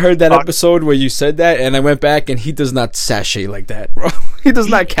 Listen. I heard that episode where you said that, and I went back, and he does not sashay like that, bro. He does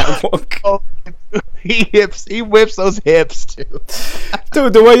not catwalk. He whips those hips, too.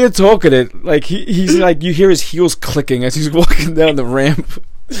 Dude, the way you're talking it, like he's like, you hear his heels clicking as he's walking down the ramp.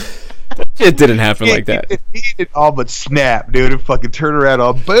 It didn't happen like that. He did all but snap, dude, and fucking turn around,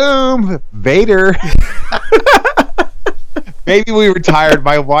 all boom, Vader. Maybe we were tired.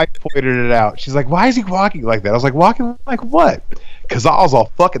 My wife pointed it out. She's like, why is he walking like that? I was like, walking like what? Because I was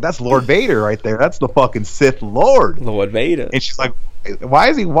all, fucking, that's Lord Vader right there. That's the fucking Sith Lord. Lord Vader. And she's like, why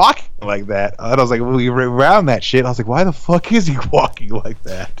is he walking like that? And I was like, we were around that shit. I was like, why the fuck is he walking like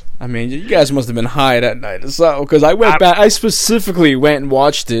that? I mean, you guys must have been high that night or so, because I went back. I specifically went and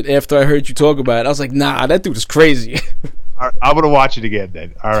watched it after I heard you talk about it. I was like, nah, that dude is crazy. All right, I'm going to watch it again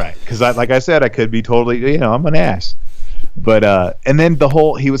then. All right. Because like I said, I could be totally, I'm an ass. But and then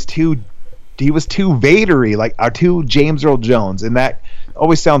he was too Vadery, like too James Earl Jones, and that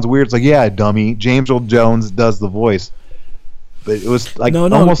always sounds weird. It's like, yeah, dummy, James Earl Jones does the voice, but it was like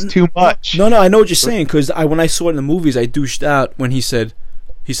almost too much. No, I know what you're saying, because when I saw it in the movies, I douched out when he said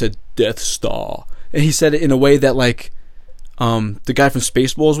Death Star, and he said it in a way that like the guy from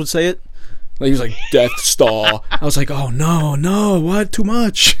Spaceballs would say it. Like, he was like, Death Star. I was like, oh no, what? Too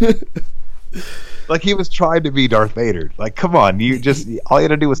much. Like, he was trying to be Darth Vader. Like, come on, all you had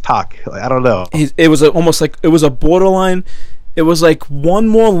to do was talk. Like, I don't know. It was almost like, it was a borderline. It was like one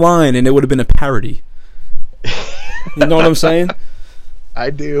more line and it would have been a parody. You know what I'm saying? I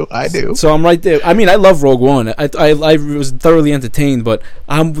do. So I'm right there. I mean, I love Rogue One. I was thoroughly entertained, but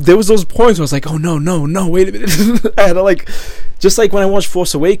there was those points where I was like, oh no, wait a minute. I had to, like, just like when I watched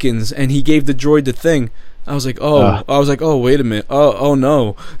Force Awakens and he gave the droid the thing. I was like, wait a minute. Oh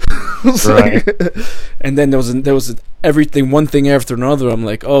no. Right. And then there was everything, one thing after another. I'm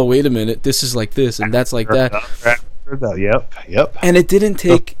like, oh, wait a minute. This is like this, and that's like that. Yep. And it didn't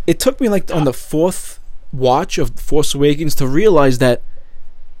take. It took me like on the fourth watch of Force Awakens to realize that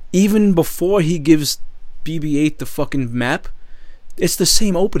even before he gives BB-8 the fucking map, it's the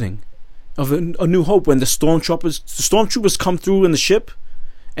same opening of A New Hope when the stormtroopers come through in the ship,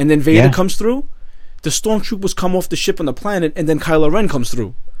 and then Vader comes through. The stormtroopers come off the ship on the planet, and then Kylo Ren comes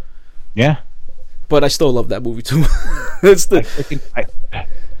through. Yeah. But I still love that movie too. It's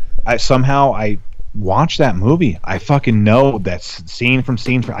I somehow watched that movie. I fucking know that scene from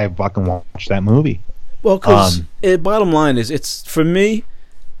I fucking watched that movie. Well, because bottom line is, it's, for me,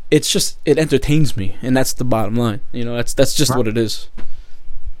 it's just, it entertains me, and that's the bottom line. You know, that's just what it is.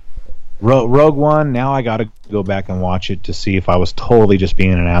 Rogue One. Now I got to go back and watch it to see if I was totally just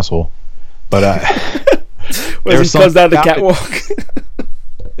being an asshole. But was he because down the catwalk?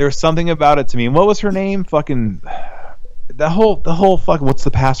 There's something about it to me. And what was her name? Fucking the whole fucking, what's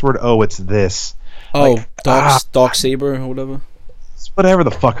the password? Oh, it's this. Oh, like, Dark Saber or whatever. Whatever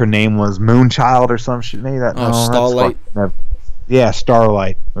the fuck her name was, Moonchild or some shit. Maybe that. Oh, Starlight. Yeah,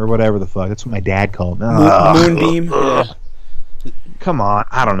 Starlight or whatever the fuck. That's what my dad called him. Ugh. Moonbeam. Yeah. Come on,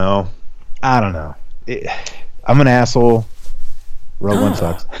 I don't know. I'm an asshole. Rogue One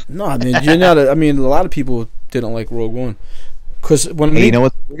sucks. No, I mean you're not. I mean, a lot of people didn't like Rogue One because when Hey, you know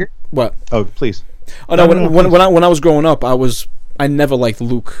what's weird? what? Oh, please. Oh no, when I was growing up, I never liked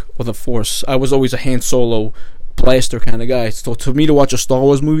Luke or the Force. I was always a Han Solo blaster kind of guy. So to me to watch a Star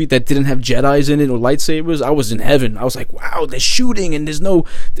Wars movie that didn't have Jedis in it or lightsabers, I was in heaven. I was like, wow, they're shooting and there's no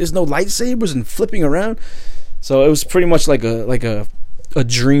lightsabers and flipping around. So it was pretty much like a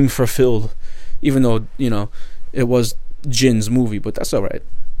dream fulfilled, even though it was Jin's movie, but that's all right.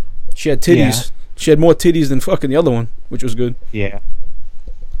 She had titties. Yeah. She had more titties than fucking the other one, which was good. Yeah.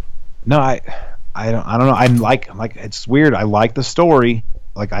 No, I don't know. I'm like it's weird. I like the story.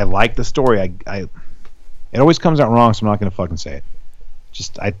 Like I like the story. It always comes out wrong, so I'm not gonna fucking say it.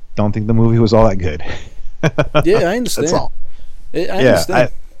 Just I don't think the movie was all that good. Yeah, I understand. That's all. I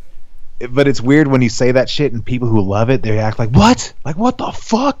understand. But it's weird when you say that shit and people who love it, they act like, what? Like, what the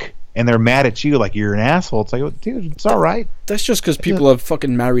fuck? And they're mad at you like you're an asshole. It's like, dude, it's all right. That's just because people are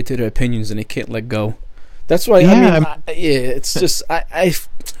fucking married to their opinions and they can't let go. That's why, it's just, I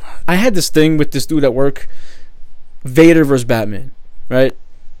had this thing with this dude at work, Vader versus Batman, right?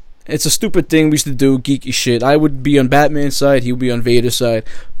 It's a stupid thing we used to do, geeky shit. I would be on Batman's side, he would be on Vader's side,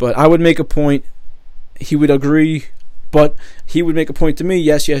 but I would make a point, he would agree, but he would make a point to me,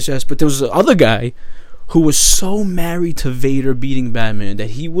 yes, but there was the other guy who was so married to Vader beating Batman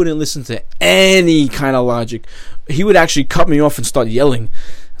that he wouldn't listen to any kind of logic. He would actually cut me off and start yelling.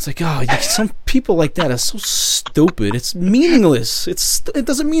 It's like, some people like that are so stupid. It's meaningless. It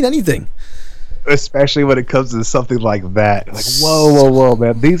doesn't mean anything. Especially when it comes to something like that. Like, whoa,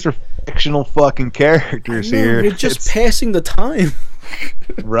 man. These are fictional fucking characters here. You're just passing the time.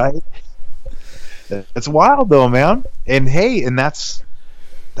 Right? It's wild, though, man. And, hey,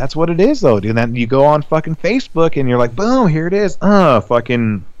 that's what it is, though, dude. And then you go on fucking Facebook and you're like, boom, here it is.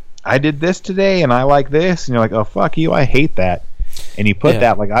 Fucking, I did this today and I like this. And you're like, oh, fuck you, I hate that. And you put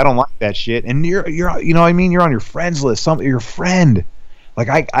that, like, I don't like that shit. And you're you know what I mean? You're on your friends list. Your friend. Like,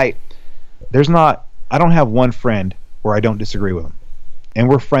 I don't have one friend where I don't disagree with them. And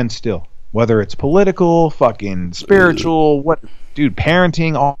we're friends still. Whether it's political, fucking spiritual,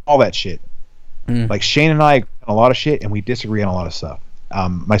 parenting, all that shit. Like, Shane and I agree on a lot of shit and we disagree on a lot of stuff.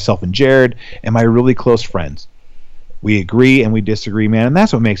 Myself and Jared and my really close friends. We agree and we disagree, man. And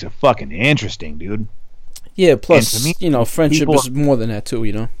that's what makes it fucking interesting, dude. Yeah, plus, friendship is more than that,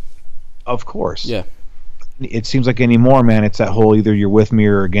 too, Of course. Yeah. It seems like anymore, man, it's that whole either you're with me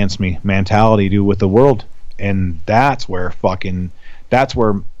or against me mentality, dude, with the world. And that's where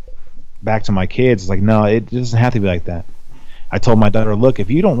back to my kids, it's like, no, it doesn't have to be like that. I told my daughter, look, if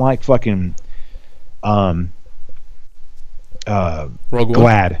you don't like fucking Rogue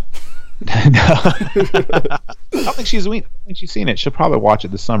Glad. I don't think she's seen it. She'll probably watch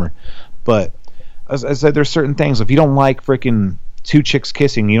it this summer. But as I said, there's certain things. If you don't like freaking two chicks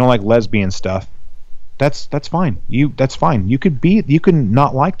kissing, you don't like lesbian stuff, that's fine. That's fine. You can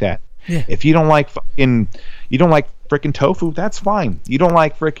not like that. Yeah. If you don't like freaking tofu, that's fine. You don't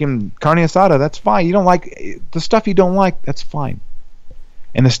like freaking carne asada, that's fine. You don't like the stuff you don't like, that's fine.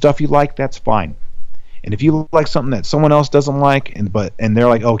 And the stuff you like, that's fine. And if you like something that someone else doesn't like, and they're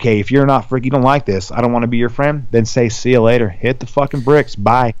like, okay, if you don't like this, I don't want to be your friend, then say, see you later. Hit the fucking bricks.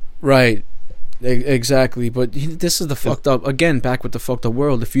 Bye. Right. Exactly. But this is the fucked up, again, back with the fucked up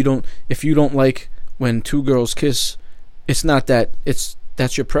world. If you don't like when two girls kiss, it's not that,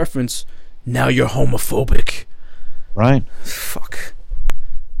 that's your preference. Now you're homophobic. Right. Fuck.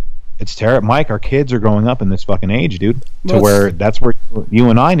 It's terrible. Mike, our kids are growing up in this fucking age, dude. Where that's where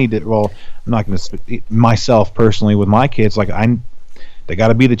you and I need to. Well, I'm not going to. Myself personally, with my kids, like they got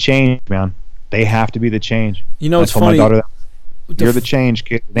to be the change, man. They have to be the change. It's funny. My daughter, you're the change,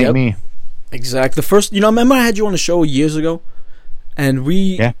 kid. It ain't me. Exactly. The first, remember I had you on the show years ago, and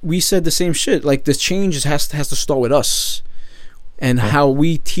we said the same shit. Like the change has to start with us, and how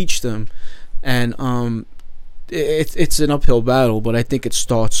we teach them, and it's an uphill battle, but I think it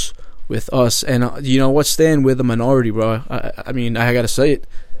starts with us. And you know what, Stan, we're the minority, bro. I mean, I gotta say it.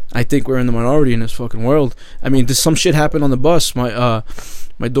 I think we're in the minority in this fucking world. I mean, some shit happened on the bus. My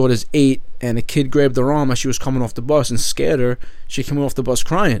daughter's 8, and a kid grabbed her arm as she was coming off the bus and scared her. She came off the bus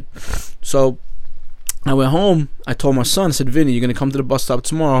crying. So I went home. I told my son, I said, Vinny, you're gonna come to the bus stop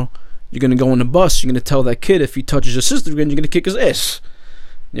tomorrow. You're gonna go on the bus. You're gonna tell that kid if he touches your sister again, you're gonna kick his ass.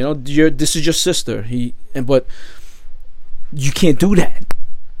 This is your sister. But you can't do that.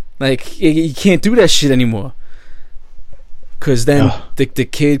 Like, you can't do that shit anymore. Because then the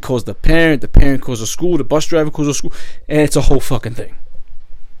kid calls the parent calls the school, the bus driver calls the school, and it's a whole fucking thing.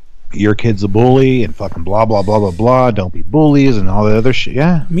 Your kid's a bully and fucking blah, blah, blah, blah, blah. Don't be bullies and all that other shit.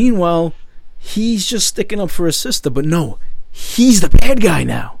 Yeah. Meanwhile, he's just sticking up for his sister, but no, he's the bad guy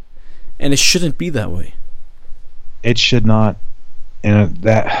now. And it shouldn't be that way. It should not. And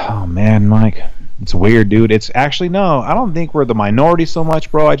oh man, Mike, it's weird, dude. It's actually, no, I don't think we're the minority so much,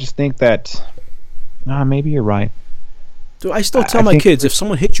 bro. I just think that, maybe you're right. Dude, I still tell my kids, if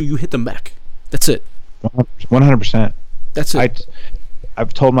someone hits you, you hit them back. That's it. 100%. That's it.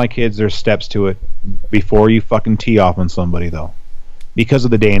 I've told my kids there's steps to it before you fucking tee off on somebody, though. Because of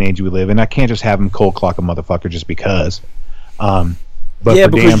the day and age we live in, I can't just have them cold clock a motherfucker just because. But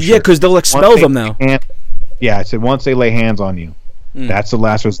because they'll expel them now. I said once they lay hands on you, that's the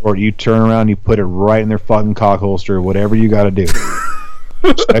last resort. You turn around, you put it right in their fucking cock holster, whatever you got to do.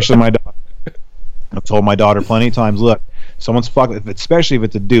 Especially my daughter. I've told my daughter plenty of times, look, someone's fucking, especially if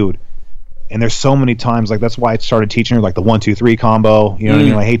it's a dude. And there's so many times, like, that's why I started teaching her, like, the 1-2-3 combo. You know what I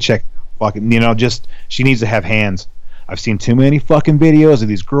mean? Like, hey, check, fucking, just, she needs to have hands. I've seen too many fucking videos of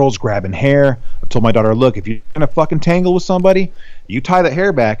these girls grabbing hair. I've told my daughter, look, if you're going to fucking tangle with somebody, you tie that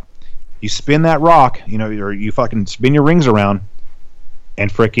hair back, you spin that rock, or you fucking spin your rings around,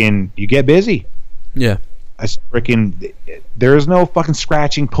 and frickin' you get busy. Yeah. There is no fucking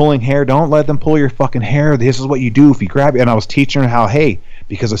scratching, pulling hair. Don't let them pull your fucking hair. This is what you do if you grab it. And I was teaching her how, hey,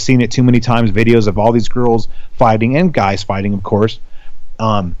 because I've seen it too many times, videos of all these girls fighting and guys fighting, of course,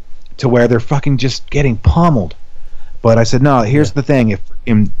 to where they're fucking just getting pummeled. But I said, no, here's the thing. If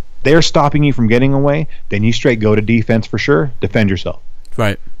they're stopping you from getting away, then you straight go to defense for sure. Defend yourself.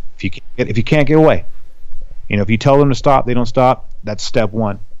 Right. If you can't get away, if you tell them to stop, they don't stop. That's step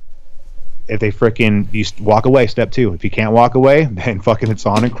one. If they you walk away, step two. If you can't walk away, then fucking it's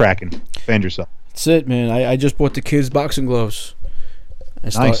on and cracking. Defend yourself. That's it, man. I just bought the kids boxing gloves. I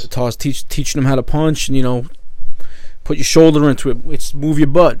started teaching them how to punch and, put your shoulder into it. It's move your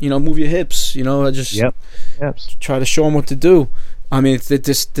butt, move your hips. I just try to show them what to do. I mean,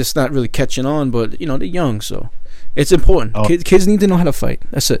 it's not really catching on, but, they're young, so it's important. Kids need to know how to fight.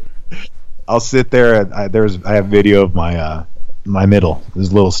 That's it. I'll sit there. I have video of my middle,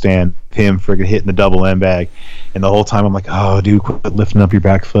 this little stand, him friggin' hitting the double M bag, and the whole time I'm like, oh, dude, quit lifting up your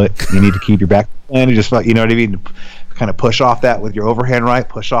back foot. You need to keep your back planted. Just, you know what I mean? Kind of push off that with your overhand right.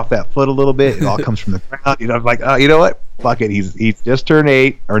 Push off that foot a little bit. It all comes from the ground. I'm like, oh, you know what? Fuck it. He's just turned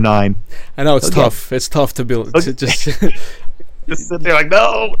 8 or 9. I know it's tough. It's tough to build. To just sit there like,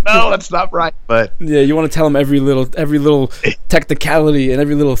 no, that's not right. But yeah, you want to tell him every little technicality and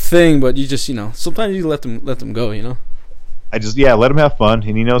every little thing, but you just sometimes you let them go. I just let him have fun,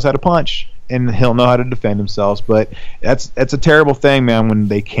 and he knows how to punch, and he'll know how to defend himself. But that's a terrible thing, man, when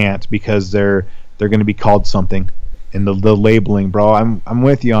they can't, because they're going to be called something, and the labeling, bro. I'm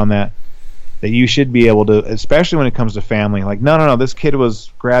with you on that. That you should be able to, especially when it comes to family. Like, no, this kid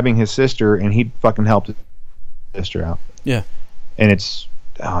was grabbing his sister, and he fucking helped his sister out. Yeah, and it's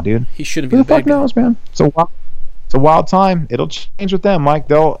dude, he shouldn't be. Who the fuck knows, man? It's a wild time. It'll change with them, Mike.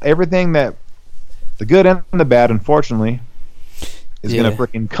 Everything that the good and the bad, unfortunately, is going to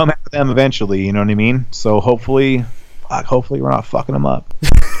freaking come after them eventually, you know what I mean? So hopefully we're not fucking them up.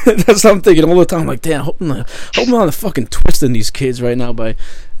 That's what I'm thinking all the time. Like, damn, hope I'm not fucking twisting these kids right now by,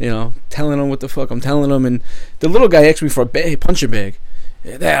 telling them what the fuck I'm telling them. And the little guy asked me for a punching bag.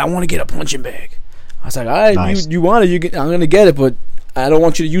 Dad, I want to get a punching bag. I was like, all right, nice. you want it, I'm going to get it, but I don't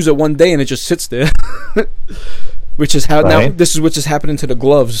want you to use it one day and it just sits there. Which is how now this is what is happening to the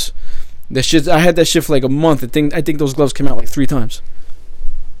gloves. I had that shit for like a month. I think those gloves came out like 3 times.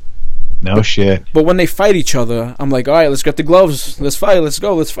 No shit. But when they fight each other, I'm like, all right, let's get the gloves. Let's fight. Let's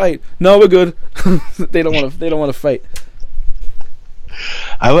go. Let's fight. No, we're good. They don't want to fight.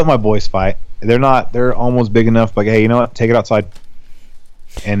 I let my boys fight. They're almost big enough. Like, hey, you know what? Take it outside.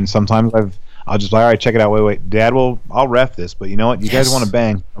 And sometimes I'll just like, all right, check it out. Wait. Dad I'll ref this, but you know what? You guys want to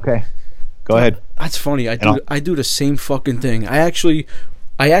bang? Okay, go ahead. That's funny. I do the same fucking thing. I actually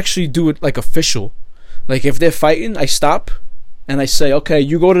do it like official. Like if they're fighting, I stop and I say, okay,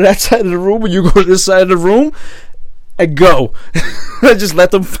 you go to that side of the room and you go to this side of the room and go. I just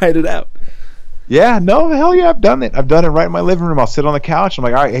let them fight it out. Yeah, no, hell yeah, I've done it. I've done it right in my living room. I'll sit on the couch. I'm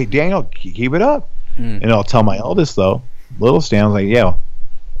like, all right, hey, Daniel, keep it up. And I'll tell my eldest, though, little Stan, like, yeah,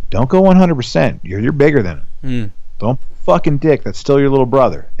 don't go 100%. You're bigger than him. Don't fucking dick. That's still your little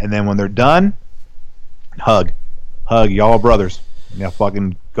brother. And then when they're done, hug. Y'all are brothers. Yeah,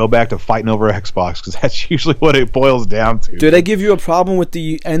 fucking go back to fighting over Xbox, because that's usually what it boils down to. Do they give you a problem with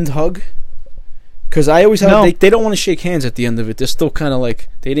the end hug? Because I always have they don't want to shake hands at the end of it. They're still kind of like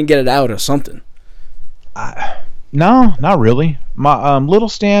they didn't get it out or something. No, not really. My little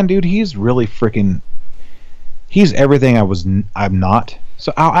Stan, dude, he's really freaking. He's everything I'm not.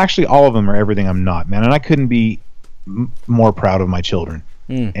 So actually, all of them are everything I'm not, man. And I couldn't be more proud of my children.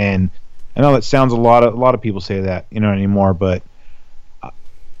 And I know that sounds a lot of people say that, anymore, but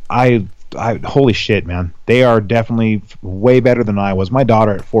I holy shit, man. They are definitely way better than I was. My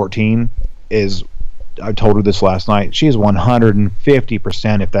daughter at 14 is, I told her this last night, she is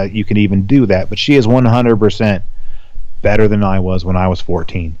 150%, if that you can even do that, but she is 100% better than I was when I was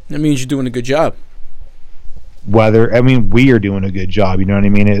 14. That means you're doing a good job. We are doing a good job, you know what I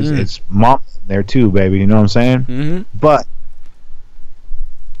mean? It's mom there too, baby, you know what I'm saying? Mm-hmm. But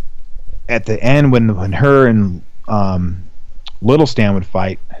at the end, when her and little Stan would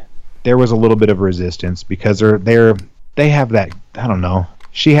fight, there was a little bit of resistance because they have that, I don't know,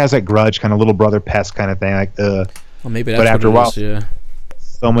 she has that grudge, kind of little brother pest kind of thing, like Well, maybe that's but after a while, yeah.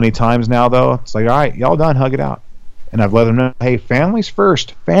 So many times now though, it's like, all right, y'all done, hug it out. And I've let them know, hey, family's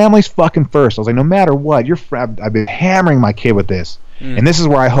first. Family's fucking first. I was like, no matter what, I've been hammering my kid with this. And this is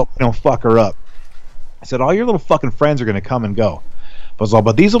where I hope I don't fuck her up. I said, all your little fucking friends are going to come and go.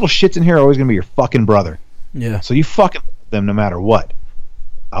 But these little shits in here are always going to be your fucking brother. Yeah. So you fucking love them no matter what.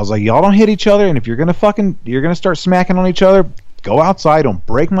 I was like, y'all don't hit each other, and if you're going to start smacking on each other, go outside, don't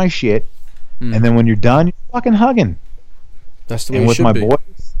break my shit. And then when you're done, you're fucking hugging. That's the way it should be.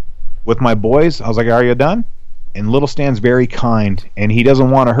 With my boys, I was like, are you done? And little Stan's very kind, and he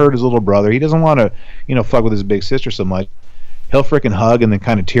doesn't want to hurt his little brother. He doesn't want to, fuck with his big sister so much. He'll freaking hug and then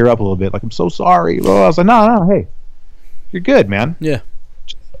kind of tear up a little bit, like, I'm so sorry. Well, I was like, no, hey, you're good, man. Yeah.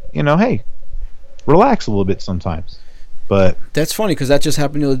 Hey, relax a little bit sometimes. But that's funny because that just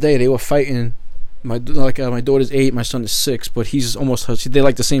happened the other day. They were fighting. My daughter's 8, my son is 6, but he's almost, they're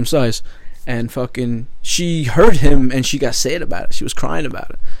like the same size. And fucking, she heard him and she got sad about it. She was crying about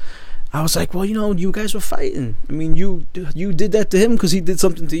it. I was like, well, you guys were fighting. I mean, you did that to him because he did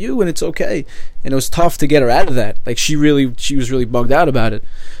something to you, and it's okay. And it was tough to get her out of that. Like, she was really bugged out about it.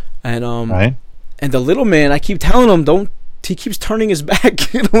 And right. And the little man, I keep telling him, he keeps turning his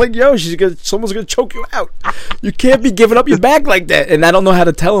back. And I'm like, yo, someone's gonna choke you out. You can't be giving up your back like that. And I don't know how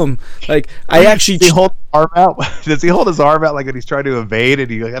to tell him. Like, I actually Does he hold his arm out? Does he hold his arm out like when he's trying to evade and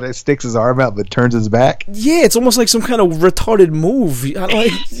he kind of sticks his arm out but turns his back? Yeah, it's almost like some kind of retarded move.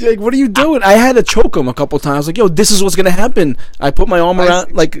 Like, what are you doing? I had to choke him a couple times. I was like, yo, this is what's gonna happen. I put my arm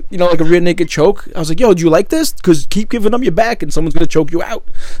around, like a rear naked choke. I was like, yo, do you like this? Because keep giving up your back and someone's gonna choke you out.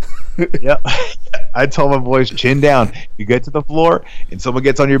 Yep. I told my boys, chin down. You get to the floor and someone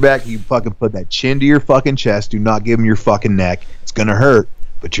gets on your back, you fucking put that chin to your fucking chest. Do not give them your fucking neck. It's gonna hurt,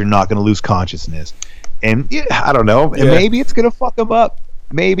 but you're not gonna lose consciousness. And I don't know. And maybe it's gonna fuck them up.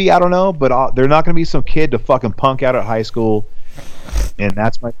 Maybe, I don't know. But they're not gonna be some kid to fucking punk out at high school. And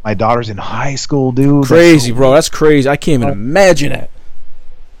that's my daughter's in high school, dude. Crazy, bro. That's crazy. I can't even imagine that.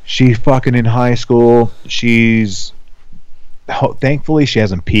 She's fucking in high school. Thankfully, she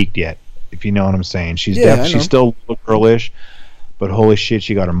hasn't peaked yet, if you know what I'm saying. She's still a little girlish, but holy shit,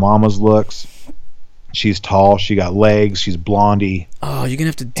 she got her mama's looks. She's tall, she got legs, she's blondie. Oh, you're gonna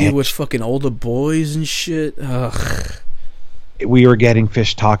have to deal with fucking older boys and shit. Ugh. We were getting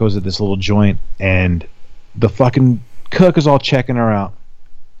fish tacos at this little joint, and the fucking cook is all checking her out.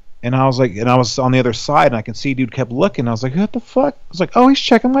 And I was on the other side, and I can see dude kept looking. I was like, what the fuck? I was like, oh, he's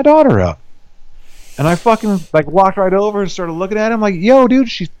checking my daughter out. And I fucking walked right over and started looking at him like, yo, dude,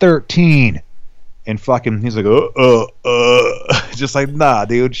 she's 13. And fucking, he's like, just like, nah,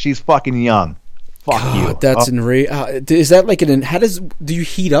 dude, she's fucking young. Fuck you. That's enraging. Is that like do you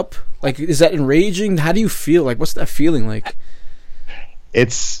heat up? Like, is that enraging? How do you feel? Like, what's that feeling like?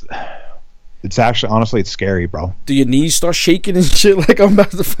 It's actually, honestly, it's scary, bro. Do your knees start shaking and shit like I'm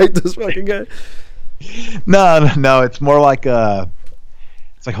about to fight this fucking guy? No, it's more like,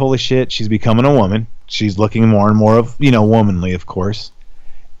 it's like, holy shit, she's becoming a woman. She's looking more and more of, womanly, of course.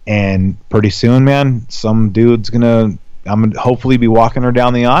 And pretty soon, man, some dude's I'm gonna hopefully be walking her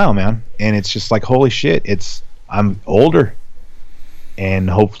down the aisle, man. And it's just like, holy shit, I'm older. And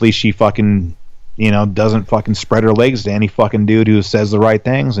hopefully she fucking, doesn't fucking spread her legs to any fucking dude who says the right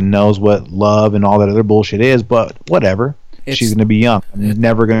things and knows what love and all that other bullshit is. But whatever. She's gonna be young. I'm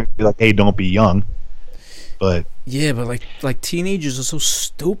never gonna be like, hey, don't be young. But yeah, but like teenagers are so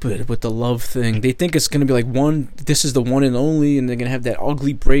stupid with the love thing. They think it's gonna be like this is the one and only, and they're gonna have that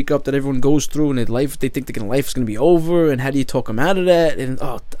ugly breakup that everyone goes through, and they think life's gonna be over. And how do you talk them out of that? And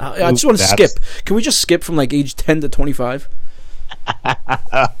I just want to skip. Can we just skip from like age 10 to 25?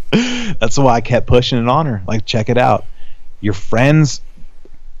 That's why I kept pushing it on her. Like, check it out. Your friends.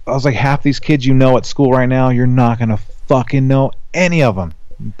 I was like, half these kids at school right now, you're not gonna fucking know any of them.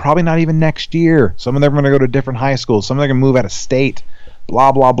 Probably not even next year. Some of them are going to go to different high schools. Some of them are going to move out of state.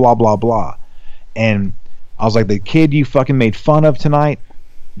 Blah, blah, blah, blah, blah. And I was like, the kid you fucking made fun of tonight,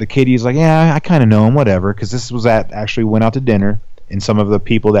 the kid, he's like, yeah, I kind of know him, whatever. Because this was actually went out to dinner, and some of the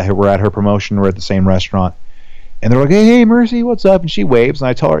people that were at her promotion were at the same restaurant. And they're like, hey, Mercy, what's up? And she waves, and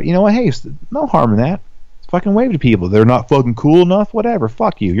I tell her, you know what, hey, no harm in that. Fucking wave to people. They're not fucking cool enough, whatever.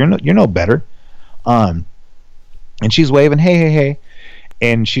 Fuck you. You're no better. And she's waving, hey.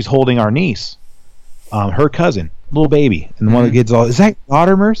 And she's holding our niece, her cousin, little baby. And one of the kids all, is that your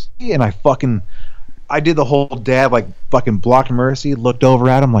daughter, Mercy? And I did the whole dad, like, fucking blocked Mercy, looked over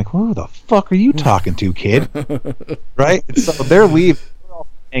at him like, who the fuck are you talking to, kid? Right? And so they're leaving, we're all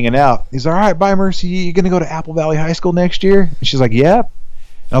hanging out. He's like, all right, bye, Mercy. You going to go to Apple Valley High School next year? And she's like, yep.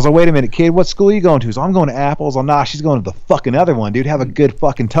 And I was like, wait a minute, kid, what school are you going to? So I'm going to Apples. Oh, nah, she's going to the fucking other one, dude. Have a good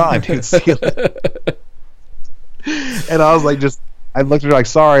fucking time, dude. See you later. And I was like, I looked at her like,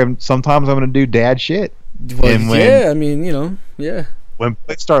 sorry, sometimes I'm going to do dad shit. Well, yeah, I mean, yeah. When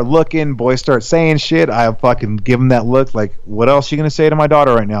boys start looking, boys start saying shit, I fucking give them that look like, what else are you going to say to my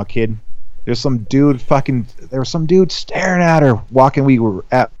daughter right now, kid? There was some dude staring at her walking. We were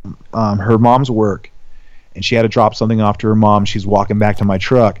at her mom's work, and she had to drop something off to her mom. She's walking back to my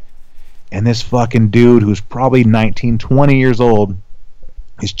truck, and this fucking dude who's probably 19, 20 years old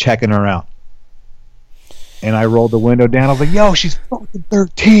is checking her out. And I rolled the window down. I was like, yo, she's fucking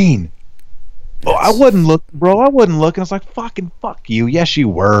 13. Oh, I wasn't looking, bro. I wasn't looking. I was like, fucking fuck you. Yes, you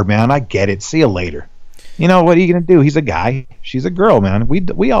were, man. I get it. See you later. You know, what are you going to do? He's a guy. She's a girl, man.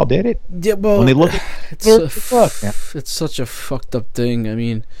 We all did it. Yeah, well, when they look it's such a fucked up thing. I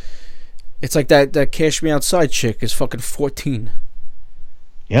mean, it's like that Cash Me Outside chick is fucking 14.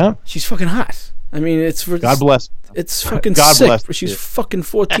 Yeah. She's fucking hot. I mean, God bless. It's fucking God sick. bless. She's fucking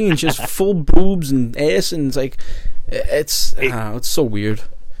 14. She has full boobs and ass, and it's like, it's so weird.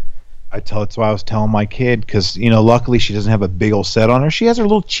 That's why I was telling my kid, because, luckily she doesn't have a big old set on her. She has her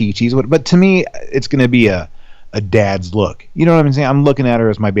little chi-chis, but to me, it's going to be a dad's look. You know what I'm saying? I'm looking at her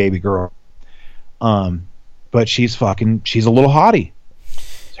as my baby girl. But she's a little hottie.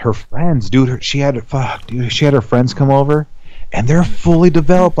 Her friends, dude, she had her friends come over, and they're fully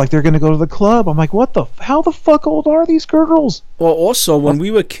developed, like they're going to go to the club. I'm like, how the fuck old are these girls? Well, also, when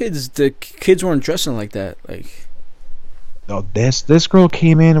we were kids, the kids weren't dressing like that. Like, no, this girl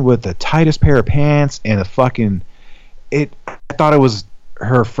came in with the tightest pair of pants and I thought it was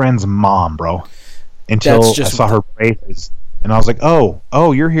her friend's mom, bro. Until I saw her braces, and I was like, oh,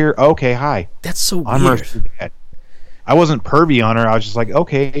 you're here. Okay, hi. That's so I'm weird. her dad. I wasn't pervy on her. I was just like,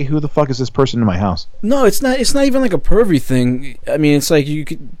 okay, who the fuck is this person in my house? No, it's not even like a pervy thing. I mean, it's like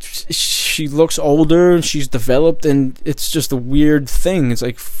she looks older and she's developed, and it's just a weird thing. It's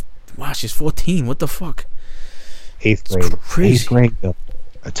like, wow, she's 14. What the fuck? 8th grade. Crazy. 8th grade, though.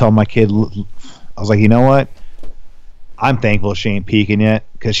 I tell my kid, I was like, you know what? I'm thankful she ain't peaking yet,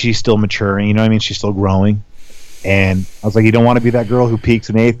 because she's still maturing. You know what I mean? She's still growing. And I was like, you don't want to be that girl who peaks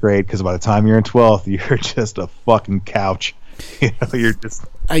in 8th grade, because by the time you're in 12th, you're just a fucking couch. You're just.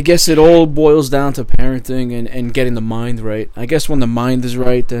 I guess it all boils down to parenting and getting the mind right. I guess when the mind is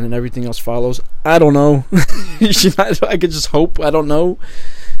right, then everything else follows. I don't know. I could just hope. I don't know.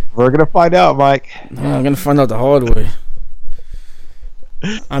 We're gonna find out, Mike. I'm gonna find out the hard way.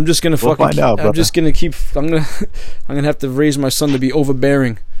 I'm just gonna we'll find out, I'm just gonna keep. I'm gonna have to raise my son to be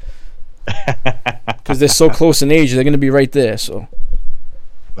overbearing. Because they're so close in age, they're gonna be right there. So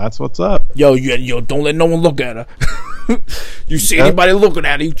that's what's up. Yo, don't let no one look at her. You see anybody looking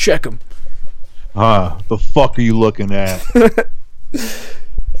at her, you check them. The fuck are you looking at?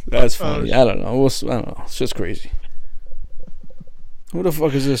 That's funny. I don't know. I don't know. It's just crazy. Who the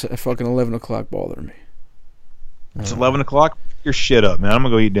fuck is this at fucking 11 o'clock bothering me? It's 11 o'clock? Your shit up, man. I'm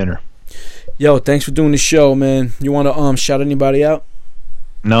gonna go eat dinner. Yo, thanks for doing the show, man. You want to shout anybody out?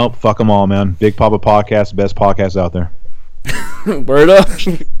 Nope, fuck them all, man. Big Papa Podcast, best podcast out there. Word up.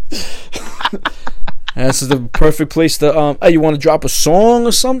 This is the perfect place to hey, you want to drop a song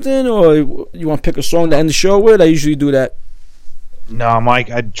or something, or you want to pick a song to end the show with? I usually do that. No, Mike,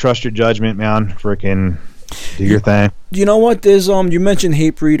 I trust your judgment, man. Freaking do your thing. You know what? There's you mentioned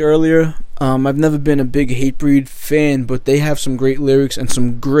Hatebreed earlier. I've never been a big Hatebreed fan, but they have some great lyrics and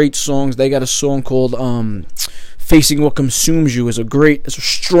some great songs. They got a song called Facing What Consumes You. It's a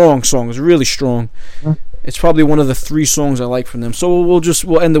strong song. It's really strong. Mm-hmm. It's probably one of the 3 songs I like from them. So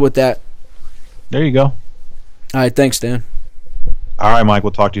we'll end it with that. There you go. All right, thanks, Dan. All right, Mike.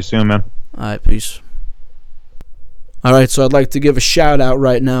 We'll talk to you soon, man. All right, peace. All right, so I'd like to give a shout out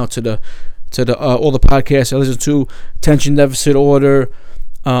right now to the all the podcasts I listen to: Attention Deficit Order,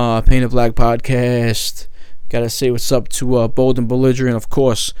 Painted Black Podcast, Gotta say what's up to Bold and Belligerent, of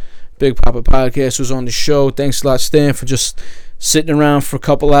course. Big Papa Podcast was on the show. Thanks a lot, Stan, for just sitting around for a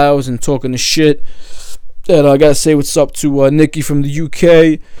couple hours and talking the shit. And I gotta say what's up to Nikki from the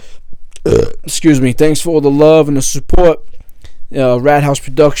UK. Excuse me. Thanks for all the love and the support. Rat House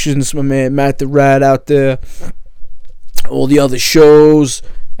Productions, my man Matt the Rat out there. All the other shows.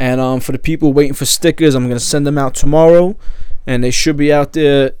 And for the people waiting for stickers, I'm gonna send them out tomorrow. And they should be out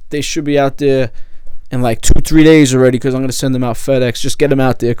there. In like 2-3 days already, because I'm going to send them out FedEx. Just get them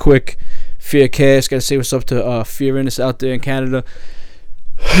out there quick. Fear Cast. Got to say what's up to Fear Innes out there in Canada.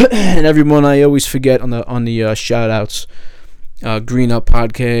 And everyone I always forget on the shout outs. Green Up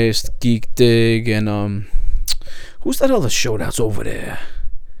Podcast, Geek Dig, and who's that other show that's over there?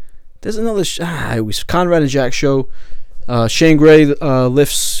 There's another Conrad and Jack show. Shane Gray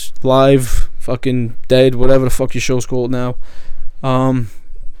lifts live, fucking dead, whatever the fuck your show's called now.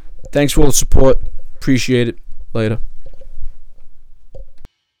 Thanks for all the support. Appreciate it. Later.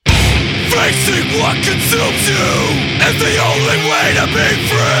 Facing what consumes you is the only way to be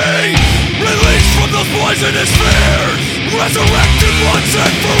free. Released from those poisonous fears, resurrected once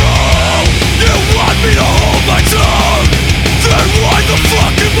and for all. You want me to hold my tongue? Then why the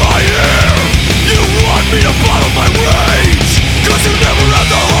fuck am I here? You want me to bottle my rage? 'Cause you never